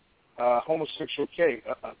homosexual cake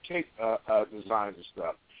designs and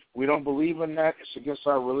stuff. We don't believe in that. It's against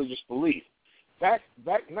our religious belief. Back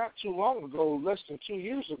not too long ago, less than 2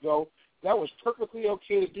 years ago, that was perfectly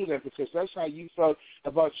okay to do that because that's how you felt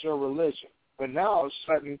about your religion. But now, all of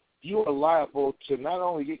a sudden, you are liable to not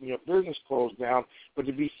only getting your business closed down, but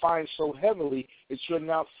to be fined so heavily that you're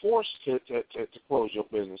now forced to close your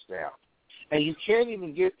business down. And you can't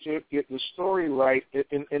even get the story right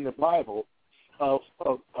in the Bible of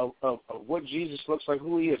what Jesus looks like,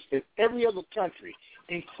 who he is. In every other country,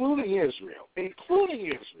 including Israel,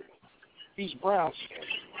 he's brown skinned.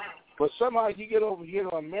 But somehow you get over here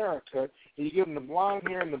to America and you give them the blonde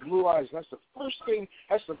hair and the blue eyes. That's the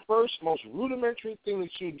first most rudimentary thing that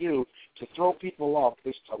you do to throw people off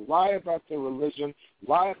is to lie about their religion,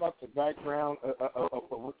 lie about the background of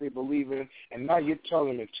what they believe in, and now you're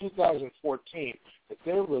telling them in 2014 that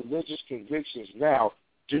their religious convictions now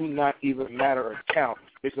do not even matter or count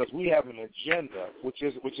because we have an agenda, which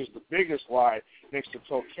is the biggest lie next to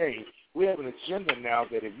cocaine. We have an agenda now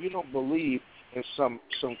that if you don't believe in some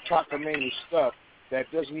cockamamie stuff that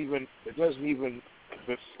doesn't even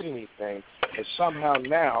befit anything, and somehow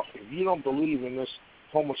now, if you don't believe in this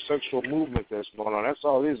homosexual movement that's going on, that's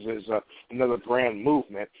all it is another grand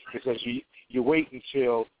movement because you wait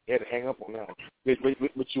until you had to hang up on that,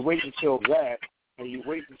 but you wait until that, and you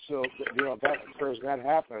wait until that occurs, that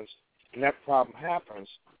happens, and that problem happens.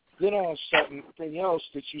 Then all of a sudden, everything else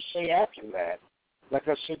that you say after that, like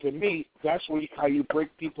I said to me, that's how you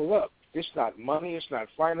break people up. It's not money. It's not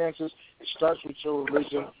finances. It starts with your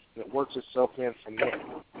religion, and it works itself in from there.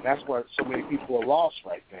 And that's why so many people are lost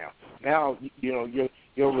right now. Now, you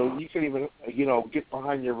can even, get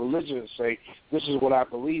behind your religion and say, this is what I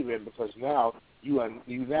believe in, because now you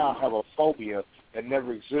now have a phobia that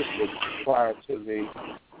never existed prior to the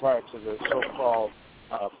so-called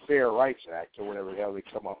Fair Rights Act or whatever the hell they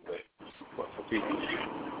come up with for people.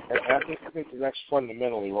 And I think that's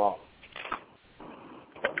fundamentally wrong.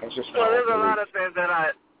 Well, there's a lot of things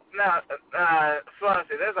that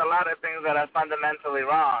there's a lot of things that are fundamentally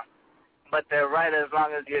wrong, but they're right as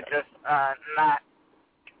long as you're just not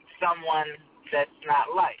someone that's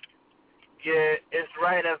not liked. It's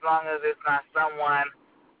right as long as it's not someone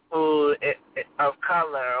who of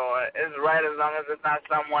color, or it's right as long as it's not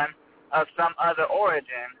someone of some other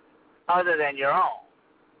origin other than your own.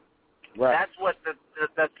 Right. That's what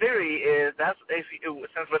the theory is.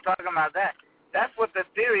 Since we're talking about that. That's what the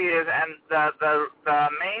theory is, and the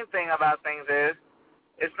main thing about things is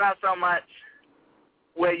it's not so much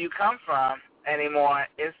where you come from anymore.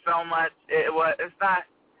 It's not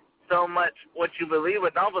so much what you believe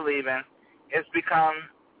or don't believe in. It's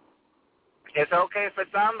okay for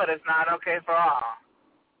some, but it's not okay for all.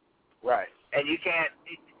 Right. And you can't,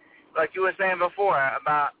 like you were saying before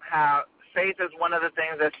about how faith is one of the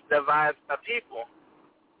things that divides a people.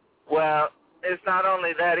 Well, it's not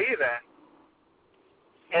only that either.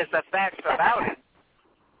 It's the facts about it.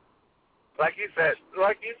 Like you said,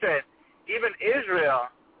 even Israel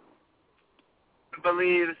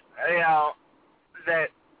believes, that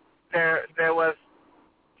there was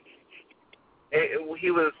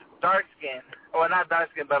dark skin, or not dark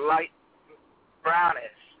skin, but light brownish.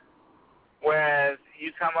 Whereas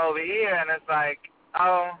you come over here and it's like,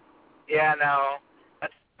 oh, yeah, no.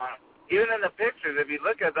 Even in the pictures, if you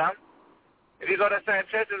look at them, if you go to certain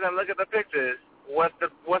churches and look at the pictures, what's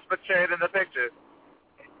portrayed in the pictures?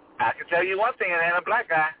 I can tell you one thing, it ain't a black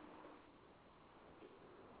guy.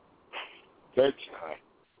 Big time.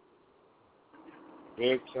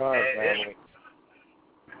 Big time, family.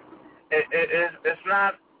 It's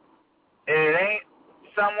not, it ain't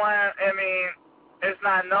someone, I mean, it's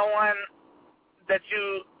not no one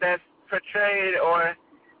that's portrayed, or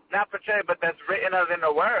not portrayed, but that's written of in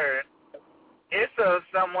the Word. It's of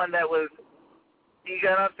someone that was, you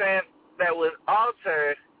get what I'm saying, that was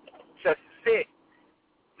altered to fit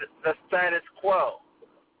the status quo.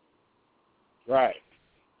 Right.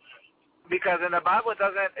 Because in the Bible, it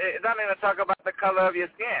doesn't even talk about the color of your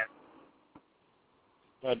skin.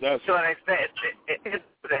 That does. To an extent,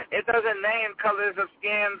 it doesn't name colors of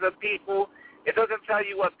skins of people. It doesn't tell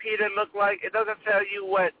you what Peter looked like. It doesn't tell you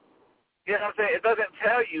what, you know what I'm saying? It doesn't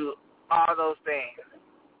tell you all those things.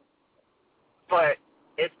 But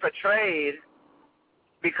it's portrayed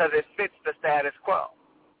because it fits the status quo.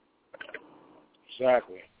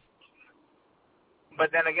 Exactly.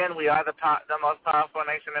 But then again, we are the most powerful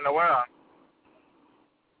nation in the world.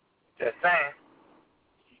 Just saying.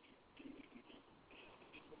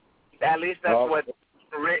 At least that's what's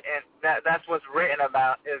written. That's what's written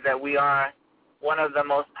about, is that we are one of the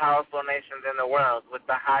most powerful nations in the world with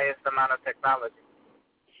the highest amount of technology.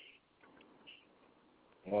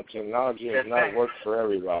 Well, technology has not worked for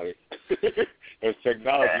everybody. And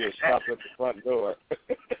technology is stopped at the front door.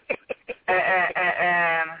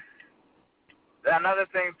 and another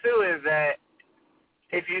thing, too, is that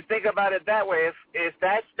if you think about it that way, if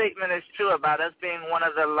that statement is true about us being one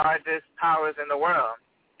of the largest powers in the world,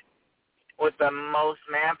 with the most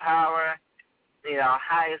manpower,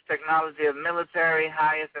 highest technology of military,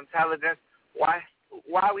 highest intelligence, why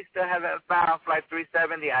we still haven't found Flight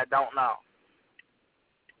 370, I don't know.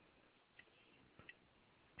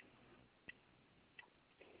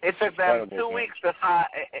 It took them 2 weeks to find.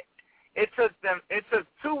 It took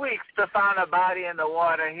 2 weeks to find a body in the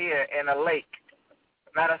water here in a lake.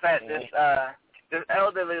 Matter of fact, this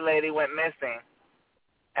elderly lady went missing,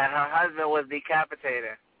 and her husband was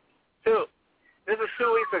decapitated. This was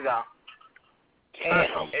 2 weeks ago.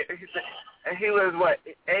 And he was,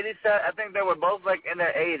 87? I think they were both, in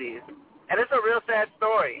their 80s. And it's a real sad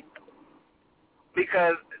story.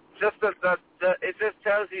 Because it just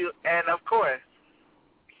tells you, and of course,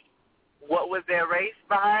 what was their race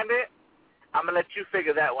behind it? I'm going to let you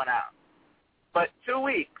figure that one out. But 2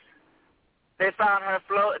 weeks, they found her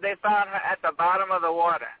at the bottom of the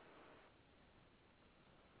water.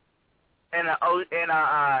 In a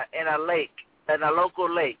lake, in a local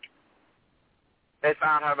lake. They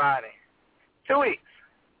found her body. 2 weeks.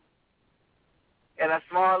 In a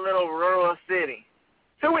small little rural city.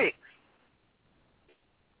 2 weeks.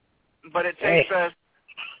 But it takes us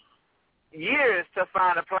years to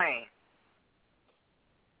find a plane.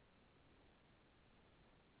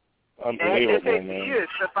 Unbelievable, it takes years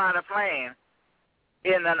to find a plane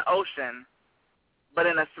in an ocean, but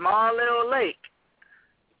in a small little lake.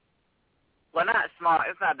 Well, not small.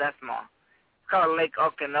 It's not that small. It's called Lake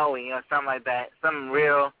Okanoi or something like that. Some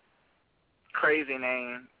real crazy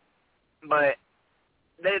name. But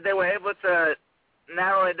they were able to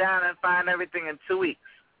narrow it down and find everything in 2 weeks.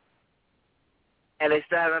 And they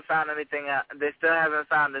still haven't found anything else. They still haven't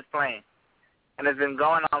found this plane. And it's been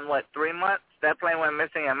going on, 3 months? That plane went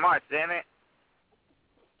missing in March, didn't it?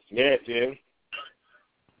 Yeah, it did.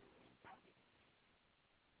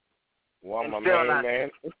 Well, my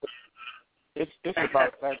man. It's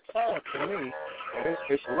about that time for me, and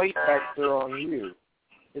it's late back there on you.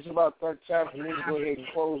 It's about that time for me to go ahead and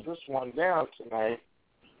close this one down tonight.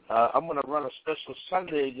 I'm going to run a special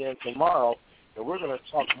Sunday again tomorrow, and we're going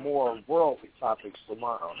to talk more worldly topics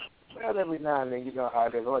tomorrow. Not every now and then, you know how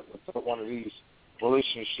they like to put one of these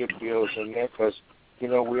relationship deals in there, because,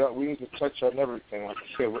 we need to touch on everything. Like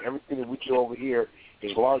I said, everything that we do over here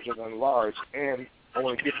is larger than large, and I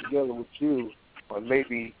want to get together with you or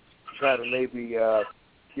try to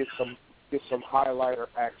get some highlighter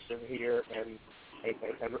action here and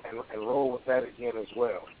roll with that again as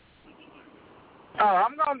well. Oh,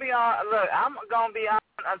 I'm gonna be on. Look, I'm gonna be on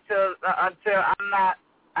until I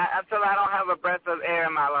don't have a breath of air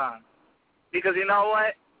in my lungs. Because you know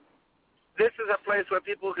what? This is a place where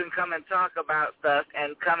people can come and talk about stuff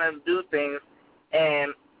and come and do things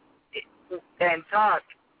and talk,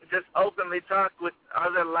 just openly talk with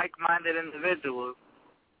other like-minded individuals.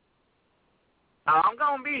 I'm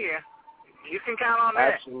going to be here. You can count on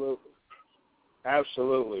that.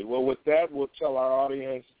 Absolutely. Well, with that, we'll tell our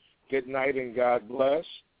audience good night and God bless.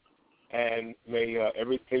 And may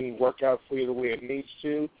everything work out for you the way it needs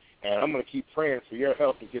to. And I'm going to keep praying for your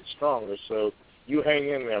health to get stronger. So you hang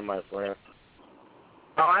in there, my friend.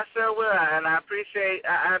 Oh, I sure will. And I appreciate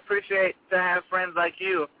to have friends like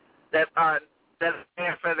you that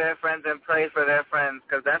stand for their friends and pray for their friends,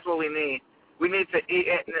 because that's what we need. We need to,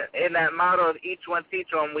 in that motto of each one teach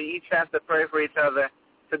one, we each have to pray for each other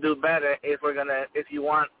to do better. If you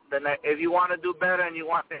want to do better and you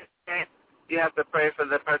want to change, you have to pray for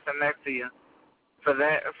the person next to you, for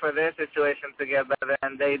their situation to get better,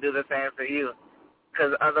 and they do the same for you.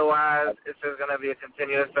 Because otherwise, it's just going to be a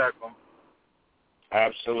continuous circle.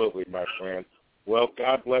 Absolutely, my friend. Well,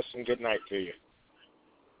 God bless and good night to you.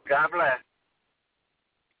 God bless.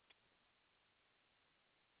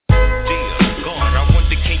 Dear God, I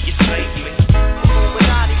wonder, can you save me?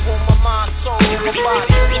 Illuminati want my mind, soul, and my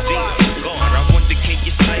body. Dear God, I wonder, can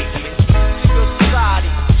you save me? Secret society,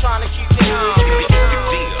 trying to keep me on.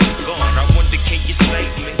 Dear God, I wonder, can you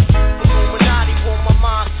save me? Illuminati want my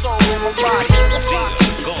mind, soul, and my body.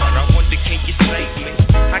 Dear God, I wonder, can you save me?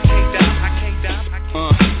 I can't die.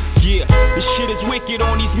 Yeah, this shit is wicked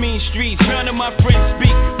on these mean streets. None of my friends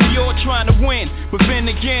speak. We all trying to win, but then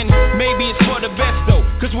again, maybe it's for the best though.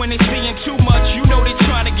 Cause when they seeing too much, you know they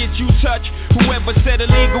trying to get you touched. Whoever said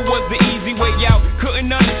illegal was the easy way out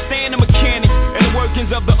couldn't understand the mechanics and the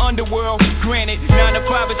workings of the underworld. Granted, 9 to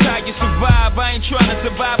 5 is how you survive. I ain't trying to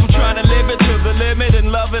survive, I'm trying to live it to the limit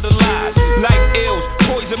and love it alive. Life ills,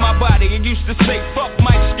 poison my body. It used to say, fuck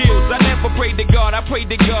my skills. I never prayed to God, I prayed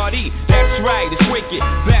to God. That's right, it's wicked.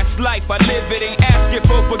 That's life, I live it. Ain't asking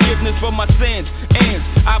for forgiveness for my sins. Ends,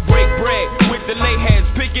 I break bread with the lay hands,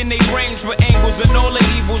 picking their brains for angles and all the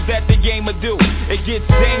evils that the game will do. It gets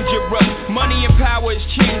dangerous. Money and power is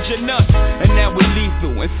changing us, and now we're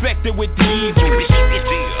lethal, infected with the evil.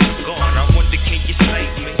 God, I wonder, can you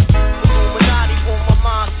save me? Illuminati want my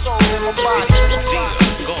mind, soul, and my body.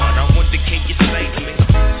 God, I wonder, can you save me?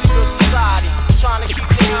 Secret society, trying to keep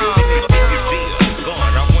me on.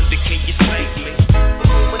 God, I wonder, can you save me?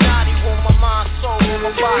 Illuminati want my mind, soul, and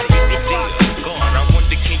my body. God, I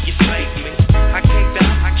wonder, can you save me? I can't die.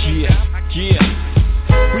 Yeah.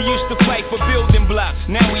 We used to fight for building blocks,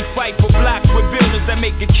 now we fight for blocks with builders that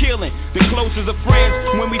make a killing. The closest of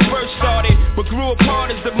friends when we first started, but grew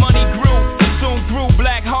apart as the money grew, and soon grew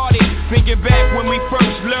black-hearted. Thinking back when we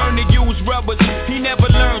first learned to use rubbers, he never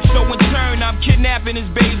learned, so in turn I'm kidnapping his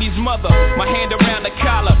baby's mother. My hand around the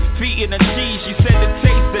collar, feet in the cheese. She said the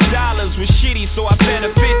taste of dollars was shitty, so I fed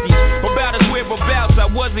her 50s. About his whereabouts, I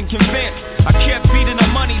wasn't convinced. I kept feeding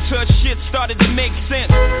her money till shit started to make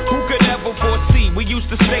sense. Who could ever foresee? We used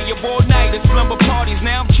to stay up all night at slumber parties.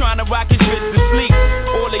 Now I'm trying to rock his bitch to sleep.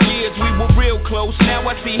 All the years we were real close. Now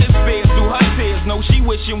I see his fears through her tears. No, she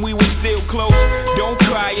wishing we were still close. Don't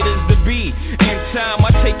cry, it is the beat. In time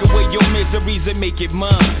I take away your miseries and make it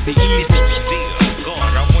mine. The easy.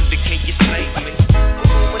 God, I wonder, can you save me?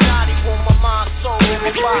 Illuminati want my mind, soul, and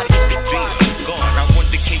my body. God, I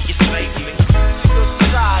wonder, can you save me? Secret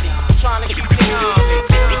society, trying to keep me on.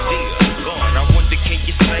 God, I wonder, can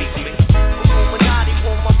you save me? Illuminati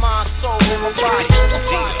want my mind, soul, and my body.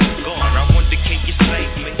 God, I wonder, can you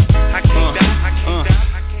save me? I can't die.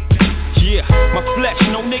 Yeah, my flesh,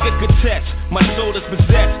 no nigga could test. My soul is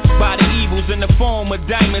possessed by the evils in the form of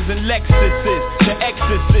diamonds and Lexuses. The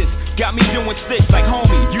exorcist got me doing sticks like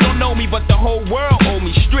homie. You don't know me, but the whole world owe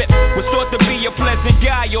me. Strip was thought to be a pleasant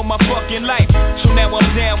guy all my fucking life, so now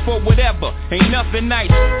I'm down for whatever. Ain't nothing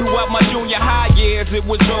nice. Throughout my junior high years, it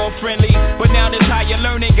was all friendly, but now this higher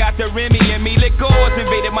learning got the Remy in me. Liquors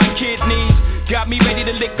invaded my kidneys, got me ready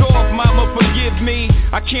to lick off. Mama, forgive me.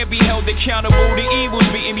 I can't be held accountable. The evil's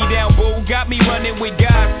beating me down, boo. Got me running with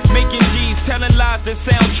guys, making G's, telling lies that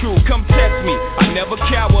sound true. Come test me, I never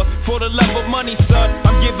cower. For the love of money, son,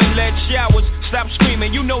 I'm giving lead showers. Stop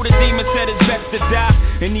screaming, you know the demon said it's best to die.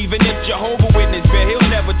 And even if Jehovah Witness, bet he'll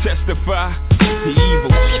never testify. The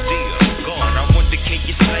evil. Dear God, I wonder, can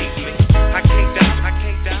you save me? I can't die.